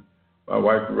 my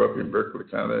wife grew up in Berkeley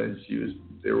County, and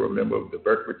they were a member of the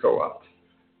Berkeley Co-op.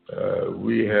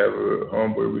 We have a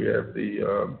home where we have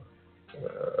the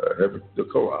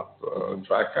co-op,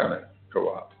 Tri-County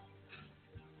Co-op.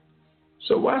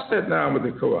 So why sat down with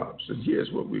the co-ops? And here's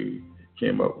what we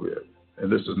came up with, and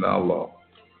this is now law.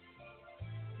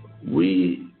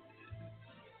 We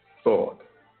thought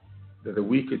that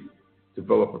we could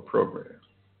develop a program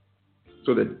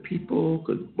so that people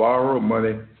could borrow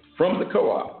money from the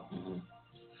co-op, mm-hmm.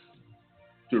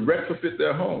 to retrofit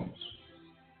their homes.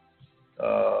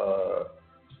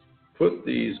 Put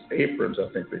these aprons,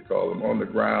 I think they call them, on the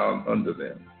ground under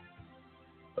them.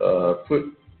 Put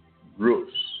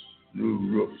new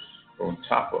roofs on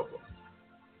top of them.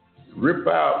 Rip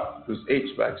out this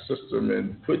HVAC system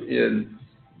and put in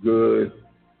good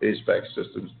HVAC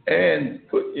systems and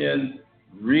put in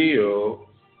real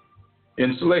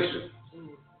insulation.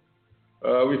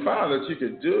 We found that you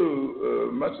could do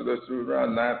much of this through around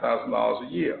 $9,000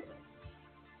 a year.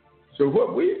 So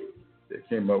what we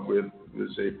came up with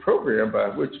was a program by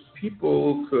which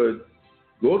people could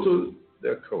go to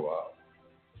their co-op,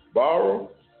 borrow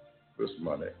this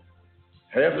money,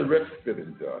 have the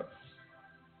retrofitting done,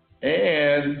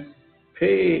 and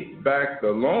pay back the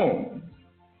loan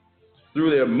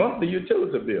through their monthly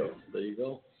utility bill. There you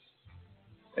go.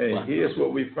 And wow. Here's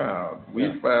what we found.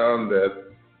 We found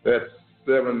that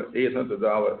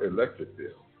 $700-800 electric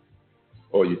bill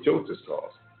or utilities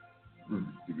cost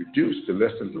reduced to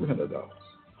less than $300. Wow.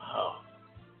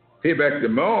 Pay back the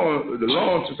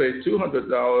loan to say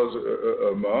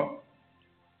 $200 a month.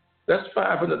 That's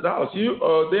 $500. You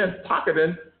are then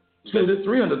pocketing $200 to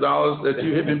 $300 that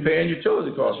you have been paying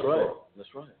utility costs for.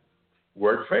 That's right.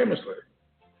 Worked famously.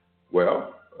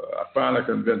 Well, I finally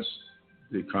convinced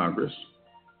the Congress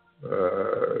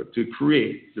to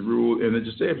create the Rural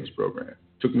Energy Savings Program.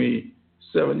 Took me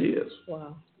 7 years.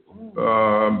 Wow.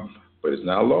 But it's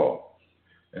now law.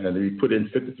 And we put in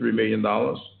 $53 million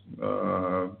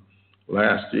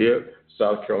last year.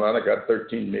 South Carolina got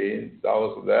 $13 million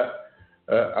of that.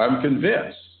 I'm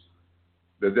convinced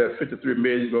that $53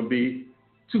 million is going to be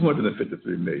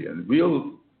 $253 million.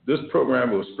 This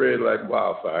program will spread like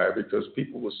wildfire because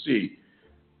people will see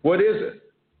what is it.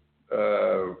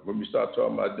 When we start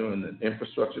talking about doing an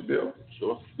infrastructure bill,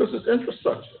 sure. This is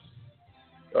infrastructure.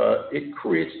 It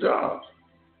creates jobs.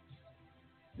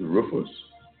 The roofers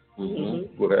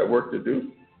mm-hmm. will have work to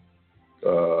do.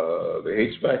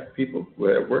 The HVAC people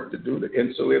will have work to do. The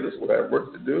insulators will have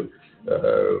work to do.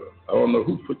 I don't know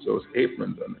who puts those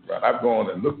aprons on the ground. I've gone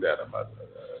and looked at them.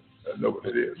 I know what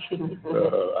it is.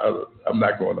 I'm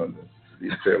not going on the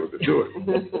details to do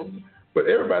it. But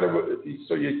everybody,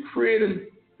 so you're creating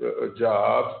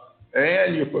jobs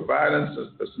and you're providing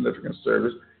a significant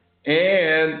service,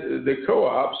 and the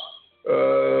co-ops,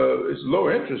 it's low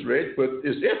interest rate, but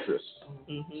it's interest.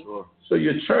 Mm-hmm. Sure. So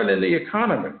you're turning the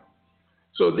economy.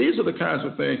 So these are the kinds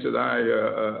of things that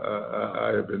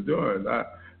I have been doing.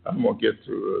 I'm going to get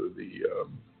to the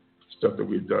stuff that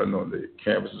we've done on the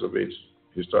campuses of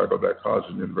historical black colleges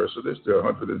and universities. There are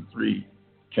 103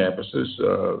 campuses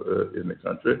in the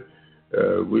country.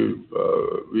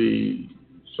 We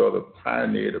sort of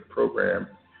pioneered a program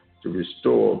to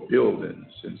restore buildings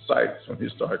and sites on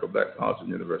historical black colleges and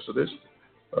universities.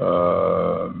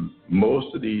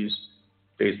 Most of these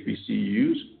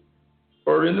HBCUs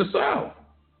are in the South.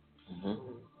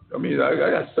 Mm-hmm. I mean, I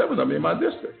got 7 of them in my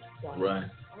district. Right.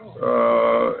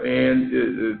 And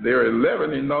there are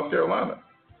 11 in North Carolina.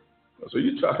 So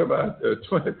you talk about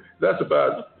 20. That's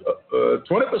about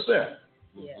 20%.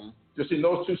 Yeah. Just in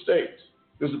those 2 states.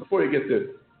 This is before you get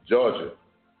to Georgia,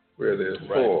 where there's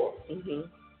 4. Mm-hmm.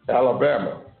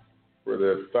 Alabama, where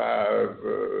there's 4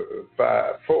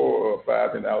 or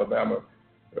 5 in Alabama,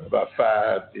 about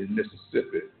 5 in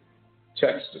Mississippi,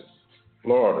 Texas,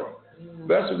 Florida. Mm-hmm.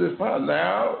 That's what they found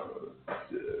now.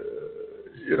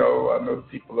 I know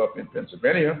people up in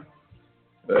Pennsylvania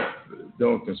that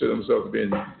don't consider themselves to be in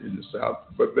the South,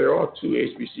 but there are 2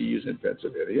 HBCUs in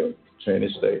Pennsylvania, Cheney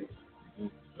State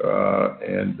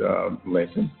and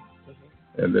Lincoln.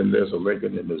 And then there's a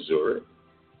Lincoln in Missouri.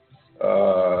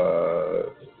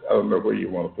 I don't know where you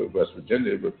want to put West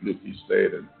Virginia, but Bluefield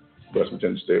State and West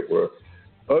Virginia State were.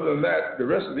 Other than that, the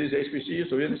rest of these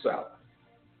HBCUs are in the South.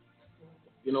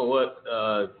 You know what?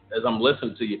 As I'm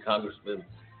listening to you, Congressman,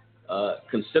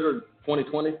 consider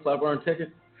 2020 Clyburn ticket?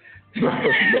 No.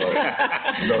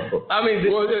 I mean,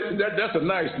 that's a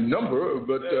nice number,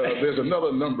 but there's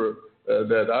another number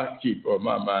that I keep on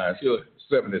my mind. Sure.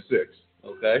 76.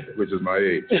 Okay. Which is my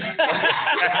age.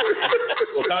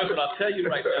 Well, Congressman, I'll tell you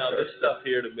right now, this stuff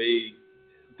here to me,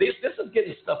 this is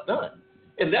getting stuff done.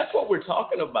 And that's what we're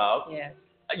talking about. Yes.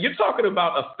 You're talking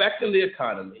about affecting the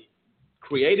economy,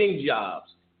 creating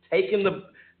jobs, taking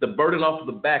the burden off of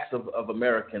the backs of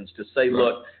Americans to say, right,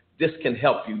 look, this can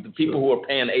help you. The people who are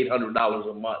paying $800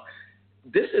 a month.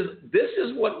 This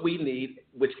is what we need,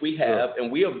 which we have,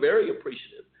 and we are very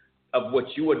appreciative of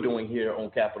what you are doing here on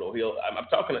Capitol Hill.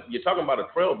 You're talking about a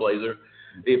trailblazer,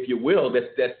 if you will,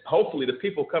 that hopefully the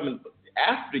people coming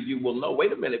after you will know,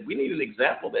 wait a minute, we need an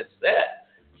example that's set.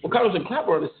 Well, Congressman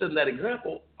Clyburn is setting that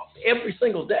example every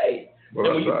single day.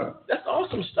 Well, that's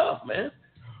awesome stuff, man.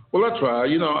 Well, that's right.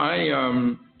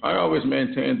 I always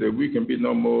maintain that we can be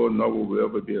no more, nor will we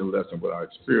ever be less than what our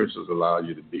experiences allow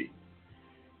you to be.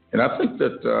 And I think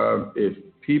that if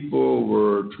people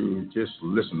were to just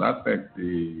listen, I think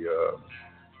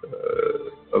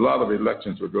a lot of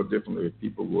elections would go differently if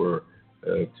people were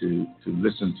to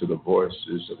listen to the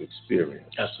voices of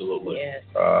experience. Absolutely. Yes.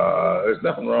 There's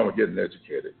nothing wrong with getting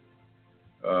educated.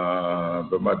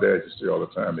 But my dad used to say all the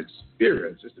time,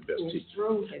 experience is the best teacher.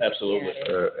 Absolutely.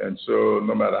 And so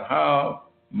no matter how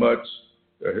much,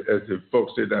 as the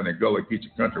folks say down in Gullah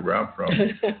Geechee country where I'm from,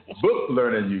 book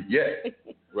learning you get,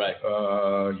 right?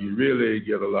 You really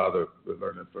get a lot of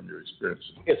learning from your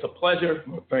experiences. It's a pleasure.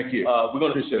 Well, thank you. We're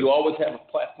going to. You always have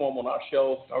a platform on our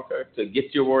show, okay, to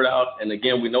get your word out. And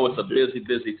again, we know it's a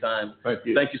busy time. Thank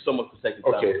you. Thank you so much for taking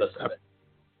time with us today.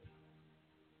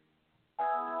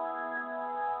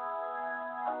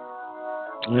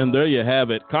 And there you have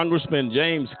it, Congressman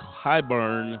James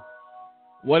Clyburn.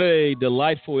 What a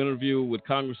delightful interview with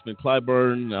Congressman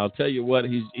Clyburn. I'll tell you what,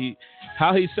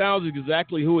 how he sounds is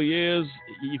exactly who he is.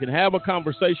 You can have a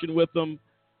conversation with him.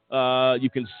 You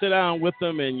can sit down with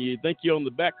him, and you think you're on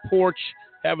the back porch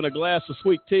having a glass of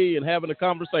sweet tea and having a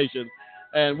conversation.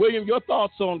 And, William, your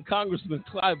thoughts on Congressman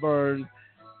Clyburn?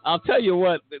 I'll tell you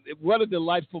what a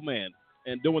delightful man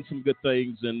and doing some good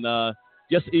things and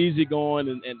just easygoing.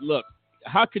 And look,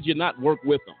 how could you not work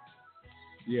with him?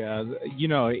 Yeah,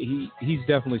 he's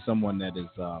definitely someone that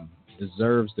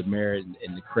deserves the merit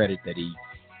and the credit that he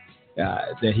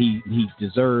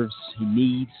deserves. He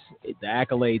needs the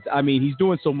accolades. I mean, he's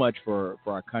doing so much for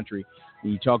our country.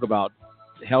 When you talk about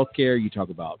healthcare, you talk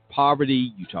about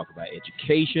poverty, you talk about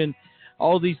education.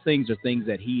 All these things are things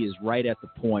that he is right at the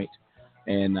point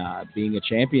and being a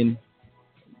champion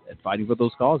and fighting for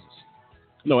those causes.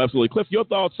 No, absolutely. Cliff, your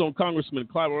thoughts on Congressman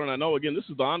Clyburn? I know, again, this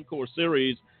is the Encore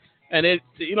series. And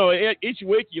each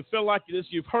week you feel like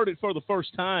you've heard it for the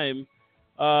first time.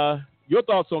 Your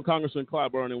thoughts on Congressman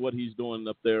Clyburn and what he's doing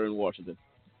up there in Washington?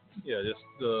 Yeah, just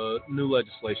the new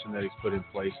legislation that he's put in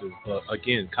place is,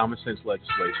 again, common sense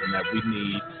legislation that we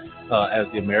need as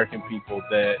the American people,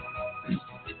 that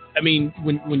I mean,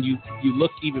 when you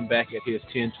look even back at his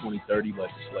 10, 20, 30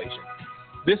 legislation,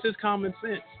 this is common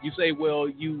sense. You say, well,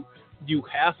 you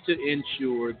have to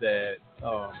ensure that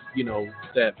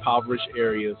that impoverished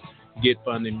areas get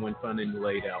funding when funding is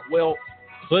laid out. Well,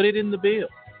 put it in the bill,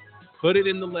 put it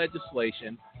in the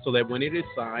legislation, so that when it is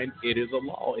signed, it is a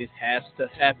law. It has to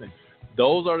happen.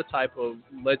 Those are the type of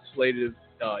legislative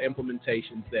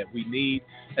implementations that we need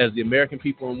as the American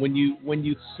people. And when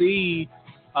you see,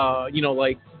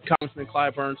 like Congressman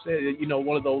Clyburn said,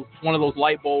 one of those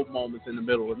light bulb moments in the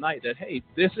middle of the night that, hey,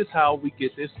 this is how we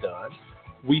get this done.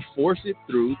 We force it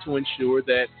through to ensure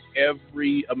that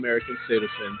every American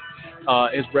citizen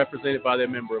is represented by their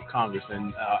member of Congress.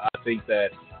 And I think that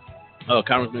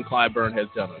Congressman Clyburn has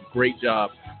done a great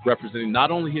job representing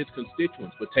not only his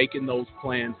constituents, but taking those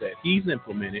plans that he's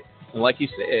implemented. And like he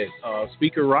said,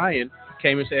 Speaker Ryan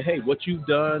came and said, hey, what you've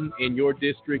done in your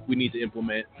district, we need to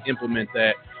implement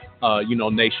that,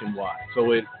 nationwide.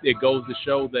 So it goes to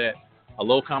show that a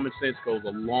little common sense goes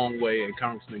a long way, and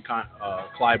Congressman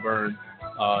Clyburn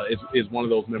is one of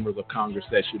those members of Congress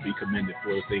that should be commended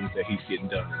for the things that he's getting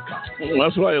done in Congress. Well,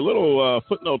 that's right. A little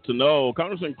footnote to know.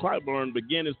 Congressman Clyburn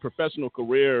began his professional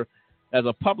career as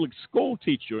a public school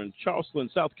teacher in Charleston,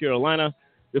 South Carolina.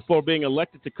 Before being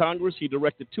elected to Congress, he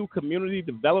directed 2 community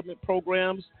development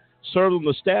programs, served on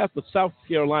the staff of South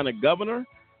Carolina governor,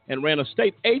 and ran a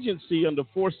state agency under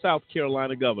 4 South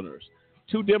Carolina governors,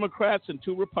 2 Democrats and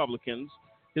 2 Republicans.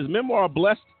 His memoir,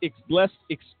 Blessed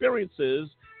Experiences,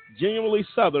 Genuinely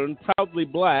Southern, Proudly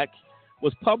Black,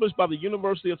 was published by the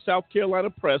University of South Carolina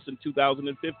Press in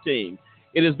 2015.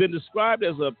 It has been described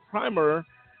as a primer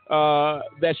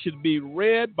that should be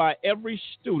read by every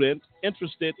student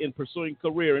interested in pursuing a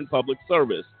career in public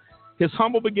service. His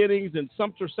humble beginnings in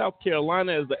Sumter, South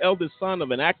Carolina, as the eldest son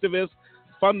of an activist,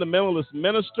 fundamentalist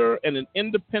minister, and an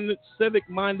independent,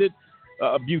 civic-minded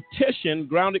beautician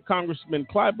grounded Congressman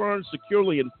Clyburn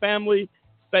securely in family,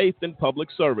 faith, and public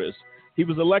service. He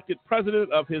was elected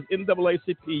president of his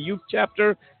NAACP youth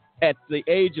chapter at the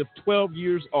age of 12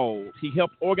 years old. He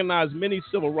helped organize many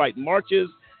civil rights marches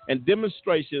and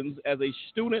demonstrations as a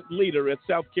student leader at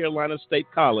South Carolina State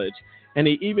College. And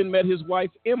he even met his wife,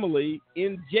 Emily,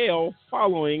 in jail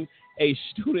following a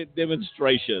student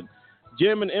demonstration.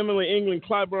 Jim and Emily England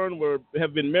Clyburn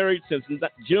have been married since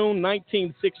June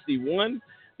 1961.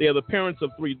 They are the parents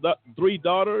of three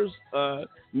daughters,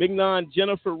 Mignon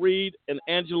Jennifer Reed and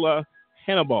Angela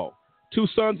Hannibal. 2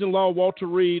 sons-in-law, Walter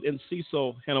Reed and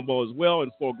Cecil Hannibal as well,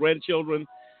 and 4 grandchildren.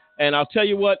 And I'll tell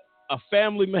you what, a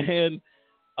family man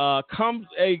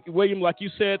William, like you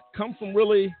said, come from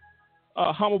really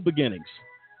humble beginnings.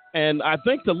 And I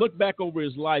think to look back over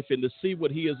his life and to see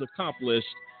what he has accomplished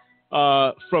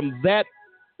from that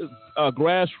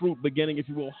grassroots beginning, if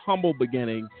you will, humble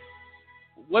beginning,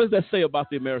 what does that say about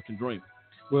the American dream?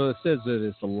 Well, it says that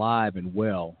it's alive and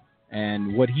well.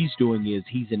 And what he's doing is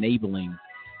he's enabling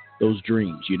those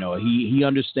dreams. He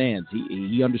understands.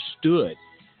 He understood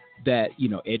that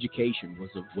education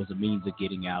was a means of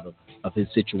getting out of his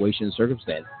situation and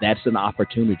circumstance. That's an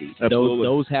opportunity. Absolutely.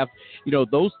 Those have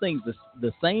those things,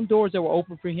 the same doors that were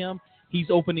open for him, he's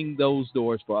opening those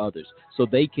doors for others so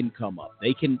they can come up.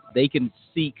 They can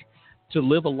seek to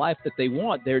live a life that they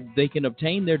want. They can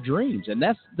obtain their dreams, and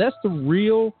that's the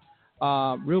real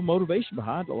motivation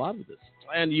behind a lot of this.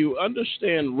 And you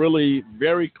understand really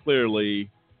very clearly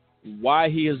why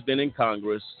he has been in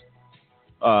Congress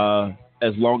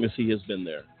as long as he has been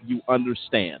there. You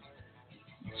understand.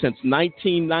 Since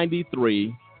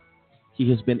 1993, he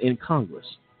has been in Congress.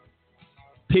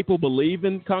 People believe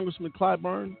in Congressman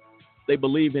Clyburn. They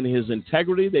believe in his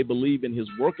integrity. They believe in his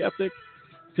work ethic,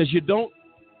 because you don't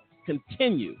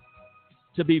continue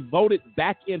to be voted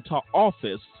back into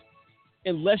office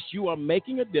unless you are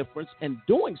making a difference and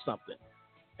doing something.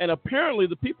 And apparently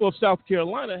the people of South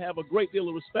Carolina have a great deal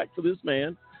of respect for this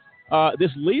man,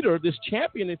 this leader, this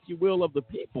champion, if you will, of the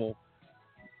people.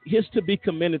 He is to be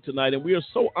commended tonight, and we are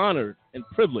so honored and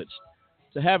privileged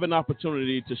to have an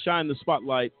opportunity to shine the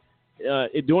spotlight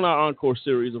during our encore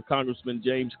series of Congressman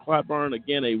James Clyburn.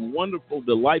 Again, a wonderful,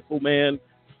 delightful man.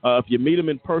 If you meet him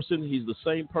in person, he's the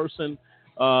same person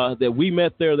that we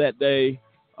met there that day.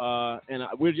 And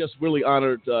we're just really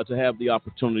honored to have the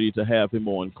opportunity to have him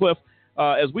on. Cliff,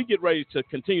 as we get ready to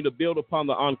continue to build upon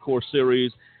the encore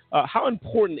series, how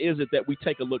important is it that we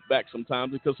take a look back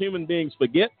sometimes? Because human beings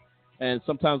forget, and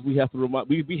sometimes we have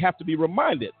to be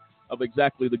reminded of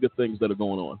exactly the good things that are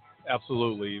going on.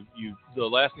 Absolutely. The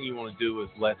last thing you want to do is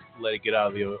let it get out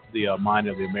of the mind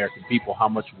of the American people how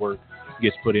much work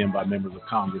gets put in by members of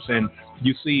Congress. And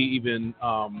you see even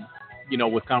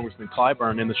with Congressman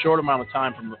Clyburn, in the short amount of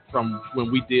time from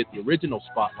when we did the original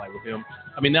spotlight with him,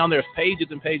 I mean, now there's pages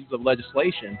and pages of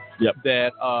legislation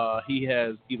that he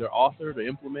has either authored or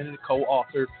implemented,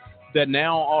 co-authored, that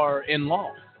now are in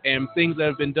law, and things that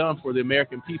have been done for the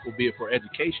American people, be it for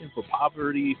education, for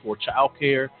poverty, for child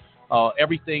care,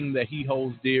 everything that he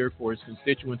holds dear for his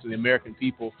constituents and the American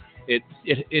people.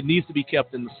 It needs to be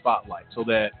kept in the spotlight so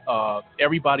that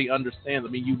everybody understands.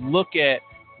 I mean, you look at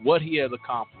what he has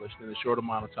accomplished in a short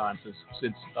amount of time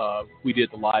since we did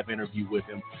the live interview with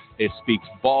him. It speaks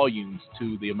volumes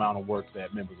to the amount of work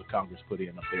that members of Congress put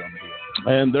in up there on the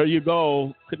Hill. And there you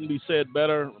go. Couldn't be said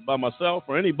better by myself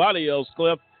or anybody else,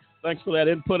 Cliff. Thanks for that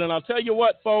input. And I'll tell you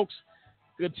what, folks,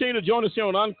 continue to join us here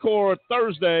on Encore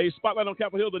Thursday. Spotlight on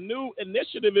Capitol Hill, the new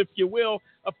initiative, if you will,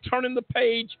 of turning the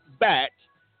page back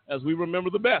as we remember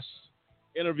the best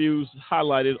interviews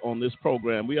highlighted on this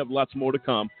program. We have lots more to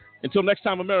come. Until next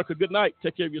time, America, good night.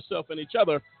 Take care of yourself and each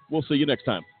other. We'll see you next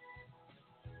time.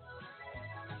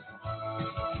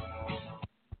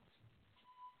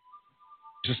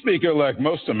 Mr. Speaker, like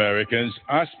most Americans,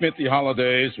 I spent the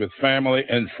holidays with family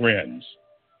and friends,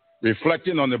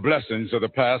 reflecting on the blessings of the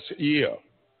past year.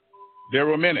 There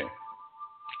were many.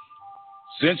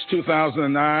 Since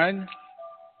 2009,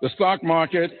 the stock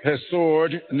market has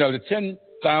soared nearly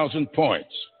 10,000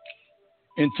 points.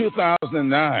 In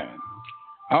 2009,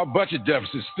 our budget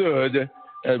deficit stood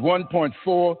at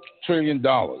 $1.4 trillion.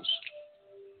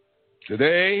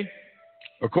 Today,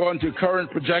 according to current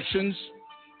projections,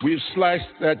 we've slashed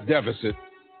that deficit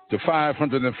to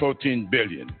 $514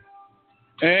 billion.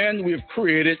 And we've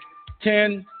created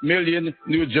 10 million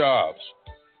new jobs,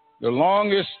 the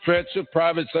longest stretch of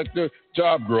private sector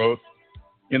job growth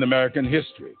in American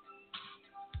history.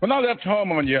 When I left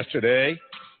home on yesterday,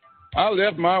 I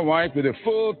left my wife with a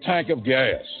full tank of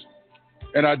gas,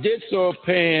 and I did so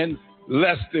paying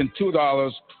less than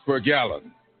 $2 per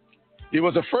gallon. It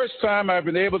was the first time I've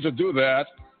been able to do that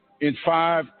in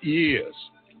 5 years.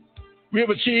 We have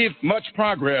achieved much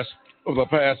progress over the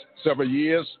past several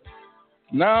years.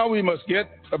 Now we must get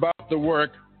about the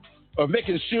work of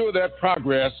making sure that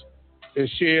progress is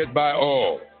shared by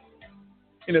all.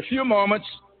 In a few moments,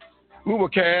 we will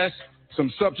cast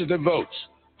some substantive votes.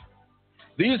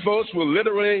 These votes will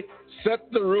literally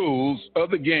set the rules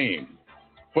of the game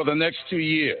for the next 2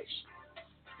 years.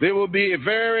 They will be a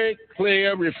very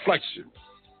clear reflection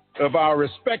of our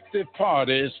respective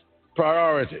parties'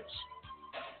 priorities.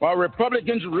 While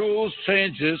Republicans' rules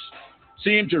changes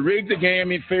seem to rig the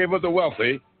game in favor of the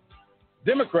wealthy,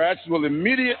 Democrats will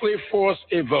immediately force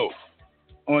a vote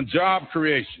on job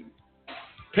creation,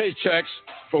 paychecks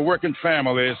for working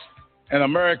families, and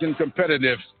American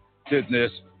competitiveness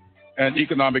and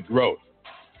economic growth.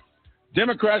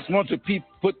 Democrats want to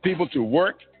put people to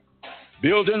work,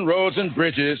 building roads and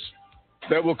bridges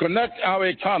that will connect our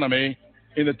economy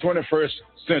in the 21st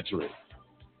century.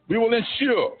 We will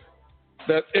ensure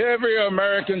that every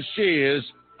American shares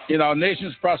in our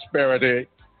nation's prosperity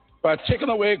by taking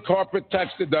away corporate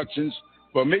tax deductions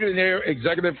for millionaire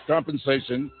executive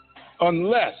compensation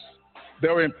unless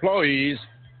their employees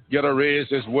get a raise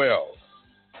as well.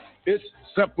 It's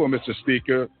simple, Mr.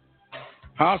 Speaker.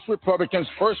 House Republicans'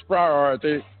 first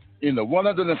priority in the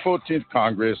 114th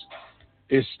Congress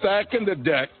is stacking the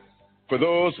deck for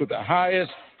those with the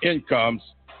highest incomes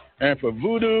and for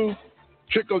voodoo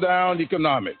trickle-down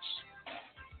economics.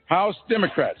 House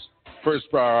Democrats' first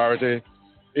priority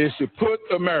is to put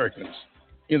Americans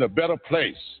in a better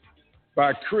place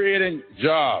by creating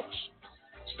jobs,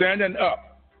 standing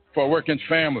up for working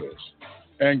families,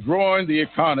 and growing the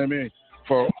economy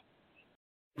for